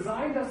has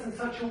designed us in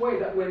such a way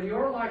that when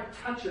your life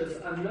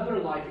touches another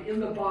life in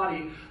the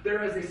body,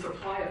 there is a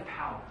supply of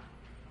power.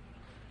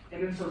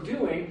 And in so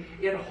doing,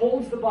 it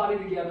holds the body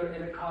together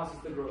and it causes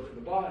the growth of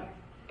the body.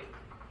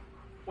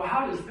 Well,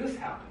 how does this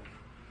happen?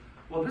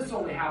 Well, this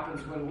only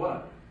happens when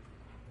what?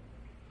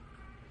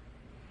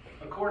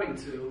 According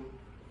to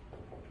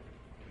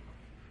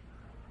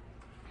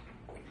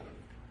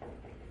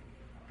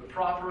the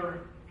proper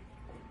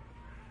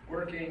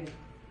working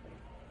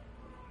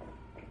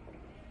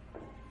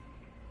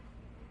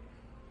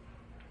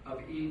of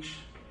each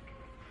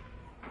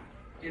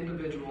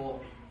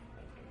individual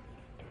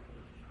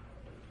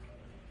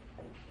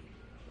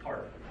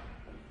part.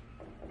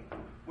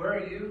 Where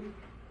are you?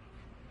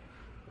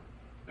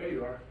 There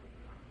you are.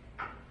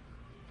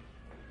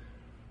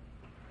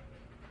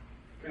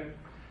 Okay.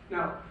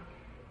 Now,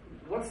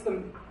 what's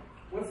the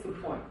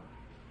point?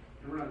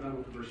 And we're not done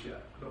with the verse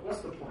yet, but what's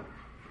the point?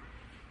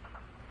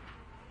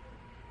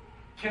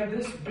 Can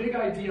this big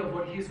idea of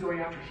what he's going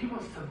after, he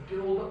wants to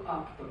build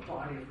up the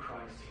body of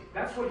Christ.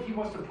 That's what he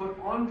wants to put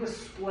on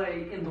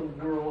display in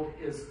the world,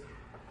 is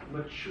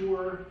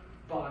mature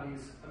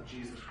bodies of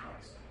Jesus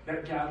Christ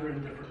that gather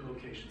in different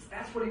locations.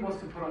 That's what he wants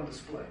to put on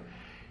display.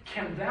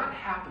 Can that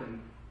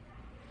happen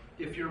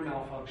if you're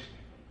malfunctioning?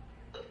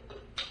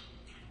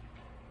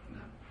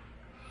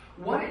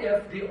 What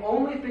if the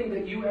only thing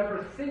that you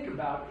ever think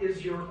about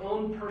is your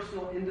own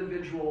personal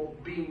individual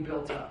being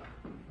built up,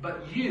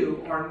 but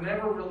you are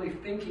never really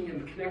thinking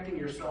and connecting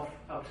yourself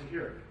up to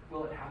here?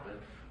 Will it happen?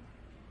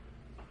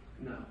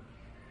 No.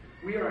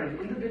 We are an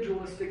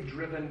individualistic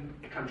driven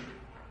country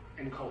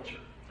and culture.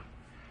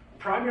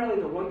 Primarily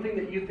the one thing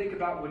that you think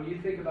about when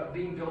you think about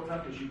being built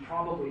up is you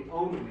probably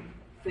only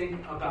think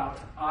about,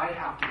 I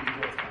have to be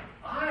built up.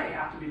 I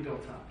have to be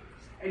built up.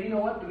 And you know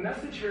what? The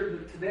message here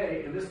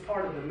today, in this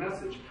part of the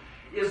message,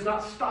 is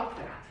not stop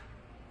that.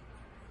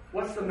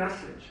 What's the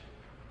message?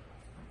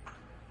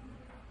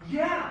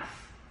 Yes.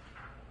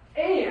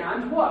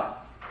 And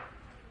what?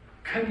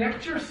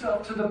 Connect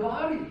yourself to the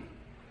body.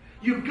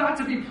 You've got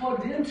to be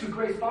plugged into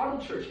Grace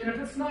Bible Church. And if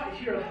it's not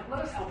here, let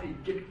us help you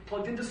get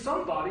plugged into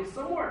somebody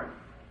somewhere.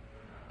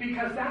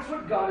 Because that's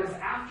what God is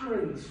after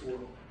in this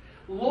world.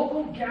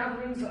 Local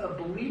gatherings of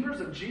believers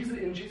of Jesus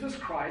in Jesus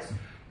Christ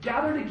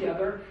gather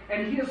together,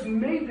 and he has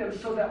made them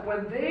so that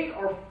when they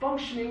are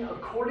functioning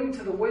according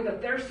to the way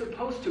that they're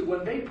supposed to,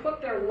 when they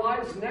put their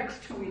lives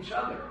next to each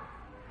other,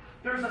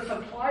 there's a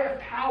supply of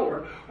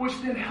power which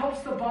then helps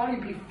the body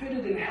be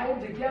fitted and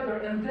held together,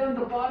 and then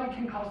the body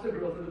can cause the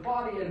growth of the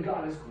body, and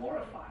God is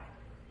glorified.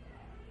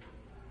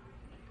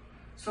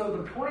 So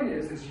the point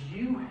is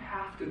you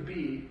have to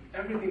be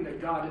everything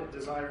that God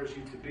desires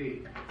you to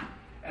be.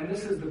 And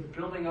this is the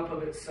building up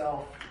of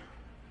itself,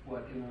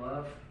 what, in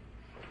love?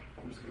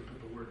 I'm just going to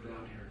put the word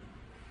down here.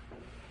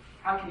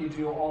 How can you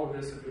do all of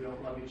this if we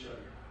don't love each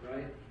other,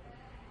 right?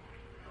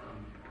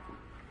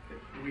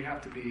 We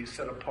have to be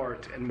set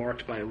apart and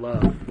marked by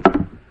love,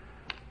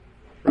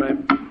 right?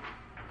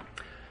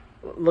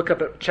 Look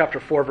up at chapter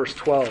 4, verse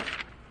 12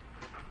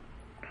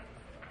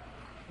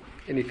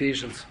 in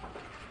Ephesians.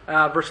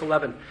 Verse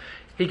 11.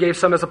 He gave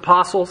some as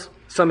apostles,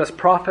 some as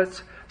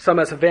prophets, some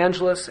as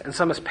evangelists, and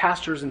some as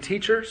pastors and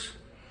teachers.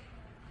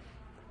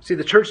 See,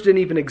 the church didn't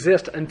even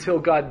exist until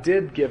God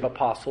did give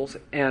apostles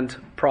and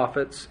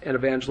prophets and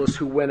evangelists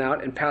who went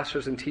out, and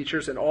pastors and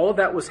teachers, and all of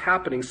that was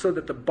happening so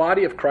that the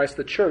body of Christ,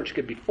 the church,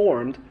 could be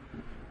formed.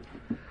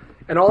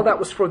 And all of that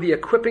was for the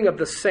equipping of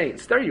the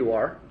saints. There you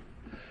are.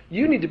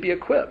 You need to be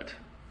equipped.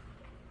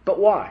 But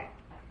why?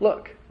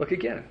 Look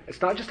again.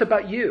 It's not just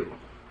about you.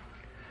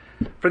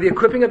 For the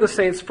equipping of the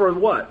saints for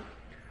what?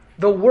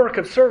 The work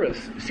of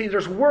service. See,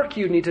 there's work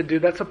you need to do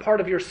that's a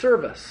part of your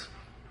service.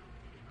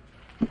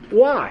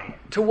 Why?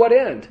 To what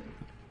end?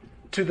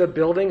 To the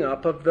building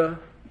up of the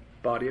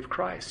body of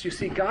Christ. You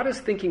see, God is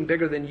thinking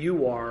bigger than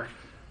you are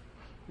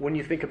when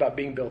you think about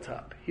being built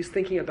up. He's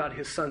thinking about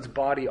his son's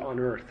body on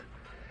earth.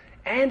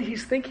 And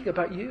he's thinking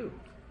about you.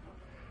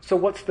 So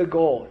what's the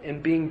goal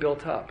in being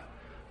built up?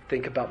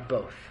 Think about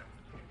both.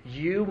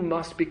 You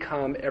must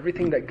become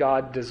everything that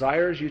God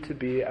desires you to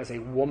be as a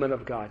woman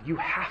of God. You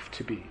have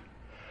to be.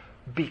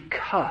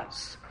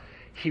 Because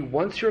he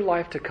wants your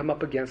life to come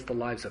up against the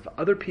lives of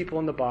other people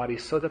in the body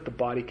so that the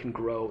body can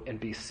grow and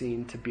be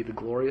seen to be the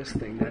glorious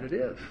thing that it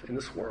is in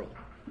this world.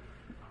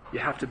 You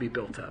have to be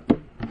built up.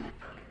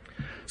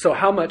 So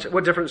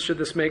what difference should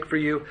this make for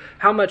you?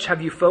 How much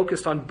have you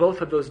focused on both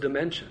of those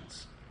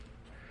dimensions?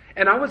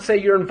 And I would say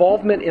your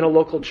involvement in a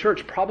local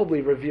church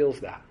probably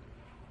reveals that,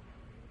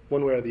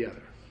 one way or the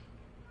other.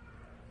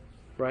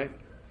 Right?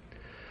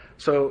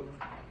 So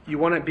you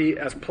want to be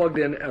as plugged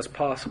in as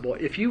possible.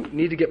 If you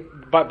need to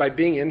get, by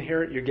being in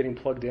here, you're getting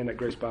plugged in at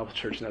Grace Bible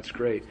Church, and that's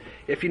great.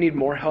 If you need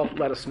more help,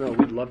 let us know.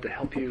 We'd love to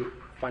help you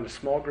find a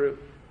small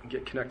group and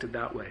get connected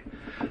that way.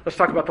 Let's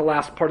talk about the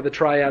last part of the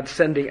triad,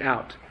 sending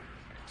out.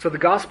 So the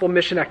gospel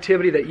mission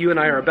activity that you and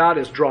I are about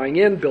is drawing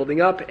in,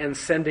 building up, and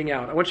sending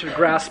out. I want you to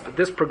grasp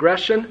this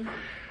progression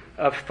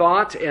of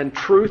thought and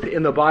truth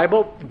in the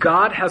Bible.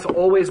 God has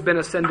always been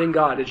a sending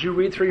God. As you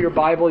read through your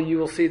Bible, you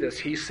will see this.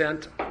 He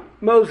sent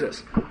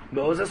Moses.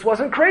 Moses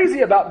wasn't crazy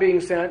about being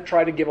sent,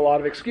 tried to give a lot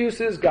of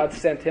excuses. God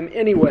sent him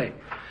anyway.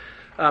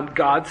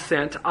 God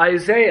sent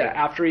Isaiah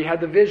after he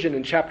had the vision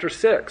in chapter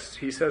 6.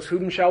 He says,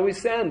 "Whom shall we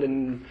send?"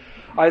 And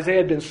Isaiah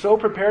had been so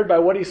prepared by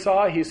what he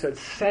saw, he said,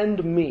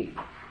 "Send me."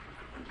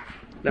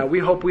 Now, we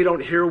hope we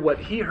don't hear what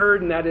he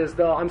heard, and that is,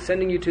 I'm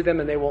sending you to them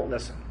and they won't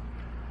listen.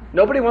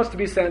 Nobody wants to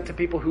be sent to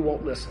people who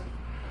won't listen.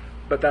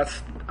 But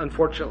that's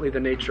unfortunately the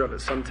nature of it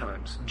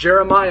sometimes.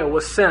 Jeremiah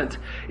was sent.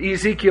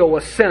 Ezekiel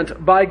was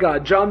sent by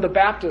God. John the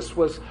Baptist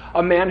was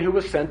a man who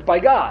was sent by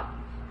God.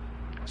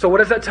 So what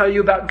does that tell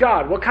you about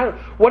God?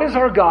 What is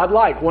our God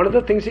like? One of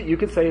the things that you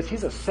could say is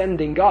he's a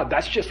sending God.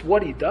 That's just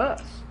what he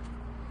does.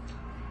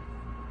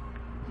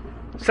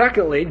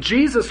 Secondly,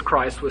 Jesus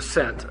Christ was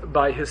sent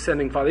by his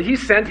sending Father. He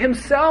sent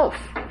himself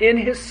in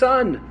his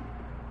Son.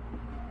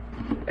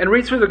 And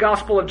read through the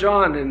Gospel of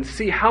John and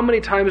see how many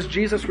times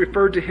Jesus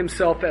referred to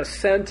himself as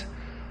sent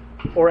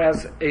or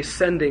as a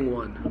sending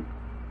one.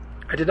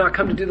 I did not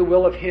come to do the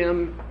will of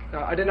him.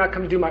 I did not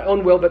come to do my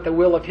own will, but the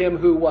will of him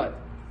who what?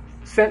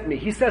 Sent me.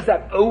 He says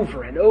that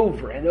over and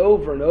over and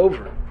over and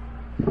over.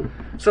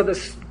 So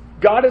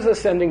God is a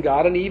sending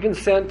God, and he even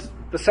sent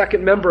the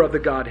second member of the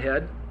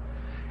Godhead.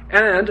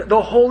 And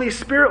the Holy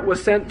Spirit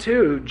was sent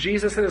too.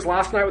 Jesus in his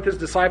last night with his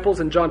disciples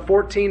in John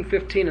 14,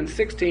 15, and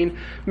 16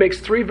 makes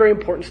three very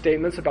important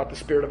statements about the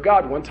Spirit of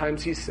God. One time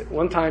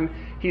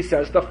he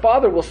says, the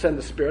Father will send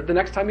the Spirit. The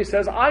next time he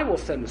says, I will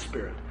send the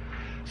Spirit.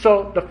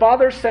 So the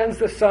Father sends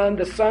the Son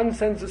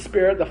sends the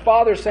Spirit, the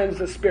Father sends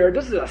the Spirit.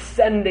 This is a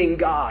sending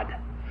God.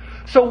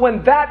 So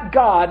when that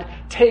God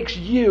takes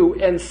you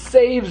and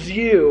saves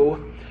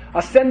you,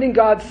 a sending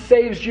God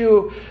saves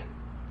you,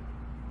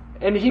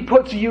 and he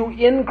puts you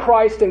in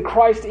Christ and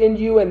Christ in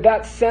you and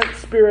that sent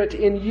Spirit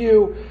in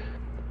you,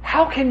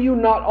 how can you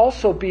not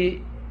also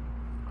be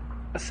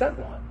a sent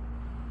one?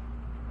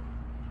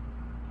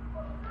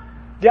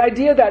 The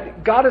idea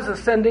that God is a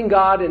sending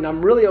God and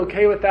I'm really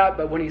okay with that,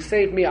 but when he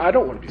saved me, I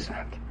don't want to be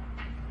sent.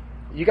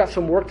 You got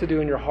some work to do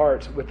in your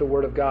heart with the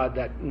Word of God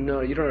that, no,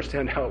 you don't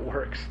understand how it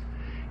works.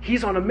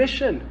 He's on a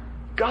mission.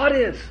 God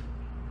is.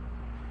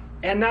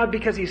 And now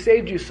because he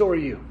saved you, so are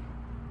you.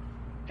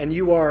 And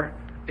you are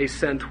a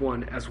sent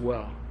one as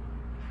well.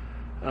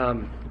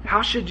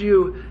 How should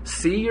you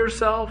see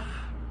yourself?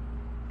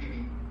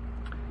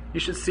 You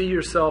should see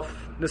yourself.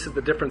 This is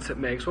the difference it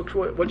makes.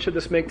 What should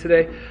this make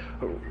today?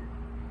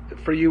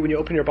 For you, when you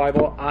open your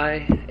Bible,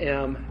 I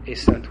am a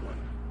sent one.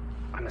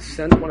 I'm a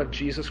sent one of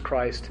Jesus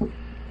Christ.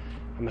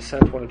 I'm a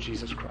sent one of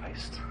Jesus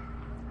Christ.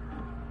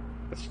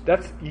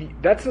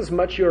 That's as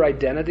much your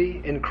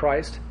identity in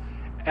Christ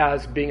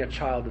as being a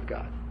child of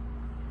God.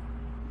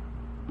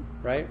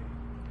 Right?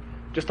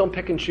 Just don't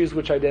pick and choose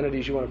which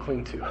identities you want to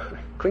cling to.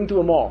 Cling to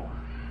them all,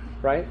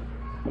 right?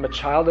 I'm a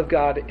child of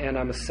God and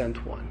I'm a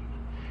sent one.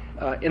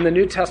 In the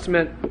New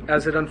Testament,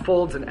 as it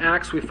unfolds in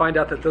Acts, we find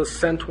out that those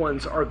sent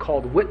ones are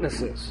called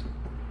witnesses.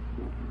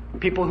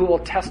 People who will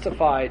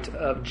testify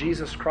of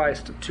Jesus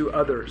Christ to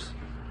others.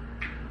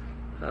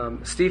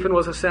 Stephen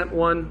was a sent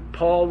one.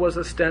 Paul was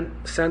a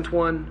sent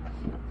one.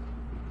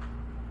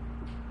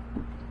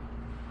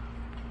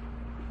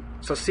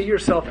 So see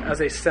yourself as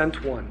a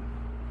sent one.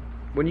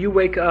 When you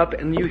wake up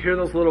and you hear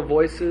those little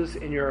voices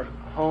in your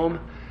home,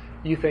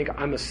 you think,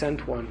 I'm a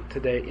sent one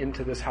today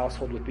into this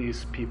household with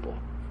these people.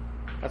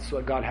 That's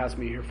what God has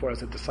me here for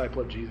as a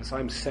disciple of Jesus.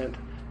 I'm sent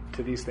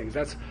to these things.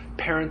 That's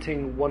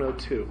parenting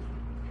 102.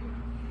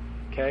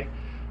 Okay?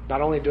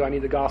 Not only do I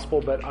need the gospel,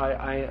 but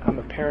I'm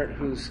a parent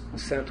who's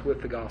sent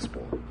with the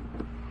gospel.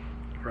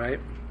 Right?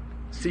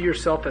 See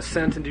yourself as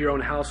sent into your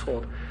own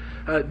household.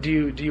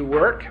 Do you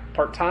work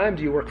part-time?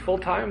 Do you work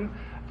full-time?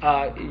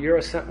 You're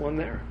a sent one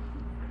there.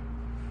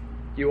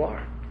 You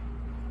are.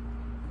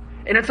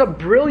 And it's a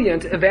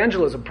brilliant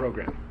evangelism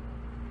program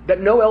that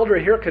no elder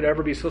here could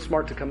ever be so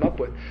smart to come up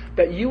with.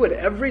 That you would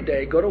every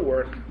day go to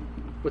work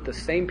with the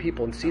same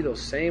people and see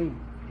those same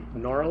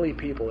gnarly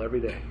people every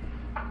day.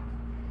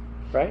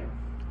 Right?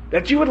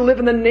 That you would live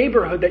in the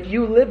neighborhood that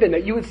you live in,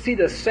 that you would see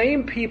the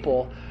same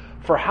people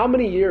for how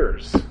many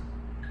years,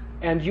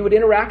 and you would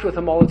interact with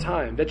them all the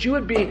time. That you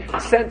would be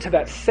sent to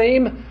that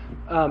same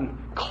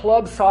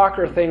club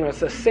soccer thing, it's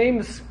the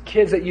same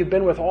kids that you've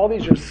been with all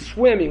these years,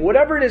 swimming,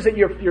 whatever it is that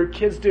your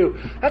kids do.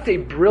 That's a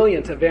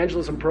brilliant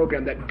evangelism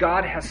program that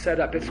God has set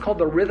up. It's called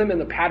the rhythm and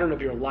the pattern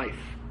of your life.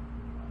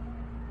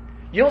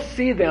 You'll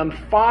see them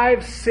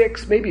 5,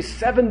 6, maybe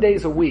 7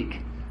 days a week.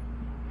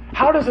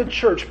 How does a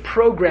church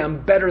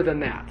program better than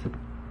that?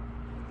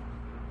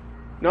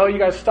 No, you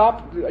guys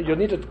stop. You'll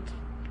need to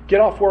get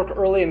off work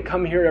early and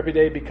come here every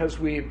day because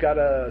we've got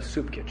a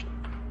soup kitchen.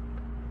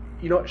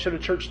 You know, should a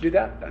church do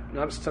that? I'm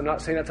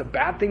not saying that's a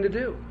bad thing to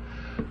do.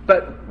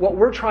 But what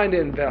we're trying to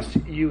invest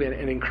you in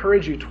and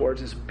encourage you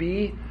towards is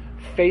be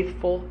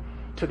faithful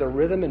to the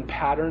rhythm and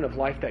pattern of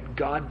life that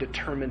God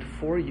determined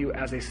for you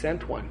as a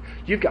sent one.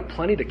 You've got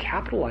plenty to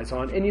capitalize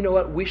on, and you know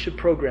what? We should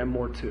program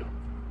more too.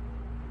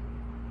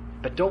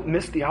 But don't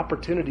miss the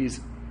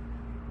opportunities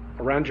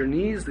around your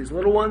knees, these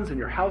little ones in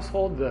your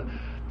household,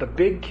 the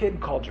big kid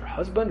called your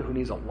husband who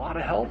needs a lot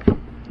of help.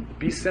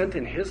 Be sent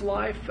in his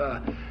life.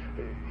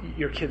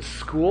 Your kid's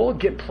school,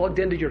 get plugged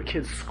into your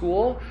kid's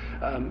school.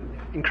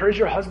 Encourage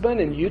your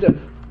husband and you to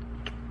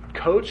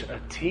coach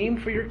a team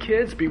for your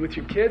kids, be with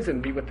your kids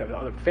and be with the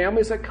other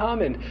families that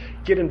come, and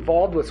get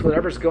involved with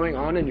whatever's going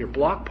on in your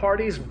block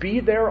parties. Be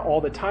there all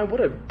the time.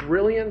 What a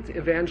brilliant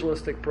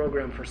evangelistic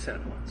program for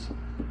sent ones.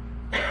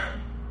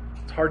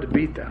 It's hard to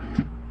beat that.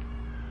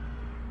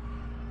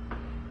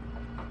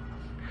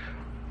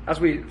 As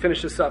we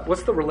finish this up,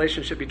 what's the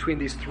relationship between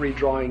these three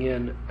drawing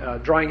in,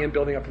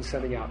 building up, and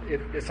sending out?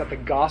 It's that the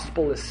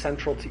gospel is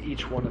central to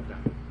each one of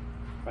them,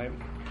 right?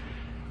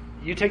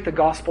 You take the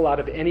gospel out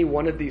of any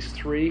one of these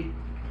three,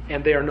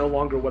 and they are no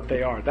longer what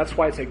they are. That's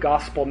why it's a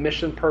gospel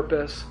mission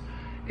purpose.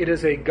 It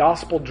is a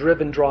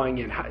gospel-driven drawing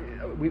in.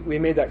 We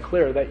made that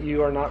clear, that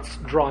you are not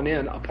drawn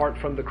in apart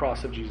from the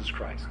cross of Jesus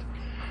Christ.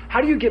 How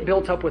do you get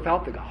built up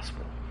without the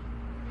gospel?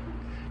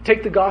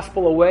 Take the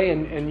gospel away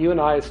and you and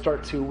I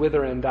start to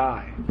wither and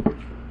die.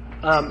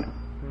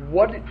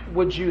 What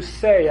would you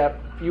say if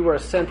you were a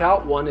sent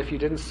out one if you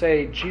didn't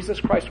say, Jesus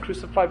Christ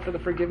crucified for the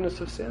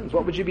forgiveness of sins?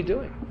 What would you be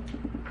doing?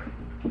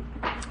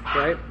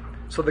 Right?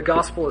 So the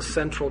gospel is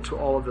central to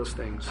all of those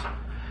things.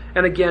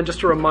 And again,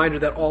 just a reminder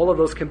that all of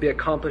those can be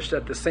accomplished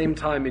at the same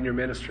time in your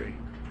ministry.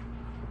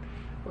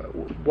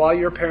 While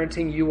you're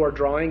parenting, you are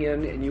drawing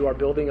in and you are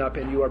building up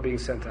and you are being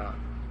sent out.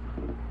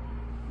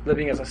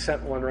 Living as a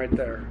sent one right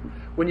there.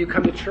 When you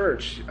come to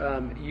church,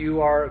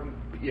 you are,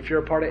 if you're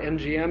a part of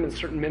NGM and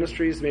certain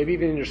ministries, maybe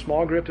even in your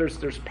small group,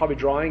 there's probably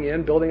drawing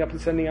in, building up,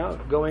 and sending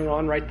out going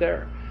on right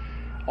there.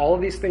 All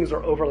of these things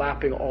are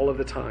overlapping all of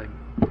the time.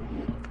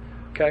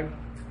 Okay?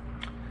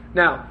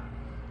 Now,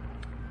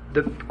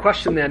 the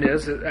question then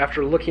is,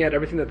 after looking at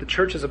everything that the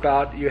church is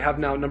about, you have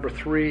now number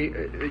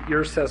 3.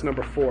 Yours says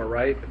number 4,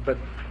 right? But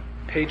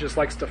Pages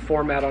likes to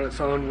format on its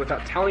own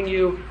without telling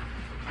you.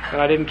 And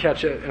I didn't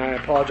catch it, and I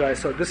apologize.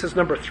 So this is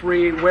number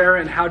 3, where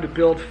and how to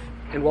build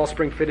and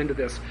Wellspring fit into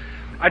this.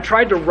 I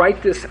tried to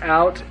write this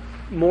out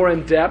more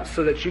in depth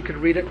so that you could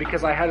read it,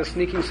 because I had a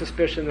sneaking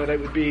suspicion that it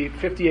would be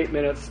 58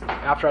 minutes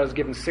after I was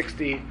given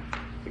 60,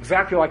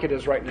 exactly like it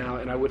is right now,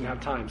 and I wouldn't have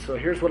time. So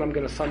here's what I'm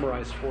going to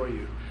summarize for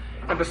you.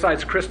 And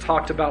besides, Chris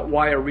talked about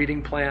why a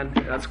reading plan.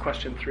 That's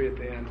question 3 at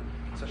the end.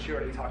 So she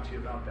already talked to you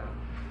about that.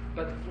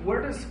 But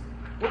where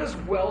does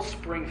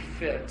Wellspring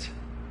fit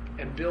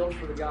and build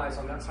for the guys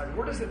on that side?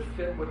 Where does it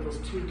fit with those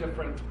 2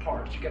 different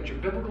parts? You got your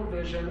biblical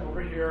vision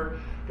over here,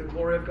 the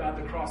glory of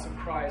God, the cross of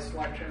Christ,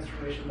 life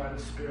transformation by the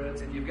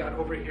Spirit, and you've got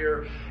over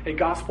here a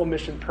gospel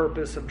mission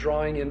purpose of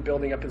drawing in,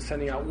 building up, and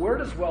sending out. Where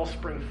does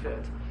Wellspring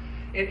fit?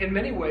 In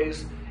many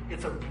ways,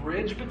 it's a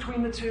bridge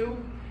between the 2.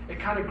 It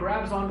kind of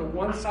grabs onto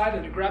one side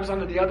and it grabs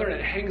onto the other and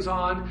it hangs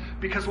on,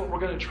 because what we're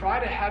going to try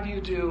to have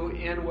you do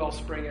in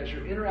Wellspring as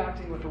you're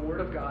interacting with the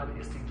Word of God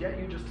is to get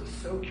you just to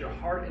soak your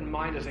heart and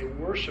mind as a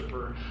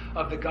worshiper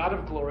of the God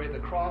of glory, the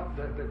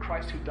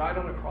Christ who died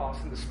on the cross,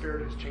 and the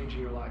Spirit who's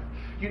changing your life.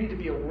 You need to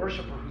be a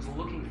worshiper who's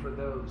looking for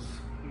those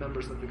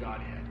members of the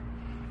Godhead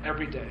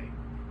every day.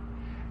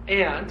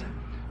 And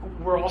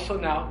we're also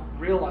now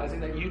realizing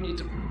that you need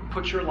to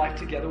put your life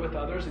together with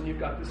others, and you've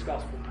got this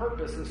gospel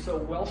purpose. And so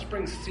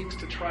Wellspring seeks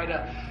to try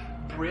to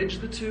bridge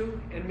the 2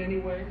 in many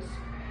ways.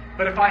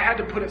 But if I had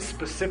to put it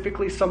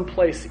specifically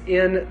someplace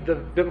in the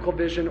biblical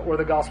vision or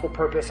the gospel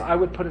purpose, I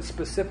would put it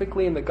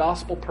specifically in the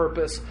gospel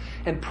purpose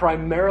and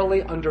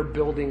primarily under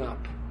building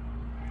up.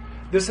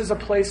 This is a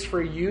place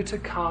for you to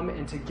come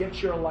and to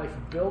get your life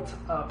built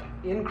up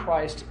in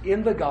Christ,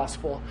 in the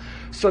gospel,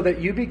 so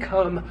that you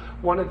become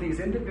one of these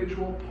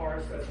individual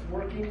parts that's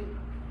working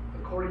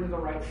according to the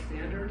right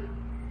standard,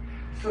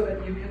 so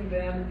that you can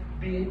then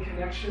be in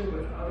connection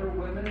with other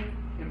women,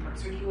 in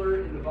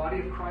particular in the body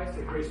of Christ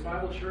at Grace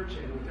Bible Church,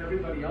 and with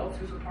everybody else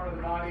who's a part of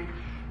the body,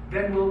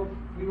 then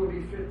we will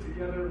be fit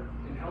together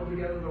and held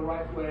together the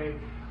right way.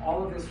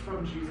 All of this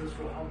from Jesus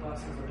will help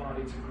us as a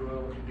body to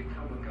grow and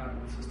become what God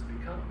wants us to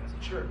become as a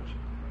church.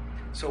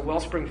 So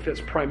Wellspring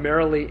fits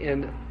primarily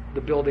in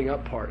the building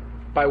up part.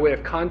 By way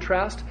of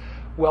contrast,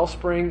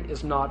 Wellspring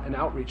is not an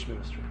outreach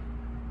ministry.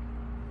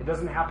 It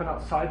doesn't happen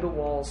outside the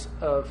walls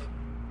of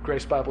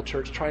Grace Bible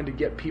Church trying to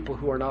get people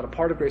who are not a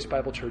part of Grace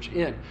Bible Church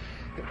in.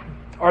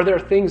 Are there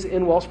things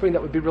in Wellspring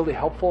that would be really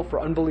helpful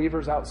for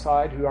unbelievers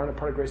outside who aren't a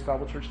part of Grace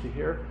Bible Church to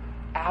hear?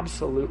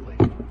 Absolutely.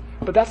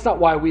 But that's not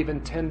why we've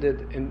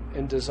intended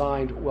and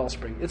designed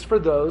Wellspring. It's for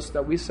those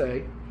that we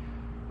say,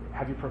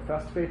 have you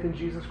professed faith in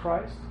Jesus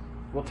Christ?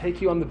 We'll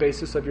take you on the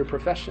basis of your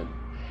profession.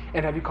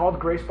 And have you called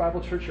Grace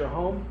Bible Church your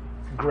home?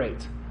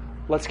 Great.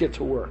 Let's get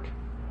to work.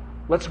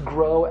 Let's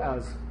grow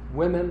as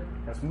women,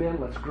 as men.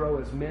 Let's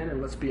grow as men,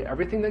 and let's be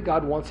everything that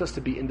God wants us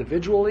to be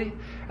individually,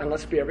 and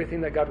let's be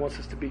everything that God wants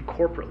us to be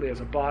corporately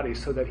as a body,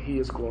 so that He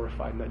is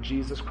glorified and that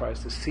Jesus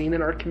Christ is seen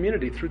in our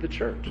community through the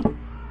church,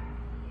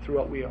 through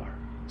what we are.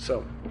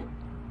 So,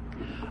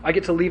 I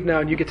get to leave now,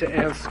 and you get to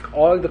ask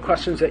all of the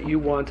questions that you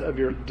want of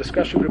your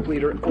discussion group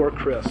leader or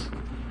Chris.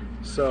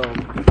 So,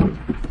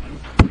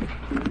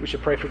 we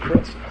should pray for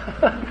Chris.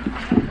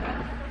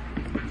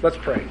 Let's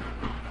pray.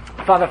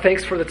 Father,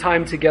 thanks for the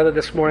time together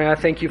this morning. I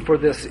thank you for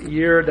this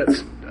year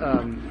that's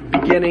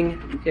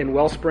beginning in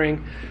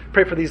Wellspring.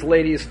 Pray for these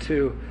ladies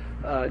to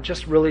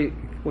just really,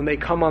 when they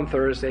come on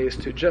Thursdays,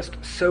 to just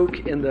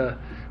soak in the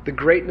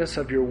greatness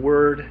of your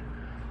word.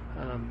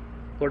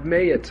 Lord,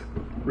 may it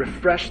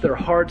refresh their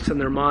hearts and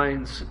their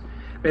minds.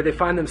 May they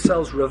find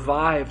themselves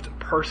revived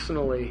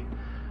personally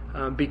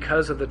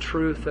because of the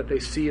truth that they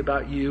see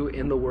about you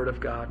in the Word of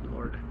God,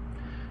 Lord.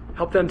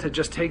 Help them to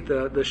just take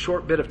the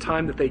short bit of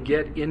time that they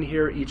get in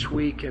here each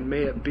week, and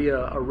may it be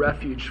a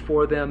refuge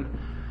for them.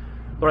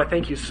 Lord, I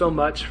thank you so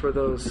much for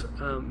those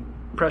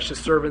precious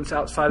servants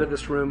outside of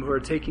this room who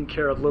are taking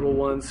care of little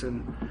ones.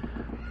 And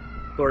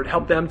Lord,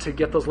 help them to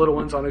get those little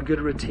ones on a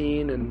good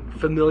routine and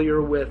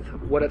familiar with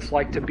what it's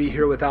like to be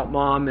here without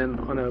mom. And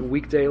on a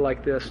weekday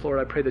like this, Lord,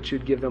 I pray that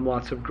you'd give them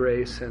lots of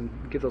grace and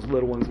give those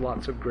little ones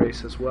lots of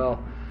grace as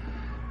well.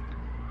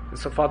 And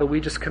so, Father, we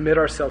just commit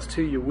ourselves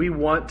to you. We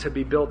want to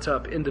be built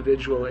up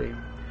individually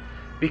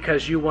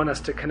because you want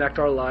us to connect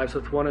our lives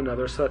with one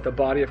another so that the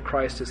body of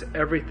Christ is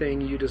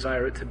everything you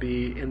desire it to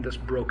be in this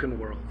broken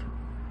world.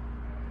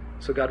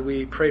 So, God,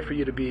 we pray for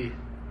you to be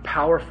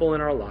powerful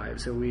in our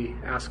lives, and we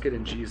ask it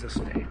in Jesus'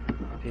 name.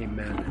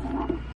 Amen.